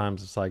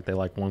 Sometimes it's like they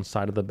like one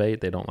side of the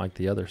bait, they don't like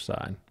the other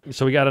side.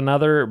 So we got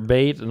another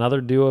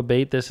Duo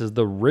bait. This is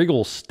the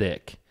Wriggle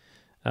Stick.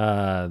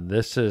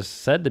 This is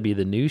said to be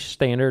the new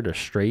standard of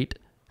straight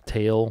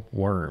tail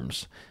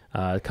worms.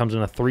 It comes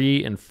in a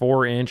 3 and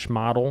 4 inch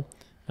model.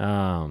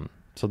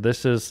 So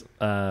this is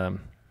kind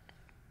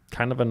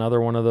of another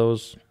one of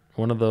those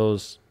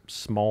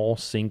small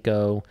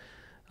Senko,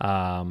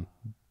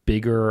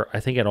 bigger. I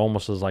think it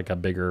almost is like a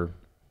bigger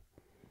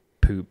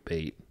poop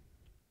bait.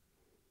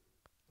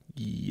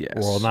 Yes.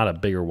 Well, not a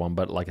bigger one,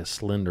 but like a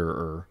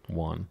slenderer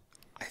one.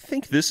 I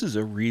think this is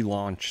a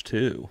relaunch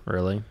too.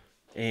 Really?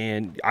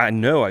 And I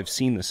know I've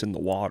seen this in the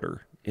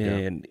water,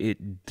 and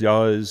it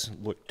does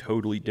look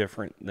totally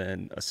different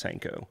than a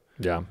Senko.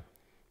 Yeah.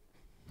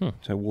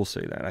 So we'll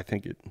say that. I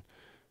think it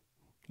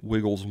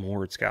wiggles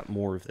more. It's got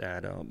more of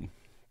that.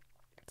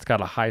 It's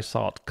got a high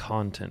salt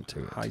content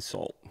to it. High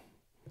salt.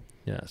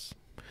 Yes.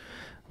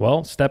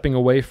 Well, stepping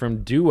away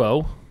from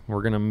Duo,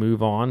 we're going to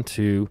move on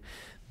to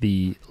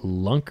the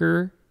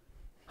Lunker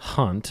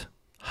Hunt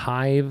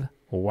Hive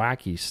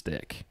Wacky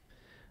Stick.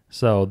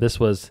 So this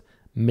was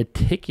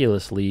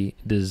meticulously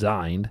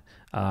designed.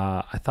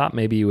 I thought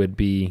maybe it would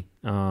be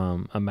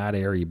a Matt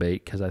Airy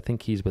bait because I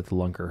think he's with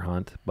Lunker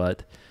Hunt,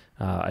 but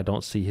I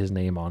don't see his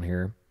name on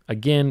here.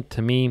 Again,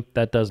 to me,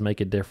 that does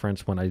make a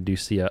difference when I do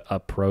see a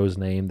pro's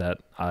name that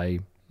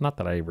not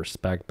that I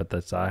respect, but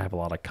that's I have a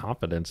lot of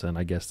confidence in,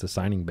 I guess,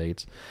 designing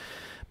baits.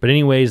 But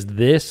anyways,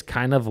 this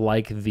kind of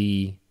like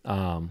the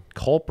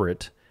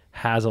culprit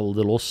has a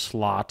little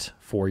slot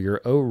for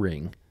your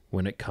O-ring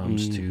when it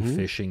comes to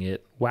fishing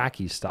it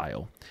wacky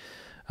style.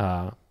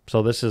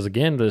 So this is,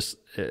 again,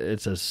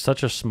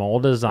 such a small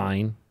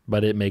design,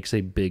 but it makes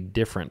a big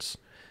difference.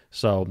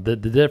 So the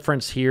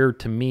difference here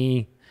to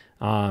me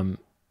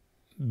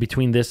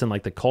between this and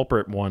like the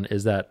culprit one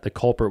is that the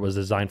culprit was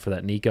designed for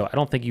that Nico. I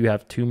don't think you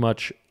have too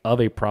much of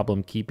a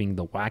problem keeping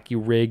the wacky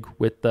rig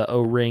with the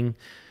O-ring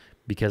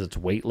because it's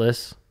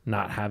weightless,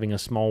 not having a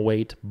small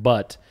weight,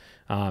 but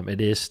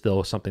it is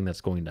still something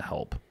that's going to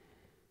help.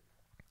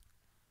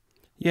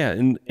 Yeah,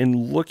 and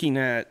looking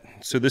at,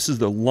 so this is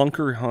the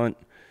Lunker Hunt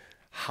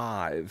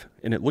Hive,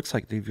 and it looks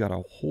like they've got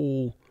a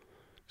whole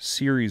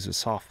series of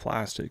soft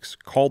plastics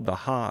called the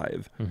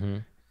Hive.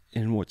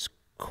 And what's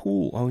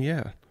cool,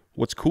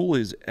 what's cool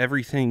is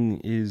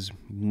everything is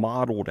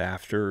modeled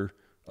after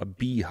a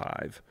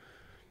beehive.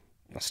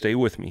 Now stay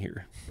with me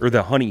here, or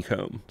the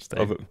honeycomb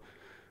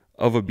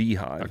of a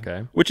beehive.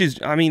 Okay, which is,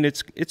 I mean,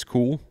 it's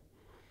cool.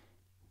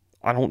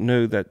 I don't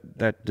know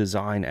that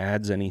design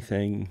adds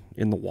anything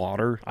in the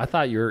water. I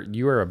thought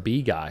you were a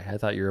bee guy. I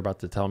thought you were about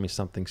to tell me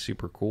something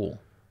super cool.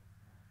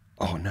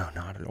 Oh, no,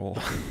 not at all.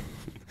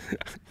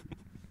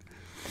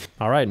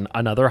 All right,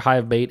 another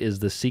hive bait is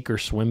the Seeker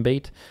swim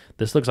bait.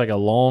 This looks like a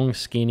long,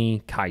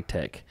 skinny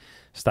Kitech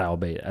style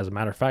bait. As a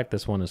matter of fact,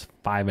 this one is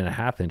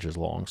 5.5 inches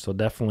long. So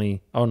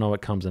definitely, oh no,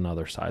 it comes in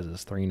other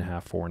sizes,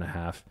 3.5,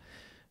 4.5,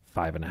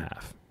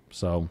 5.5.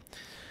 So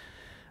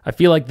I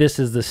feel like this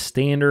is the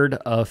standard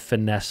of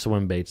finesse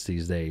swim baits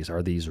these days,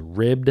 are these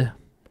ribbed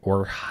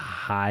or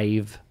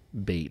hive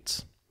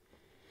baits.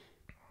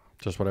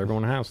 Just what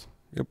everyone has.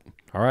 Yep.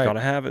 All right. Gotta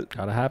have it.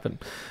 Gotta have it.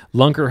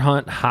 Lunker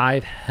Hunt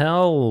Hive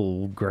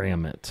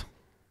Helgrammet.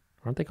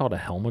 Aren't they called a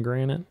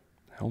Helmagranite?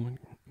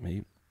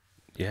 Maybe.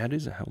 Yeah, it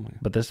is a helmet.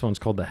 But this one's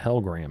called the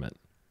Helgrammet.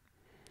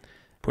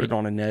 Put it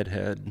on a Ned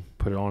head.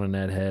 Put it on a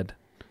Ned head.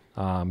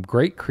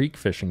 Great creek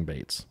fishing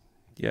baits.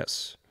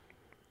 Yes.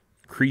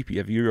 Creepy.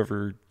 Have you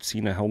ever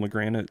seen a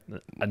helmagranite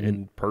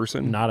in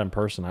person? Not in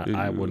person.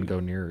 I wouldn't go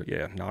near it.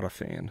 Yeah, not a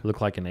fan. Look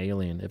like an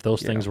alien. If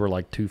those things were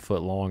like 2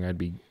 foot long, I'd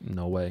be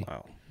no way.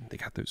 Wow, they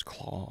got those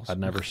claws. I'd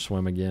never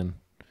swim again.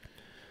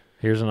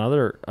 Here's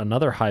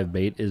another hive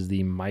bait is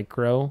the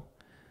micro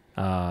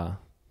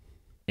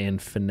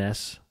and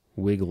finesse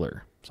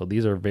wiggler. So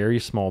these are very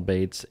small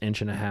baits, 1.5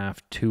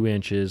 inches, 2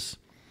 inches.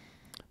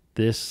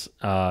 This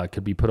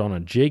could be put on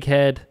a jig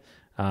head.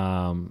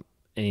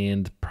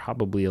 And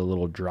probably a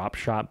little drop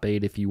shot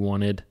bait if you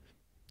wanted.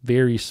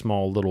 Very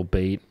small little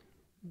bait.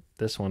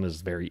 This one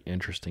is very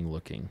interesting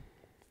looking.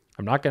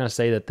 I'm not going to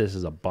say that this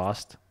is a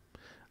bust,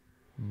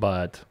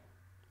 but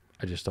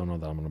I just don't know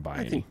that I'm going to buy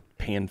any. I think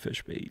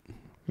panfish bait.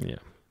 Yeah.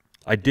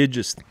 I did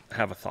just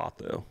have a thought,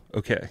 though.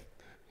 Okay.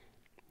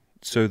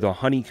 So the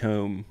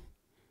honeycomb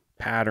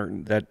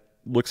pattern that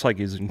looks like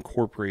is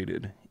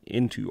incorporated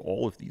into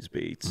all of these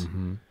baits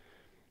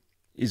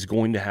is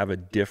going to have a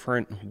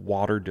different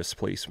water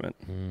displacement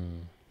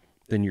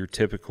than your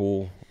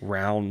typical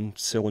round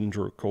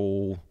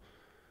cylindrical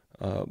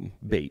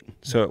bait.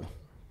 So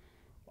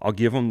I'll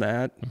give them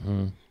that.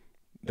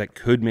 That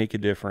could make a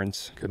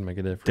difference. Could make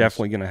a difference.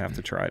 Definitely going to have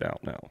to try it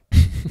out now.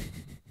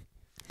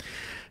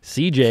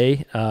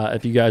 CJ,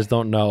 if you guys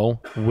don't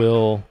know,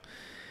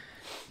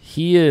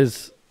 he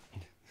is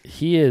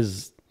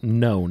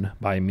known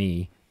by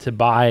me to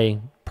buy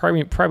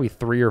probably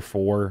 3 or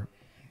 4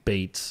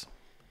 baits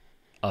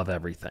of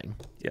everything.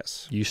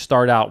 Yes. You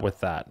start out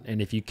with that,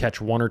 and if you catch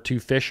 1 or 2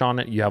 fish on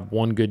it, you have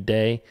one good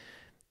day.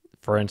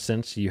 For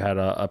instance, you had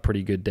a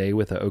pretty good day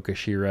with an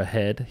Okashira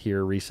head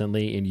here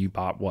recently, and you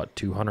bought, what,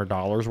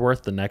 $200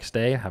 worth the next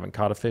day? I haven't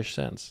caught a fish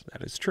since.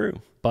 That is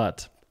true.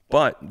 But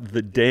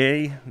the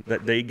day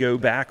that they go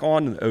back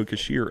on the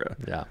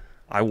Okashira, yeah,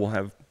 I will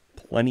have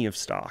plenty of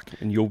stock,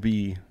 and you'll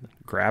be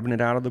grabbing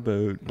it out of the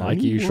boat.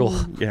 Like usual.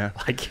 Yeah.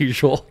 Like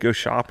usual. Go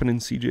shopping in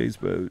CJ's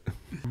boat.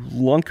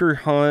 Lunker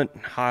Hunt,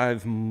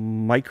 Hive,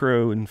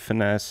 Micro, and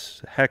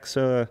Finesse,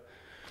 Hexa.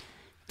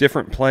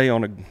 Different play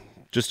on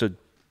just a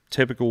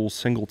typical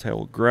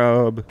single-tail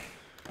grub.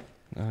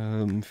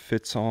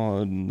 Fits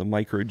on the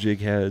micro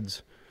jig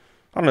heads.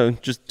 I don't know,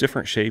 just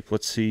different shape.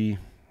 Let's see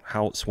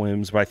how it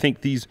swims. But I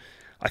think these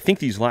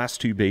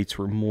last two baits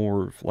were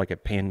more like a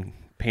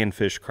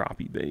panfish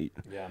crappie bait.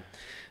 Yeah.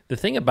 The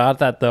thing about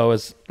that though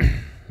is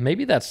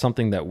maybe that's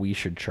something that we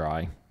should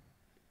try,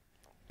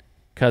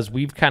 because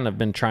we've kind of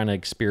been trying to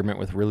experiment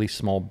with really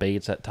small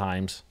baits at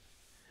times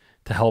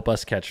to help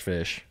us catch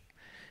fish.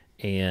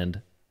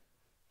 And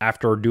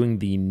after doing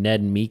the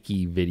Ned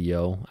Meeky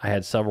video, I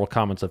had several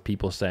comments of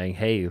people saying,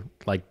 hey,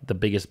 like the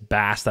biggest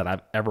bass that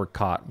I've ever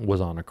caught was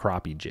on a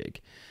crappie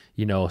jig.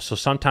 You know, so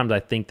sometimes I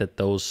think that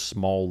those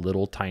small,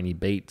 little, tiny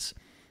baits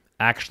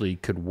actually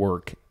could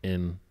work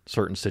in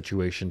certain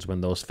situations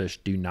when those fish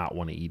do not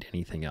want to eat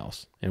anything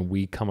else. And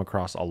we come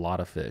across a lot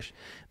of fish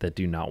that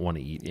do not want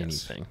to eat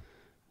anything.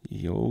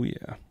 Oh, yeah.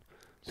 I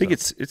think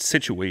it's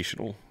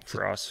situational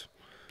for us.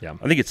 Yeah.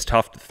 I think it's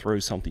tough to throw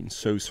something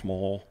so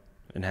small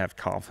and have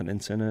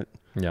confidence in it.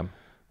 Yeah.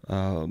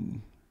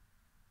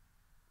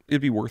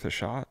 It'd be worth a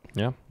shot.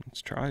 Yeah.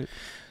 Let's try it.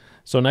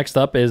 So next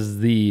up is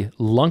the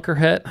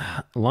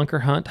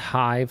Lunker Hunt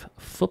Hive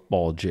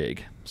football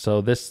jig.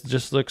 So this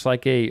just looks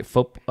like a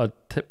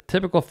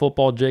typical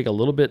football jig, a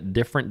little bit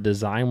different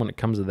design when it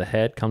comes to the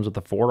head. Comes with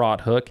a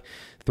 4/0 hook,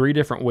 3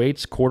 different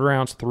weights, 1/4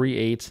 ounce,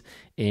 3/8,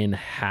 and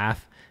 1/2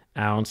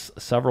 ounce,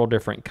 several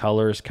different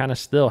colors. Kind of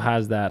still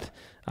has that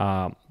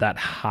that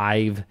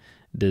hive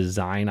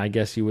design, I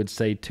guess you would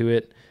say, to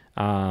it.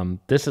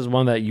 This is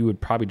one that you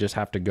would probably just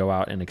have to go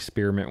out and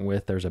experiment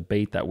with. There's a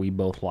bait that we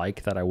both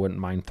like that I wouldn't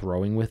mind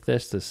throwing with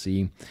this to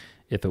see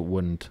if it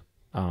wouldn't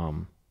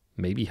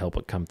maybe help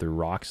it come through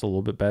rocks a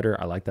little bit better.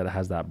 I like that it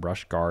has that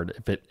brush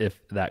guard. If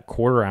that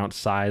 1/4 ounce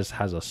size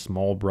has a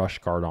small brush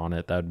guard on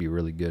it, that would be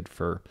really good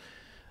for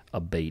a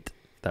bait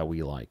that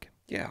we like.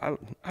 Yeah,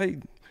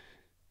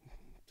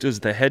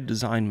 does the head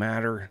design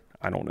matter?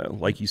 I don't know.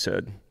 Like you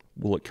said,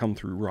 will it come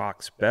through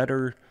rocks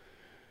better?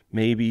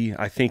 Maybe.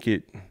 I think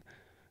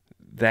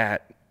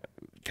that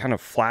kind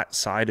of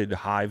flat-sided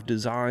hive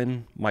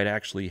design might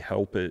actually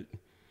help it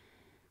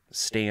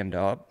stand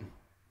up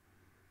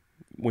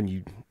when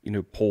you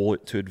pull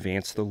it to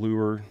advance the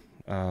lure,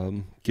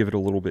 give it a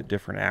little bit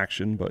different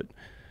action. But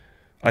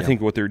I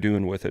think what they're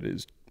doing with it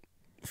is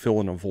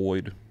filling a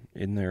void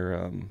in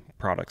their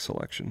product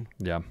selection.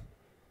 Yeah,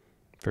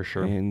 for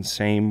sure. And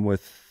same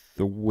with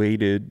the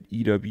weighted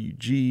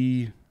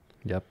EWG.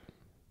 Yep.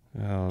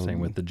 Same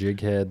with the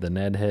jig head, the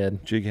Ned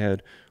head. Jig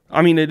head.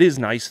 I mean, it is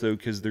nice, though,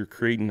 because they're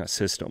creating a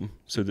system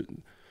so that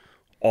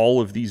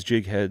all of these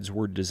jig heads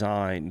were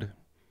designed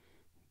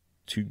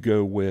to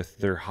go with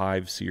their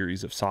Hive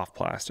series of soft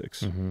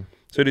plastics. Mm-hmm.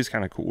 So it is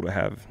kind of cool to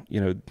have,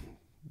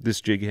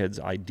 this jig head's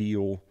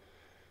ideal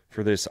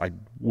for this. I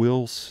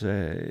will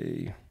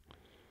say,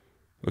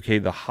 okay,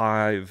 the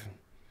Hive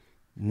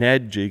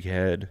Ned jig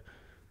head,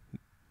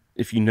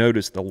 if you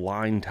notice, the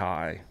line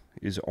tie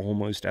is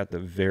almost at the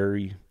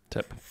very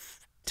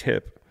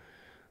tip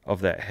of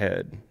that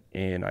head,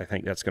 and I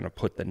think that's going to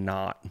put the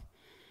knot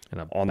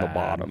on the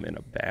bottom in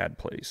a bad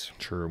place.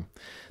 True.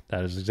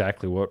 That is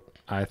exactly what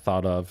I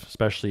thought of,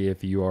 especially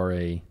if you are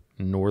a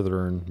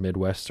northern,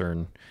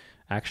 midwestern.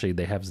 Actually,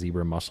 they have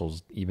zebra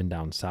mussels even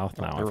down south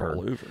now. They're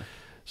all over.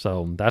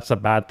 So that's a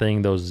bad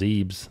thing. Those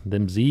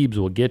them zebs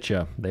will get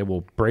you. They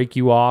will break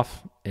you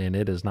off, and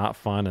it is not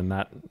fun. And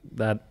that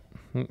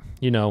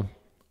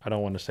I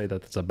don't want to say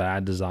that it's a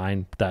bad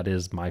design. That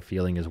is my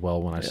feeling as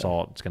well when I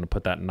saw it. It's going to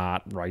put that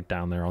knot right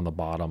down there on the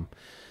bottom,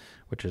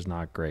 which is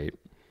not great.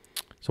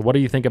 So what do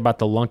you think about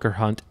the Lunker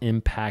Hunt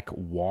Impact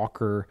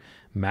Walker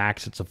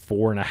Max? It's a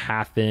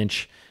 4.5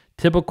 inch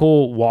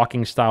typical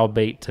walking style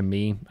bait to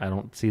me. I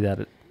don't see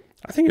that.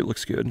 I think it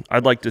looks good.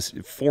 I'd like to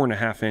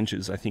 4.5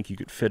 inches. I think you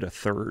could fit a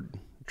third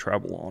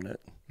treble on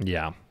it.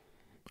 Yeah.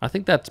 I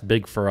think that's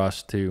big for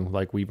us too.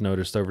 Like we've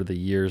noticed over the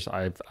years,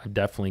 I've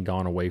definitely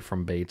gone away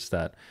from baits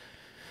that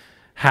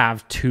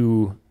have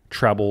 2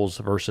 trebles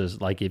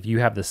versus like if you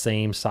have the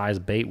same size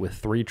bait with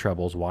 3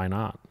 trebles, why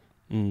not?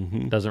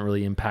 Mm-hmm. Doesn't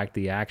really impact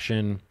the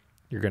action.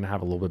 You're going to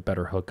have a little bit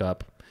better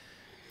hookup.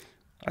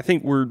 I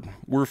think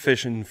we're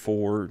fishing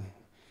for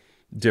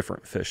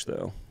different fish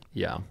though.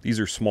 Yeah. These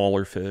are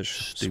smaller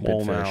fish,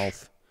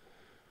 smallmouth.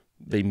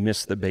 They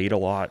miss the bait a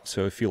lot,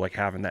 so I feel like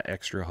having that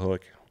extra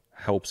hook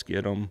helps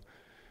get them.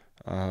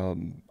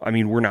 I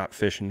mean, we're not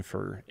fishing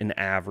for an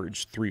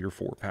average 3 or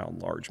 4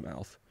 pound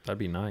largemouth. That'd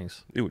be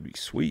nice. It would be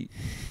sweet,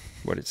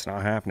 but it's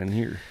not happening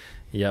here.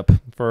 Yep.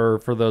 For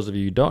those of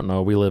you who don't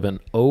know, we live in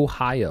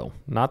Ohio.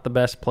 Not the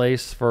best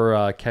place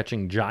for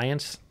catching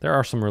giants. There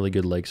are some really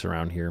good lakes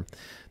around here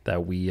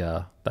that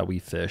we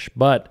fish.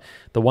 But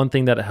the one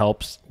thing that it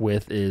helps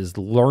with is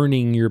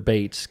learning your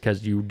baits,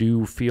 because you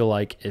do feel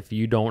like if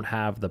you don't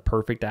have the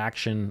perfect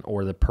action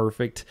or the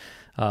perfect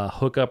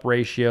hookup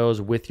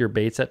ratios with your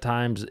baits at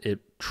times, it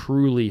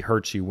truly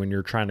hurts you when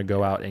you're trying to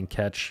go out and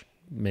catch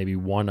maybe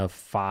one of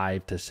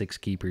 5 to 6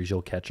 keepers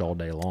you'll catch all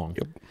day long.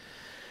 Yep.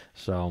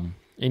 So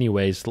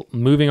anyways,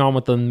 moving on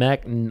with the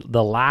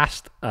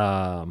last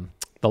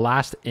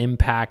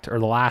impact, or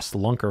the last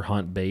lunker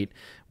hunt bait,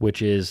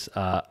 which is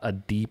a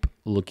deep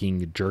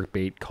looking jerk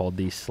bait called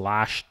the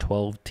Slash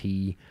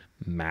 12T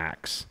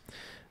Max.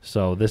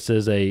 So this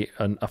is a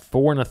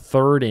 4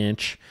 1/3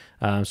 inch,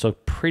 so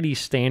pretty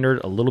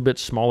standard, a little bit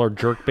smaller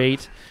jerk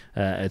bait.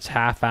 It's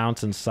 1/2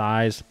 ounce in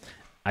size.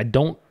 I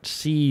don't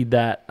see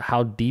that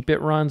how deep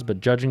it runs, but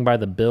judging by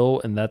the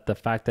bill and the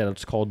fact that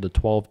it's called the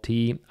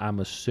 12T, I'm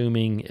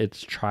assuming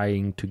it's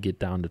trying to get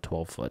down to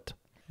 12 foot.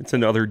 It's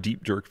another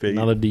deep jerk bait.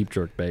 Another deep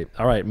jerk bait.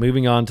 All right,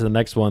 moving on to the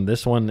next one.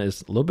 This one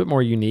is a little bit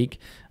more unique.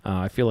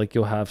 I feel like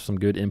you'll have some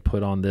good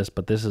input on this,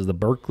 but this is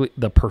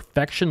the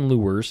Perfection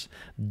Lures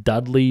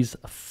Dudley's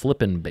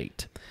Flippin'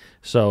 Bait.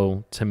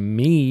 So to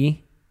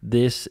me,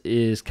 this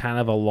is kind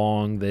of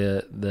along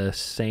the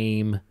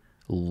same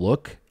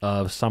look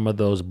of some of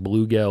those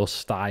bluegill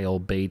style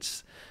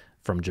baits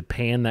from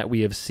Japan that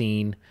we have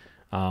seen,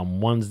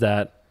 ones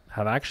that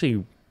have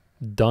actually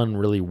done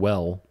really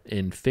well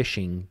in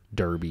fishing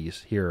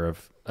derbies here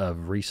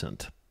of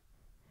recent.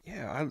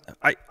 Yeah,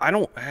 I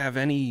don't have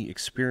any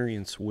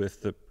experience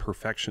with the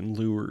Perfection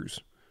Lures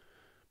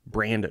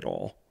brand at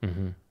all.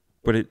 Mm-hmm.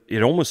 But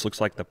it almost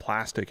looks like the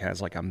plastic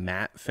has like a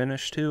matte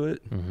finish to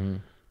it, mm-hmm.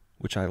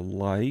 which I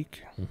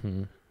like.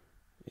 Mm-hmm.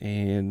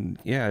 And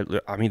yeah,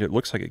 I mean, it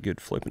looks like a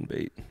good flipping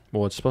bait.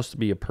 Well, it's supposed to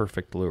be a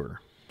perfect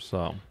lure,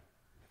 so.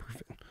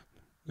 Perfect.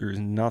 There's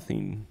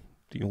nothing,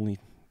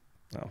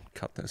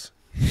 cut this.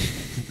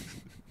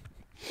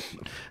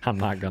 I'm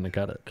not going to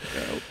cut it.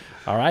 Nope.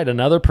 All right,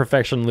 another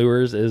Perfection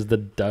Lures is the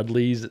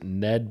Dudley's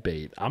Ned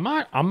Bait.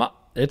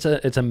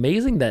 It's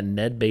amazing that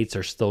Ned baits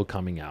are still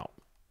coming out.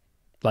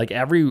 Like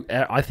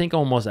I think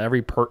almost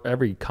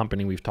every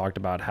company we've talked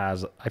about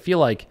has, I feel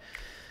like,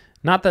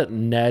 not that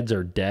Neds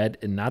are dead,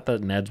 and not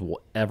that Neds will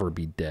ever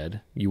be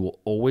dead. You will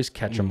always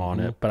catch them on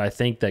it. But I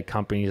think that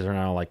companies are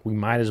now like, we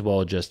might as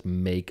well just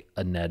make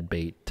a Ned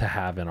bait to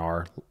have in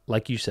our,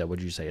 like you said,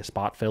 what'd you say, a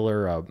spot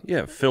filler?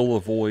 Fill a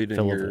void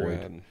in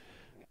your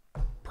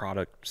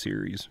product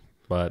series.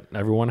 But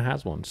everyone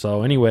has one.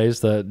 So anyways,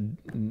 the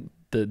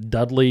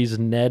Dudley's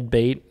Ned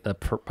Bait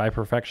by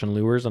Perfection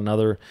Lures,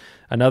 another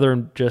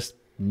just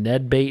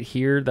Ned bait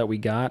here that we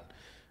got.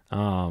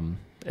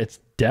 It's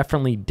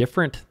definitely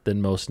different than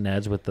most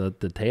Neds with the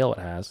tail it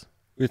has.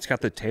 It's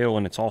got the tail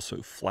and it's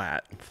also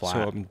flat. So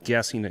I'm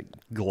guessing it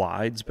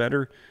glides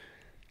better.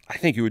 I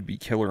think it would be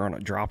killer on a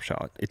drop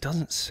shot. It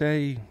doesn't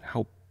say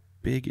how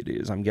big it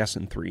is. I'm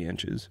guessing 3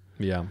 inches.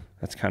 Yeah.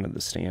 That's kind of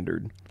the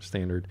standard.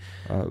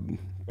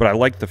 But I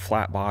like the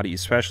flat body,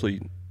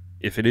 especially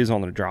if it is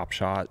on the drop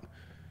shot.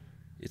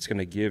 It's going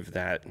to give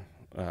that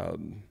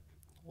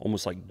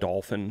almost like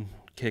dolphin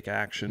kick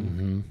action.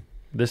 Mm-hmm.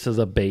 This is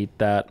a bait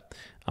that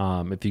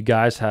if you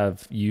guys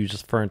have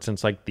used, for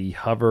instance, like the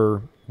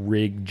Hover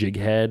Rig Jig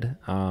Head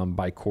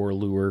by Core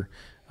Lure,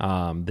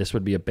 this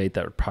would be a bait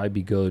that would probably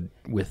be good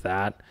with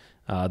that.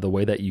 The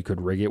way that you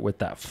could rig it with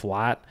that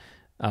flat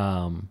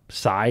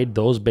side,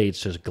 those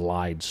baits just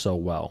glide so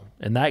well.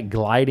 And that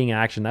gliding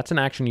action, that's an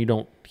action you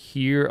don't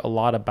hear a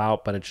lot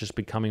about, but it's just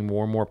becoming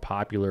more and more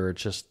popular.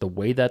 It's just the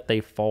way that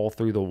they fall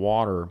through the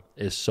water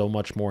is so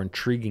much more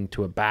intriguing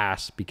to a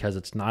bass, because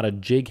it's not a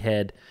jig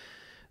head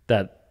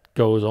that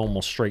goes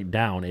almost straight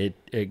down.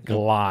 It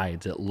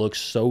glides. It looks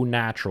so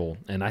natural.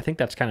 And I think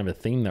that's kind of a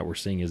theme that we're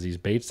seeing, is these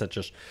baits that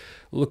just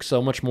look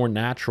so much more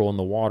natural in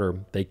the water,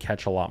 they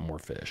catch a lot more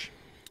fish.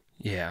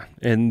 Yeah,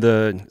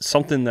 and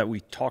something that we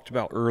talked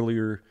about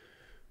earlier,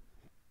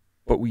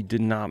 but we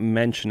did not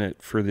mention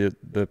it for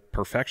the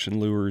Perfection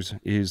Lures,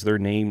 is their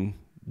name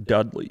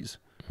Dudley's.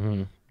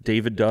 Mm-hmm.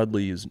 David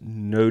Dudley is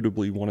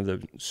notably one of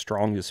the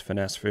strongest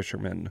finesse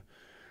fishermen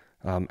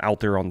out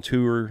there on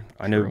tour.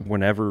 I know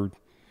whenever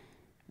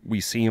we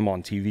see him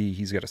on TV,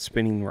 he's got a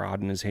spinning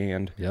rod in his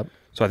hand. Yep.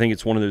 So I think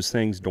it's one of those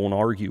things, don't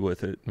argue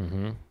with it.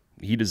 Mm-hmm.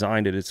 He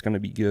designed it. It's going to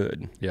be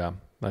good. Yeah,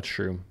 that's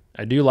true.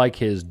 I do like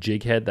his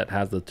jig head that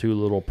has the 2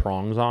 little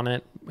prongs on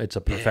it. It's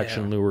a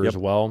Perfection Lure as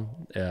well,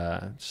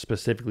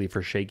 specifically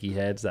for shaky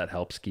heads. That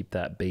helps keep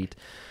that bait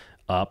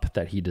up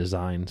that he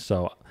designed.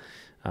 So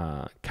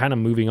kind of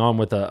moving on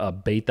with a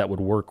bait that would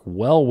work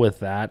well with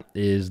that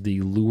is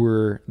the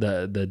lure,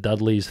 the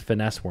Dudley's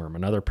Finesse Worm,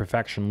 another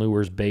Perfection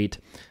Lures bait.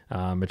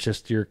 It's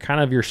just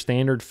your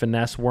standard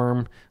finesse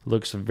worm.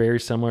 Looks very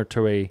similar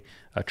to a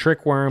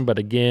trick worm, but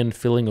again,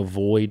 filling a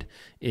void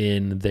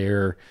in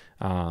their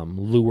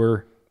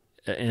lure,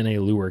 in a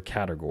lure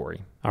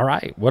category. All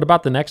right, what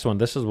about the next one?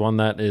 This is one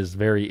that is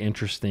very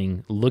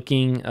interesting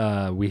looking.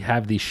 We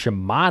have the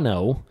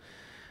Shimano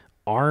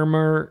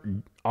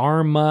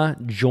Arma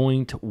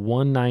Joint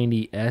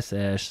 190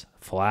 SS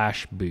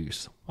Flash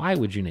Boost. Why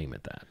would you name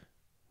it that?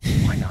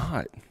 Why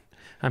not?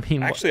 I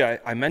mean, actually,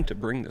 I meant to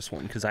bring this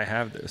one because I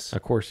have this.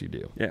 Of course you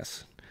do.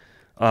 Yes.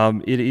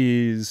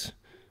 It's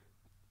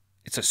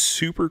a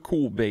super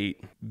cool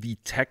bait. The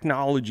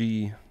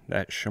technology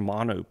that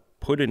Shimano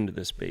put into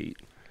this bait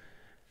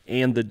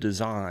and the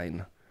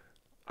design,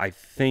 I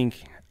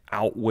think,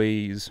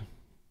 outweighs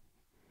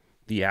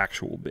the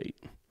actual bait.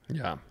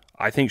 Yeah.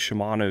 I think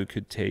Shimano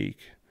could take...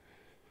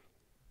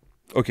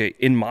 Okay,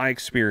 in my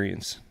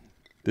experience,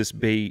 this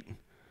bait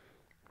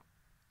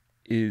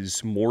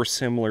is more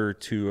similar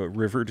to a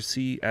river to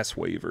sea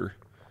S-Waver.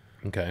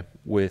 Okay.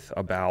 With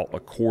about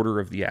a quarter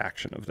of the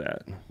action of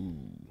that.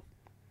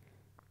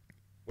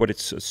 But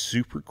it's a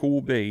super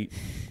cool bait.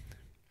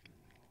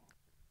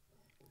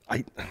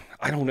 I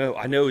don't know.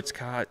 I know it's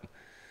got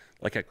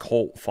like a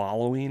cult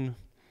following.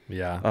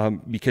 Yeah.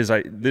 Because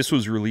this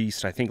was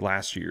released, I think,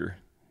 last year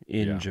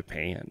in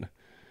Japan.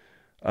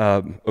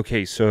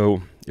 Okay,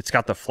 so it's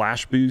got the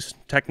flash boost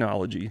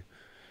technology,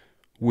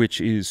 which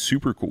is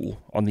super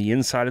cool. On the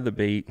inside of the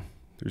bait,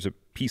 there's a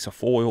piece of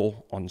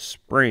foil on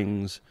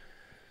springs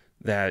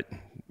that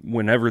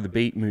whenever the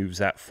bait moves,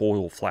 that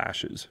foil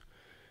flashes.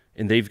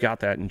 And they've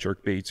got that in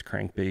jerk baits,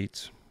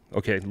 crankbaits.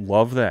 Okay,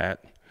 love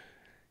that.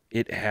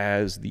 It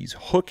has these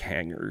hook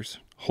hanger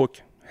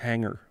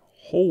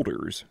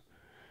holders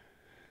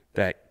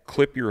that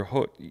clip your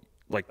hook,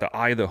 like the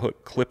eye of the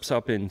hook clips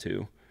up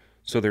into,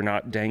 so they're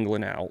not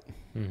dangling out.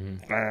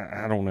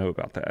 I don't know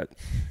about that.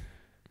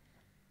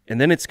 And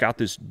then it's got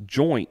this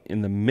joint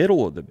in the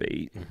middle of the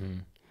bait,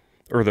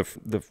 or the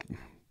front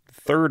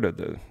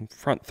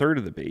third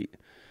of the bait,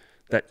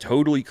 that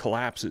totally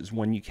collapses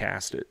when you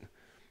cast it.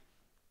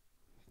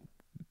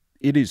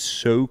 It is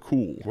so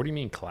cool. What do you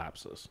mean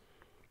collapses?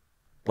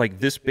 Like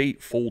this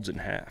bait folds in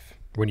half.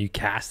 When you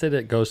cast it,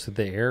 it goes through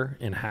the air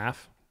in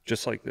half?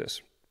 Just like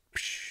this.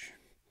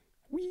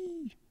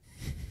 Whee!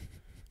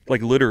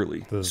 Like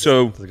literally. Does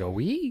it go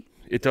wee?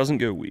 It doesn't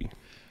go wee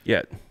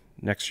yet.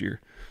 Next year.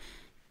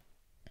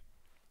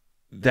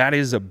 That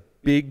is a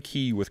big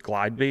key with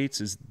glide baits,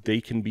 is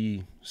they can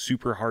be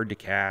super hard to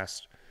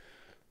cast.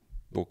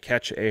 They'll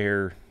catch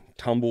air,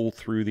 tumble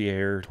through the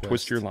air,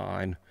 twist your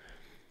line.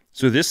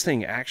 So this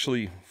thing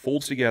actually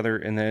folds together,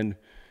 and then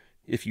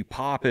if you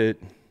pop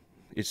it,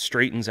 it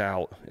straightens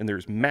out, and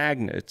there's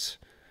magnets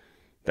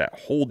that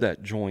hold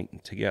that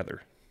joint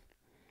together.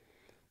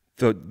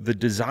 The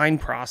design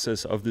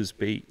process of this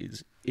bait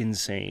is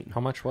insane.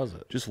 How much was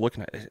it? Just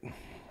looking at it,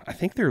 I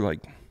think they're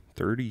like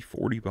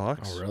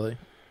 $30-40. Oh, really?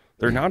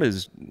 They're not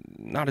as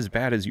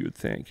bad as you would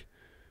think.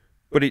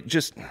 But it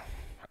just,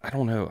 I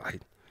don't know.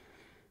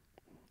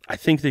 I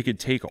think they could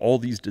take all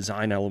these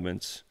design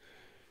elements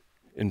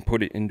and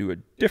put it into a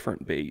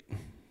different bait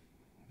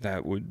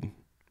that would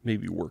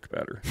maybe work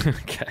better.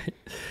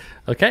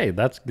 Okay,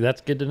 that's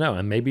good to know.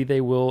 And maybe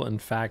they will in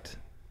fact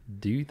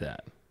do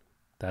that.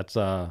 That's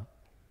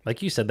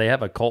like you said, they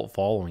have a cult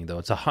following though.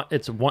 It's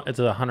a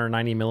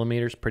 190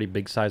 millimeters, pretty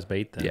big size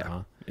bait then,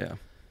 huh? Yeah.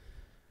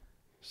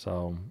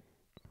 So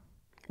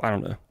I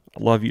don't know. I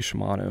love you,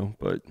 Shimano,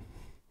 but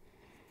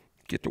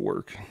get to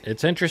work.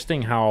 It's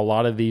interesting how a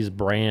lot of these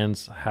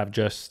brands have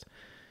just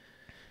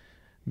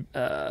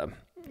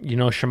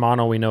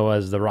Shimano we know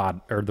as the rod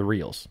or the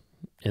reels.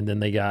 And then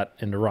they got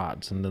into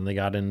rods, and then they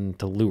got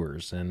into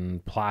lures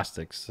and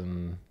plastics,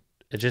 and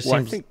it just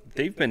seems. I think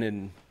they've been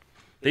in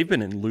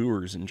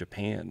lures in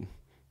Japan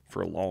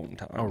for a long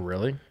time. Oh,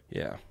 really?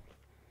 Yeah.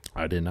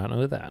 I did not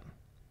know that.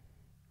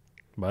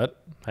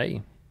 But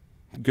hey,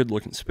 good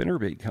looking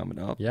spinnerbait coming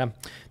up. Yeah,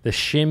 the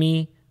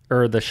Shimano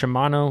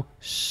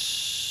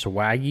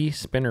Swaggy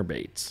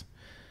spinnerbaits.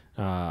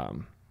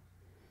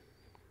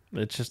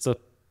 It's just to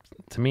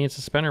me, it's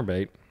a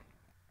spinnerbait.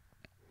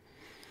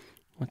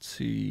 Let's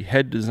see,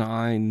 head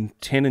design,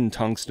 tin and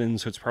tungsten,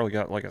 so it's probably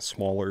got like a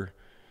smaller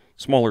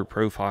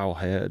profile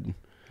head.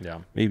 Yeah.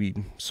 Maybe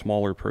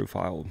smaller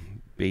profile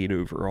bait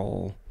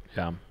overall.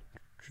 Yeah.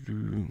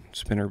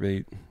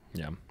 Spinnerbait.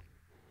 Yeah.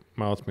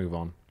 Well, let's move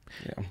on.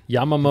 Yeah.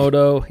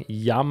 Yamamoto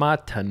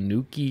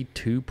Yamatanuki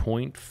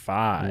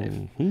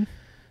 2.5.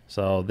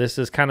 So this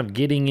is kind of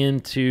getting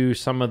into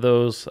some of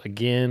those,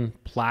 again,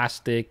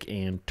 plastic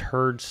and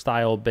turd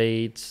style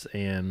baits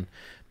and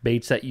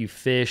baits that you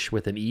fish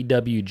with an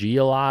EWG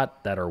a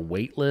lot that are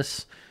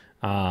weightless.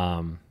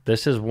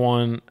 This is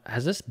one.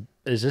 Is this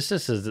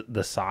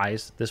the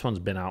size? This one's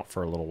been out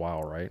for a little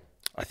while, right?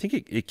 I think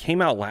it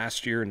came out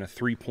last year in a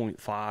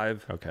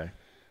 3.5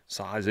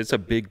 size. It's a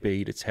big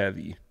bait. It's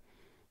heavy.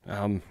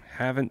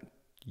 Haven't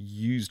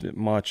used it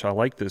much. I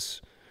like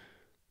this.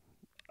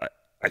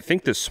 I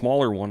think the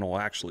smaller one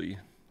I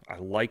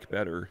like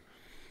better,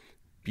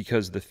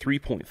 because the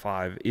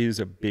 3.5 is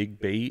a big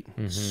bait,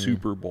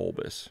 super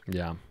bulbous.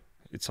 Yeah.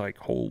 It's like,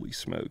 holy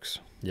smokes.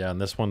 Yeah,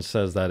 and this one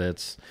says that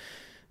it's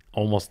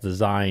almost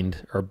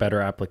designed or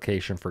better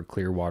application for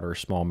clear water,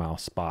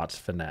 smallmouth spots,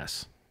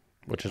 finesse,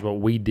 which is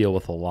what we deal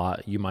with a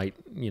lot. You might,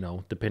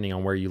 depending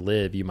on where you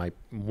live, you might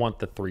want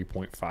the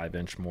 3.5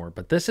 inch more.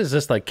 But this is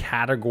just a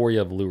category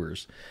of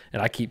lures.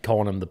 And I keep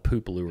calling them the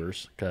poop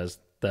lures because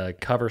the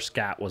cover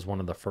scat was one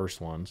of the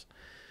first ones.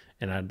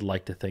 And I'd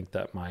like to think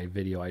that my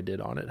video I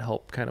did on it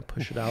helped kind of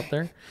push it out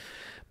there.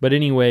 But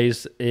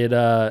anyways,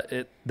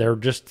 they're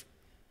just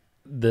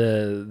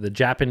the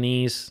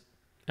Japanese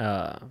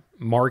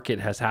market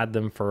has had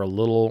them for a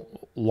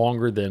little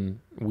longer than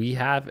we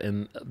have,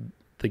 and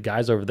the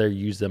guys over there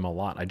use them a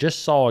lot. I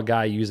just saw a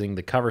guy using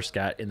the cover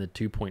scat in the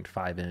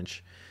 2.5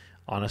 inch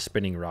on a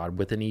spinning rod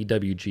with an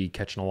EWG,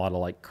 catching a lot of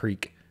like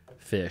creek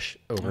fish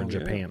over in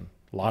Japan.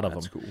 A lot of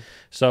them. Cool.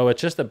 So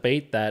it's just a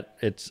bait that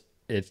it's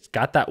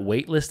got that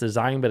weightless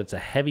design, but it's a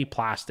heavy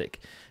plastic,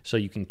 so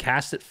you can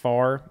cast it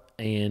far,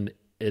 and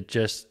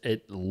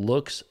it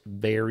looks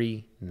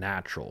very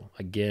natural.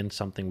 Again,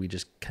 something we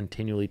just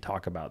continually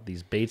talk about.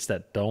 These baits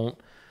that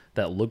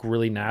look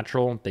really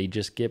natural, they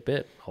just get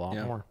bit a lot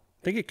more.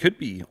 I think it could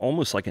be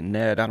almost like a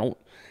Ned.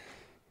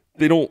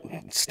 They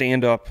don't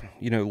stand up,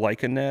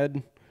 like a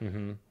Ned,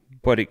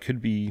 but it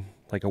could be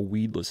like a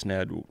weedless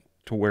Ned,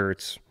 to where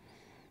it's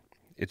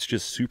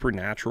just super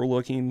natural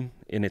looking,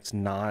 and it's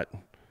not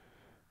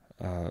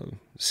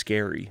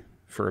scary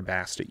for a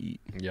bass to eat.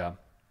 Yeah.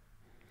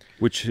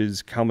 Which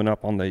is coming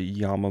up on the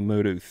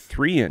Yamamoto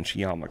 3-inch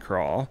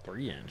Yamacraw.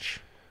 3-inch.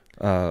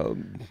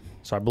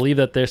 So I believe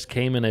that this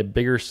came in a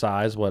bigger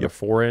size, a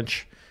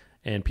 4-inch,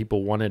 and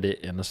people wanted it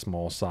in a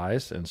small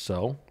size. And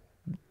so,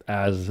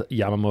 as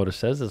Yamamoto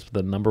says, it's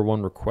the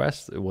 #1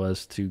 request. It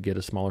was to get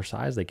a smaller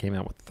size. They came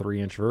out with a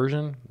 3-inch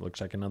version.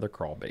 Looks like another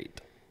crawl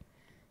bait.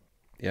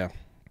 Yeah.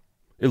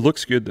 It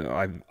looks good,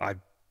 though. I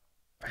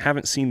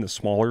haven't seen the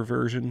smaller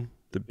version.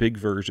 The big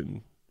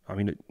version, I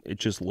mean, it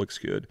just looks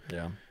good.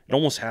 Yeah. It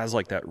almost has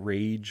like that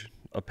rage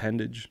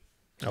appendage.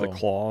 The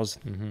claws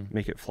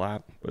make it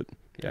flap. But,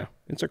 yeah,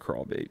 it's a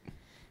crawl bait.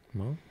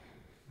 Well,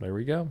 there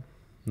we go.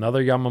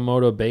 Another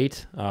Yamamoto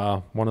bait,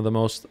 one of the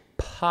most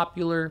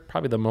popular,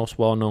 probably the most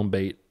well-known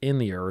bait in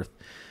the earth,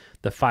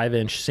 the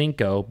 5-inch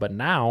Senko, but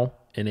now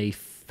in a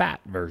fat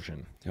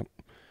version. Yep.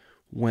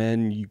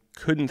 When you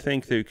couldn't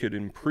think they could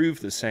improve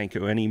the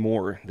Senko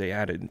anymore, they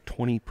added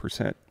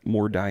 20%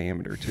 more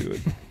diameter to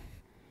it.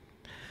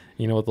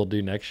 You know what they'll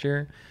do next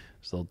year?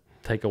 So they'll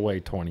take away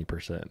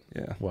 20%.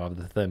 Yeah. We'll have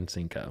the thin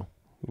Senko.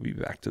 We'll be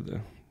back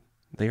to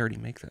they already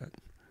make that.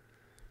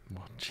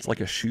 Oh, it's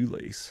like a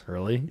shoelace.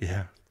 Really?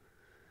 Yeah.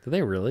 Do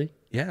they really?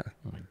 Yeah.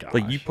 Oh my gosh.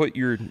 Like you put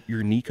your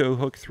Nico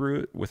hook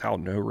through it without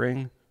no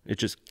ring, it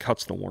just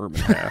cuts the worm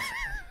in half.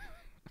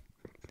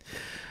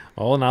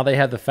 Well, now they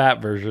have the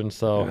fat version.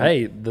 So,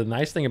 hey, the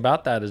nice thing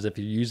about that is if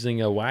you're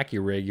using a wacky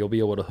rig, you'll be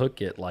able to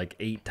hook it like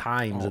 8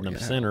 times in the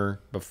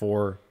center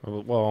before,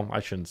 well,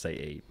 I shouldn't say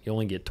 8. You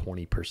only get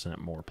 20%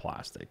 more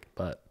plastic.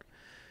 But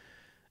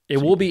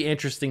it will be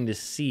interesting to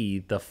see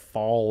the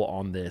fall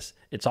on this.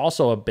 It's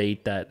also a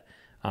bait that,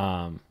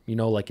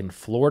 like in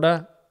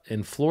Florida,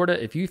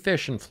 if you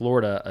fish in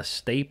Florida, a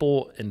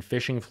staple in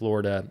fishing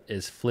Florida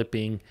is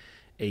flipping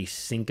a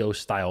Senko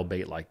style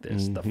bait like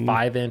this. The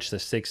 5-inch, the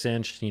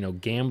 6-inch,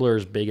 Gambler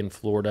is big in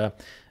Florida,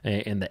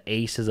 and the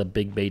Ace is a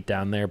big bait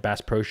down there.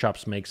 Bass Pro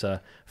Shops makes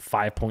a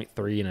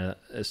 5.3 and a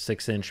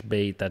 6-inch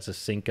bait. That's a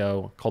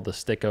Senko called the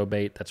Sticko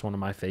bait. That's one of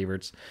my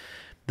favorites.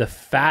 The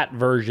fat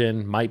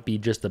version might be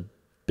just a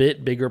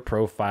bit bigger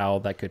profile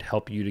that could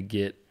help you to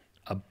get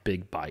a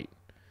big bite.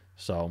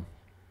 So,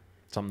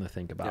 something to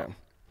think about. Yeah.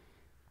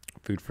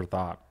 Food for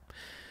thought.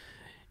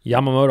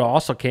 Yamamoto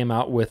also came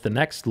out with the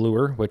next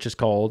lure, which is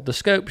called the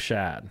Scope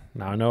Shad.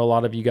 Now, I know a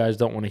lot of you guys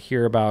don't want to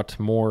hear about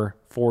more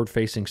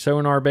forward-facing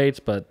sonar baits,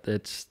 but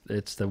it's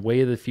the way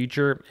of the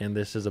future, and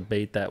this is a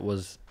bait that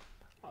was,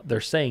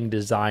 they're saying,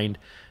 designed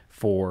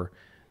for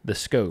the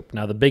scope.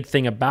 Now, the big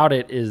thing about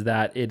it is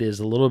that it is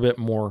a little bit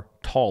more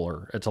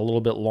taller. It's a little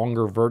bit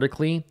longer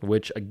vertically,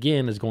 which,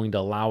 again, is going to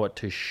allow it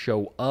to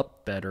show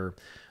up better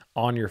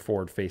on your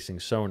forward-facing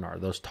sonar.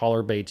 Those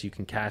taller baits you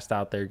can cast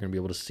out there, you're going to be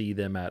able to see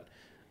them at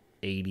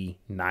 80,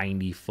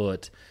 90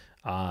 foot.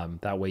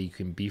 That way you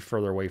can be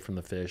further away from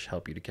the fish,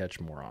 help you to catch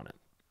more on it.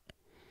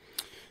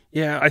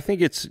 Yeah, I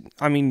think it's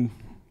the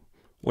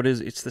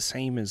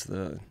same as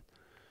the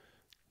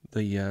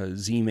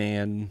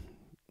Z-Man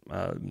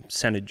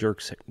scented jerk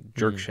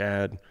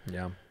shad.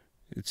 Yeah.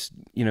 It's,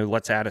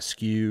 let's add a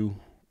skew.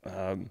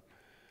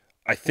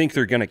 I think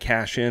they're going to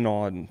cash in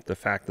on the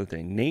fact that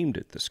they named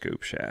it the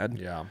Scope Shad.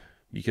 Yeah.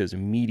 Because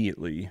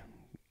immediately,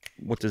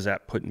 what does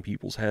that put in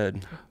people's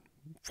head?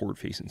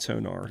 Forward-facing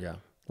sonar. Yeah.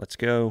 Let's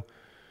go.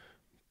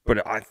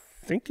 But I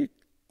think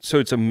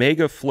it's a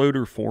mega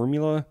floater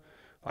formula.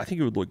 I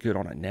think it would look good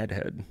on a Ned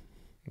head.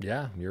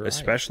 Yeah, you're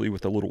especially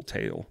with a little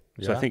tail.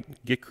 So I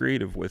think get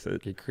creative with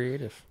it. Get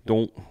creative.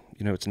 Don't,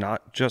 it's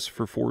not just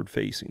for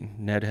forward-facing.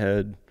 Ned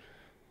head,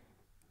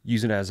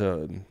 use it as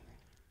a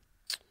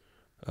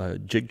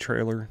jig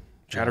trailer,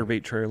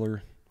 chatterbait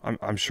trailer.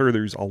 I'm sure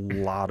there's a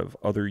lot of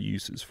other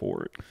uses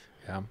for it.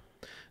 Yeah.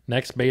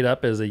 Next bait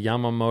up is a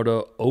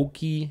Yamamoto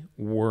Oki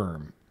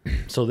worm.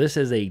 So this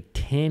is a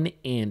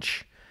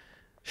 10-inch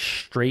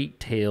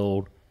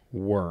straight-tailed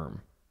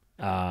worm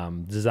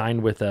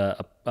designed with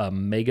a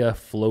mega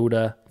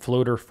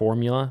floater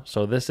formula.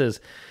 So this is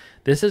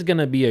going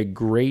to be a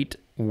great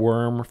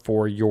worm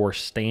for your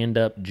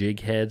stand-up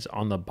jig heads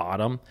on the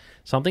bottom.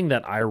 Something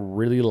that I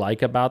really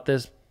like about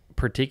this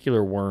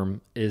particular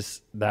worm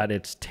is that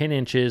it's 10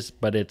 inches,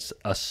 but it's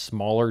a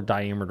smaller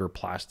diameter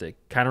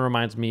plastic. Kind of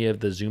reminds me of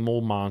the Zoom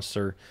Old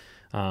Monster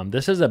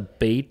This is a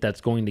bait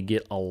that's going to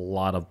get a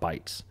lot of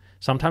bites.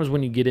 Sometimes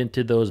when you get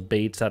into those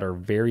baits that are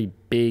very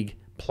big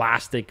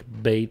plastic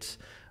baits,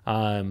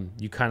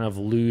 you kind of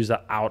lose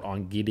out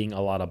on getting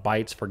a lot of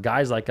bites. For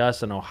guys like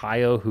us in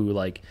Ohio who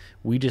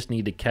we just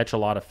need to catch a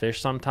lot of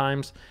fish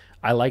sometimes,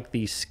 I like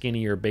these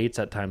skinnier baits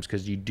at times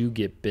because you do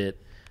get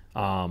bit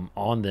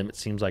on them, it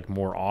seems like,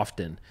 more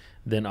often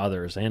than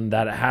others. And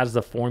that it has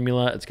the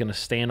formula. It's going to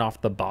stand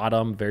off the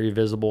bottom, very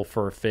visible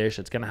for a fish.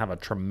 It's going to have a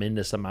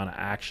tremendous amount of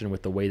action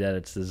with the way that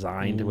it's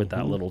designed with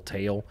that little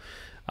tail.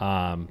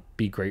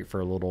 Be great for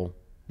a little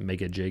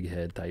mega jig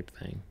head type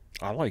thing.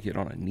 I like it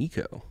on a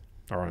Nico.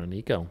 Or on a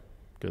Nico.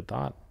 Good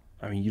thought.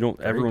 I mean,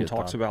 everyone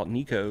talks about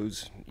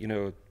Nicos,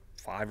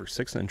 5 or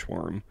 6 inch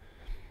worm.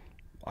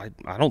 I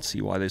don't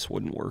see why this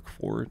wouldn't work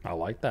for it. I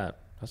like that.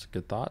 That's a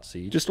good thought,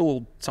 Siege. Just a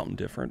little something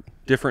different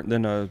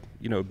than a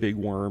big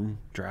worm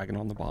dragging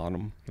on the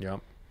bottom. Yep,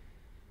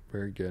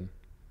 very good.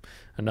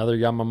 Another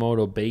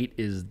Yamamoto bait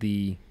is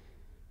the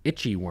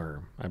itchy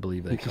worm, I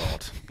believe they call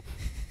it.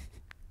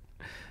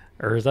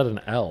 Or is that an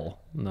L?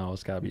 No,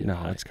 it's got to be an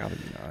I. No, it's got to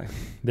be an I.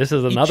 This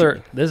is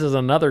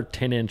another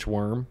 10-inch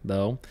worm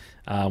though,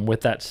 with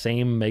that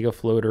same mega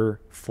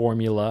floater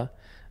formula,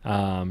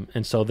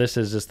 and so this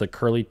is just the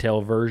curly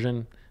tail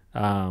version.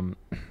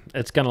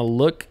 It's gonna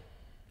look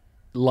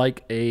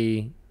like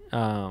a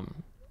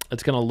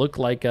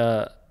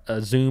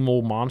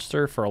Zoom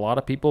monster for a lot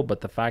of people,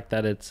 but the fact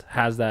that it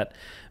has that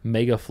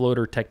mega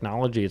floater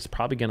technology, it's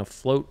probably going to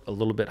float a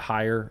little bit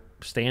higher,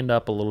 stand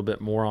up a little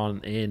bit more on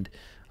end.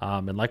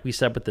 And like we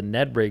said with the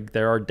Ned rig,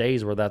 there are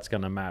days where that's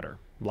going to matter.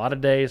 A lot of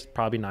days,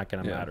 probably not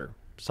going to matter.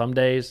 Some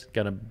days,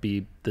 going to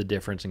be the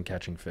difference in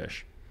catching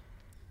fish.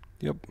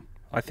 Yep.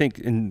 I think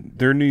in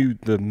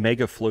the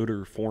mega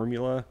floater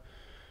formula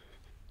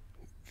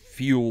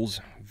feels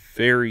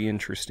very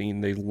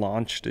interesting. They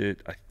launched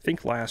it, I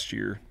think, last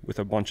year with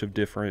a bunch of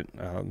different,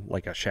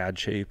 like a shad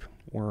shape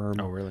worm.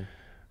 Oh, really?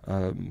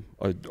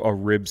 A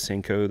rib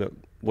Cinco that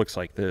looks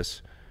like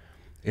this.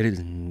 It is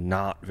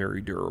not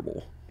very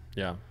durable.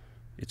 Yeah.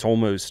 It's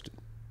almost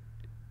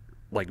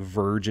like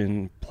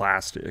virgin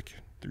plastic.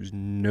 There's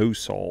no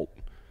salt.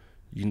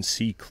 You can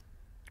see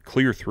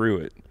clear through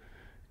it.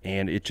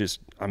 And it just,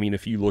 I mean,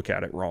 if you look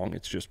at it wrong,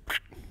 it's just,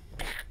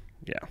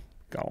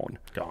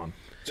 gone.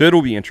 So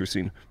it'll be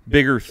interesting.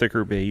 Bigger,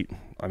 thicker bait.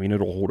 I mean,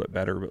 it'll hold it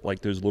better, but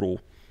like those little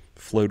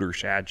floater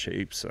shad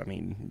shapes, I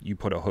mean, you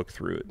put a hook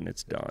through it and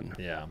it's done.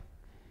 Yeah,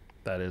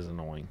 that is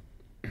annoying.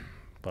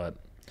 But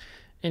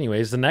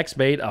anyways, the next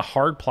bait, a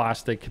hard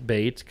plastic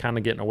bait, kind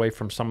of getting away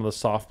from some of the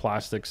soft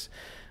plastics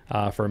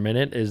for a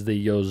minute, is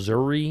the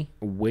Yozuri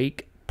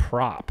Wake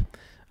Prop.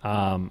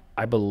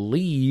 I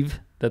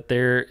believe that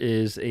there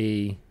is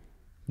a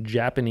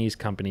Japanese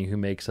company who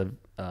makes a...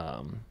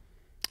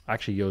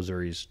 actually,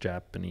 Yozuri's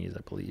Japanese,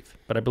 I believe.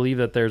 But I believe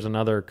that there's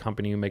another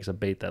company who makes a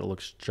bait that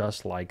looks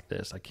just like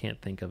this. I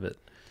can't think of it,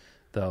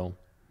 though.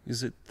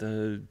 Is it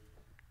the...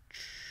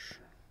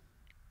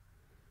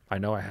 I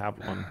know I have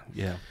one.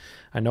 Yeah.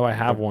 I know I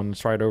have one.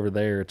 It's right over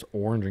there. It's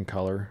orange in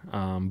color.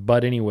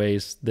 But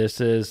anyways,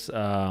 this is...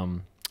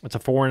 it's a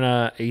 4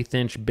 1/8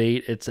 inch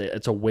bait.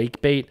 It's a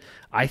wake bait.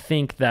 I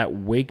think that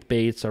wake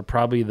baits are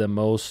probably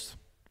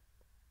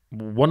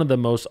one of the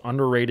most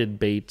underrated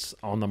baits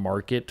on the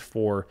market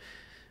for...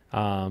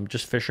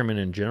 just fishermen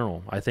in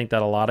general. I think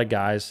that a lot of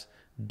guys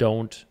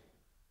don't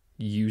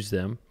use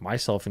them,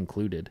 myself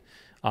included.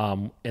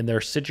 And there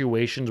are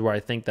situations where I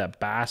think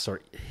that bass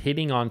are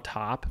hitting on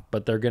top,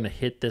 but they're going to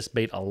hit this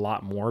bait a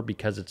lot more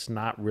because it's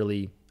not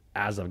really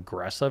as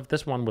aggressive.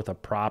 This one with a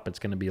prop, it's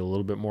going to be a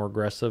little bit more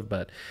aggressive,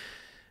 but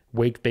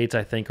wake baits,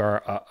 I think,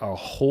 are a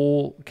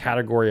whole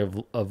category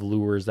of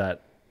lures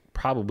that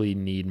probably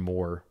need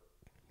more.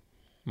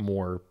 We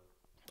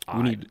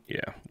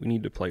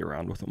need to play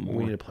around with them more.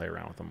 We need to play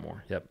around with them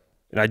more. Yep.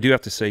 And I do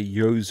have to say,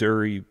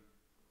 Yozuri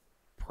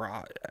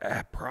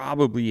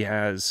probably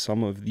has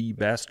some of the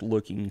best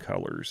looking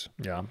colors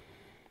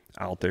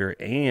out there.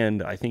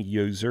 And I think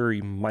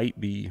Yozuri might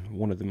be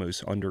one of the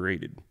most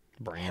underrated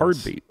hard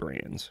bait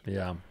brands.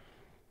 Yeah.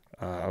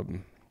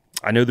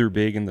 I know they're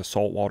big in the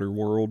saltwater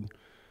world,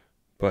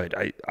 but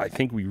I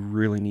think we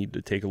really need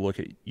to take a look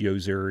at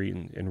Yozuri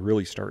and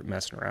really start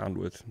messing around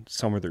with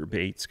some of their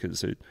baits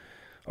because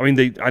I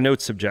know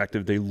it's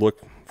subjective. They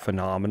look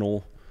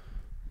phenomenal,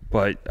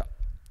 but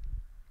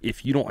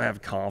if you don't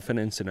have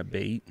confidence in a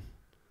bait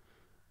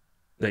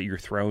that you're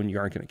throwing, you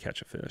aren't going to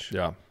catch a fish.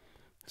 Yeah.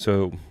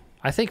 So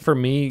I think for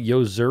me,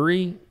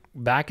 Yozuri,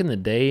 back in the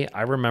day,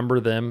 I remember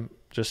them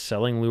just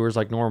selling lures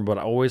like normal, but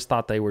I always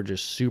thought they were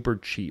just super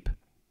cheap.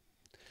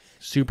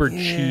 Super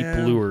cheap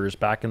lures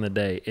back in the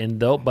day.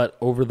 But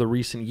over the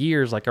recent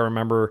years, like I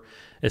remember,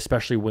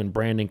 especially when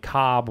Brandon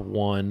Cobb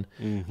won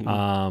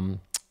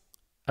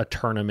a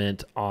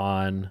tournament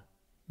on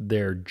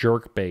their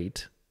jerk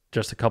bait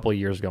just a couple of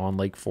years ago on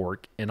Lake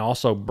Fork, and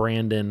also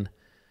Brandon,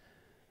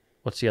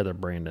 what's the other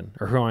Brandon?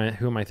 Or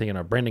who am I thinking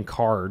of? Brandon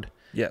Card,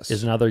 yes,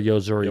 is another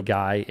Yozuri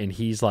guy, and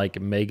he's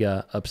like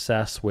mega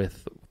obsessed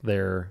with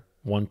their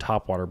one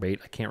topwater bait.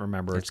 I can't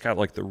remember. It's got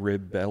like the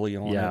rib belly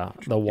on it. Yeah,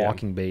 the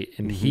walking bait.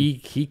 And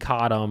he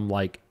caught them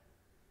like,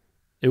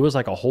 it was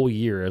like a whole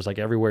year. It was like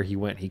everywhere he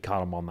went, he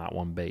caught them on that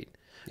one bait.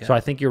 Yeah. So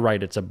I think you're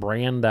right. It's a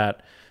brand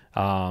that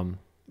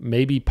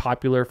may be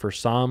popular for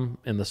some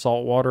in the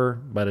saltwater,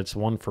 but it's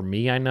one for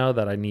me, I know,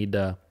 that I need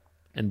to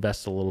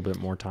invest a little bit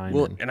more time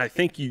in. And I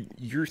think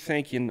you're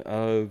thinking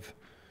of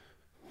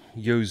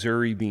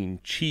Yo-Zuri being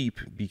cheap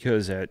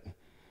because at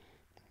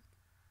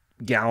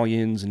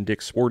Galleons and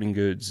Dick's Sporting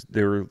Goods,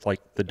 they're like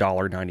the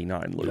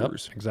 $1.99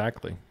 lures. Yep,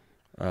 exactly.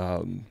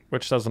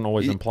 Which doesn't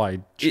always imply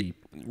cheap.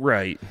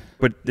 Right.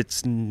 But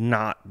it's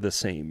not the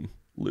same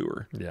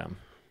lure. Yeah.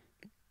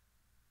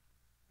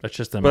 That's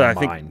just in my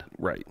mind.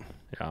 Right.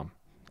 Yeah.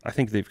 I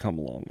think they've come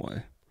a long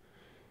way.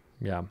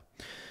 Yeah.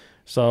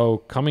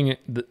 So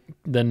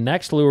the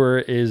next lure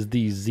is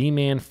the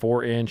Z-Man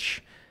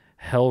 4-inch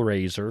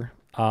Hellraiser.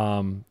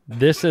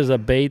 This is a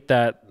bait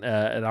that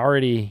it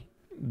already,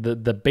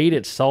 the bait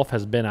itself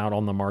has been out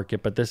on the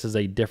market, but this is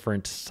a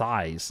different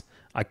size.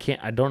 I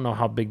don't know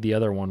how big the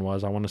other one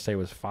was. I want to say it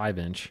was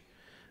 5-inch.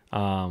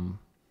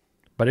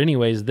 But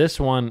anyways, this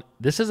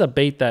is a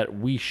bait that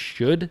we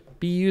should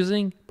be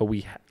using, but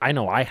I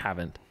know I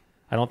haven't.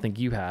 I don't think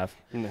you have.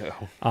 No.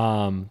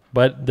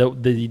 But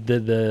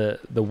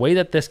the way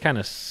that this kind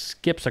of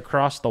skips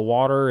across the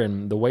water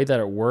and the way that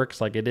it works,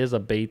 like it is a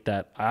bait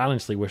that I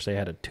honestly wish they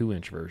had a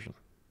 2-inch version.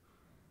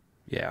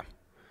 Yeah.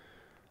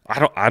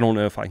 I don't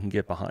know if I can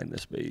get behind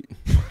this bait.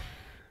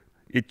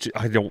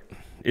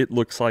 It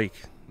looks like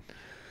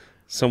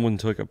someone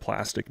took a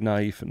plastic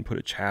knife and put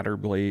a chatter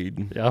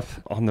blade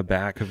on the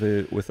back of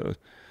it with a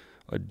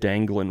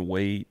dangling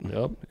weight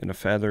and a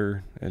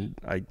feather. And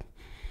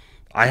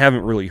I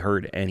haven't really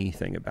heard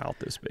anything about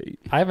this bait.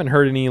 I haven't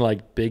heard any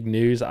like big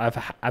news.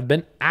 I've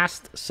been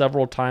asked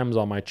several times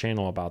on my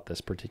channel about this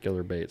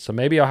particular bait. So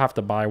maybe I'll have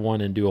to buy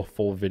one and do a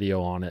full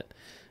video on it.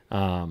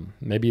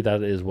 Maybe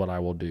that is what I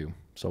will do.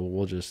 So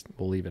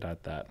we'll leave it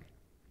at that.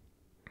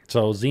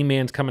 So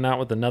Z-Man's coming out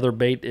with another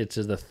bait. It's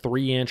the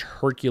 3-inch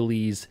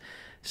Hercules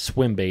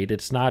swim bait.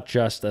 It's not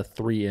just a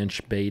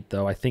 3-inch bait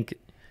though. I think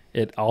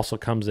it also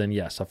comes in,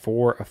 yes, a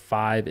 4, a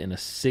 5, and a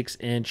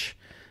 6-inch.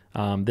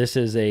 This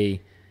is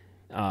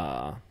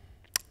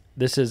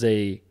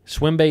a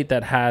swim bait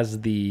that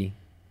has the,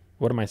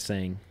 what am I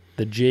saying?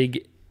 The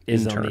jig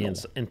is on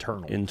the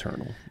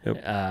internal.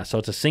 Yep. So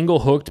it's a single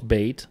hooked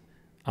bait.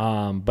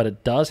 But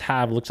it does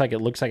have, looks like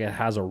it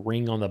has a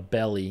ring on the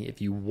belly if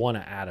you want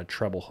to add a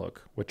treble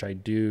hook, which I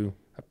do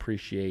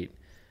appreciate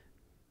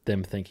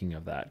them thinking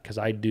of that, because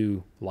I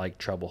do like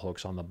treble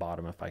hooks on the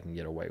bottom if I can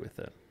get away with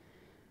it.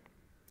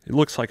 It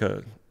looks like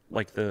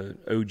the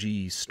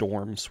OG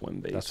Storm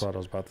swim baits. That's what I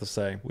was about to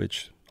say.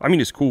 Which, I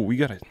mean, it's cool. We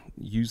got to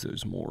use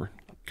those more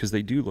because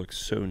they do look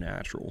so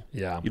natural.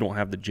 Yeah. You don't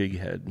have the jig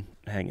head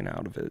hanging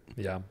out of it.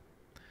 Yeah,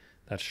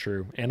 that's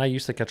true. And I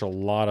used to catch a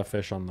lot of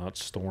fish on that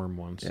Storm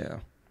once. Yeah.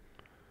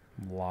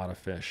 A lot of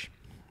fish.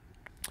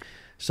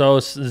 So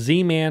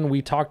Z-Man,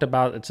 we talked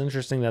about, it's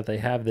interesting that they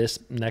have this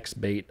next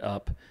bait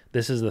up.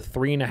 This is the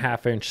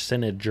 3.5-inch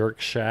scented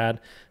jerk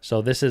shad.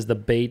 So this is the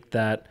bait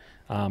that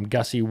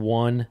Gussie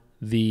won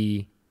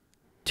the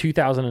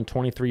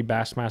 2023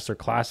 Bassmaster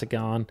Classic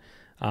on.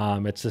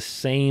 It's the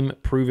same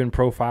proven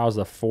profile as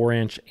the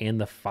 4-inch and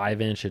the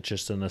 5-inch. It's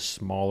just in a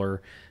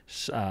smaller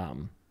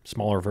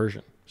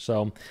version.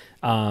 So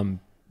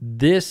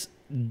this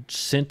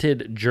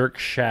scented jerk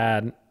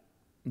shad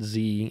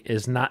Z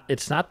is not,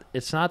 is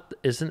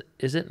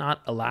it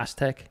not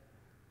Elastec?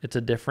 It's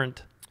a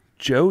different.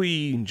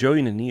 Joey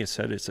Nania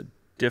said it's a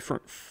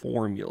different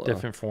formula.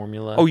 Different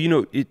formula. Oh,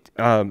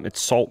 it's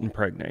salt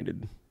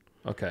impregnated.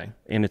 Okay.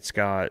 And it's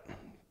got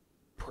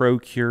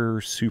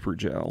ProCure Super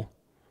Gel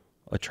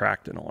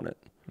attractant on it.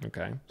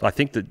 Okay. So I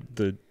think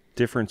the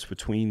difference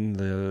between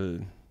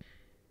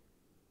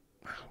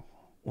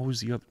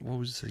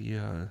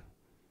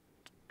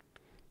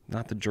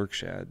not the jerk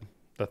shad.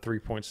 The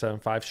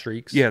 3.75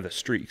 streaks? Yeah, the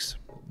streaks.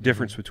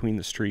 Difference between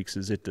the streaks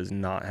is it does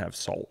not have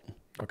salt.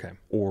 Okay.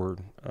 Or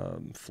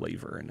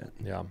flavor in it.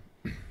 Yeah.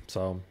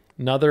 So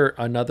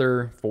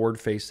another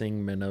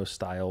forward-facing minnow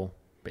style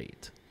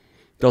bait.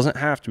 Doesn't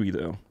have to be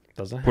though.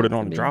 Doesn't have put it to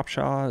on be. A drop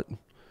shot.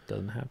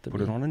 Doesn't have to put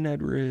be. It on a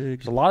Ned rig.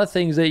 There's a lot of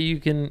things that you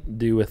can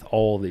do with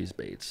all these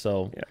baits.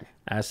 So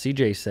as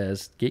CJ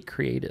says, get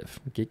creative.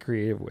 Get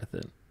creative with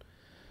it.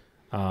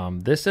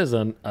 This is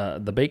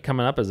the bait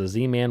coming up is a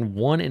Z-Man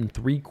 1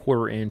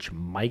 3/4-inch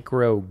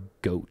micro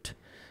goat.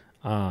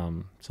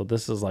 So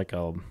this is like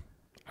I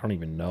don't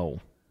even know.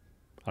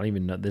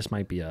 This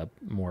might be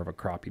more of a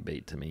crappie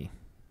bait to me.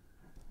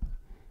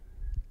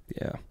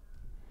 Yeah.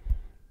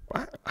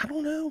 I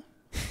don't know.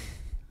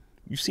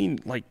 You've seen,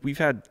 like, we've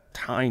had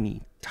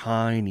tiny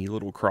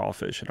little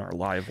crawfish in our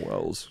live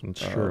wells.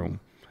 It's true.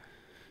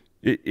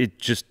 It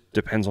just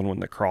depends on when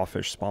the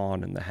crawfish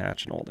spawn and the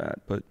hatch and all that.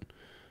 But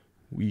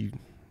it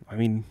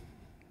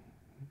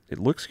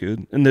looks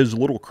good. And those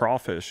little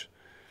crawfish,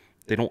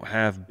 they don't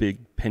have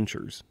big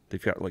pinchers.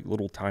 They've got like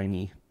little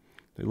tiny,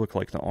 They look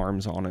like the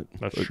arms on it.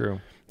 That's true.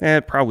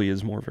 It probably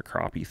is more of a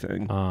crappie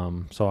thing.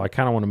 So I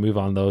kind of want to move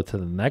on, though, to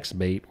the next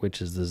bait,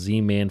 which is the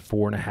Z-Man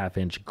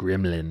 4.5-inch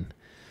Gremlin.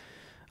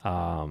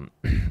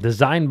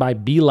 Designed by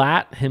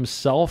B-Lat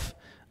himself.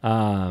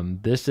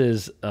 This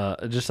is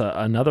just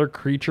another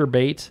creature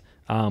bait,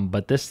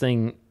 but this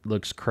thing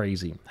looks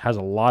crazy. Has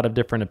a lot of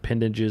different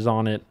appendages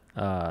on it.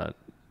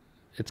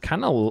 It's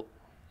kind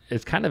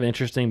of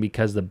interesting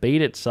because the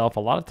bait itself,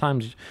 a lot of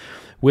times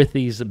with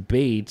these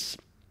baits,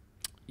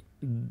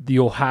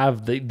 you'll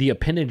have the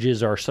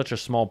appendages are such a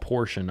small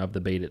portion of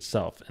the bait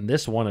itself. And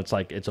this one, it's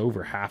like it's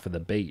over half of the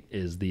bait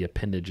is the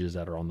appendages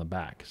that are on the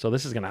back. So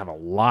this is going to have a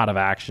lot of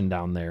action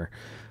down there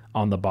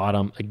on the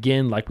bottom.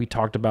 Again, like we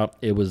talked about,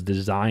 it was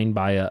designed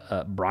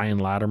by Brian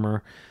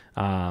Latimer.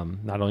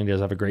 Not only does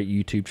he have a great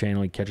YouTube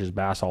channel, he catches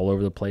bass all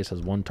over the place,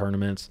 has won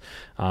tournaments.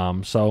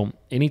 So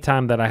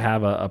anytime that I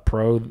have a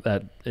pro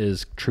that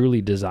is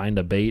truly designed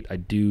a bait, I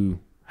do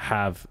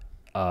have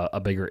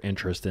a bigger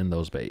interest in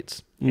those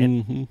baits.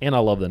 And I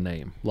love the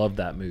name. Loved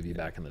that movie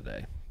back in the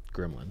day.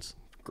 Gremlins.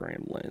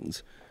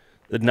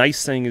 The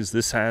nice thing is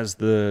this has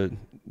the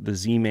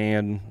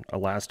Z-Man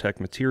Elastec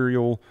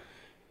material,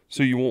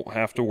 so you won't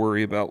have to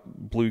worry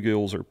about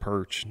bluegills or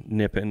perch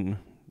nipping,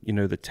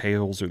 the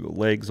tails or the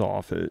legs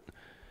off it.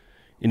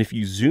 And if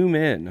you zoom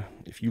in,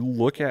 if you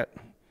look at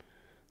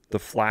the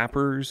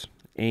flappers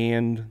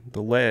and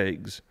the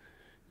legs,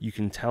 you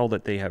can tell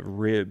that they have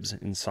ribs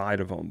inside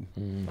of them.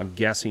 I'm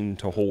guessing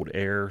to hold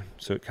air,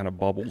 so it kind of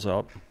bubbles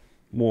up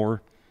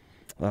more.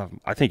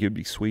 I think it would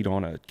be sweet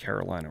on a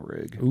Carolina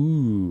rig.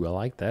 Ooh, I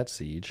like that,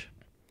 Siege.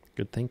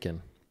 Good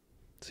thinking.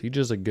 Siege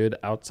is a good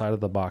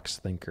outside-of-the-box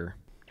thinker.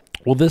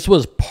 Well, this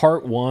was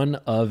part one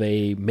of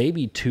a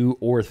maybe 2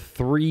 or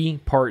 3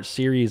 part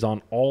series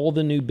on all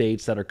the new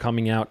baits that are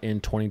coming out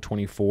in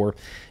 2024.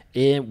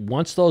 And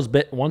once those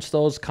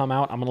come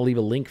out, I'm going to leave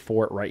a link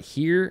for it right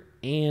here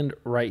and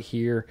right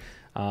here.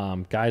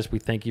 Guys, we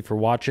thank you for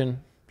watching.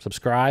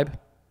 Subscribe,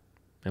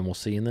 and we'll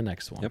see you in the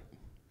next one. Yep.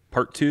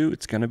 Part 2,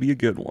 it's going to be a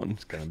good one.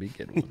 It's going to be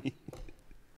a good one.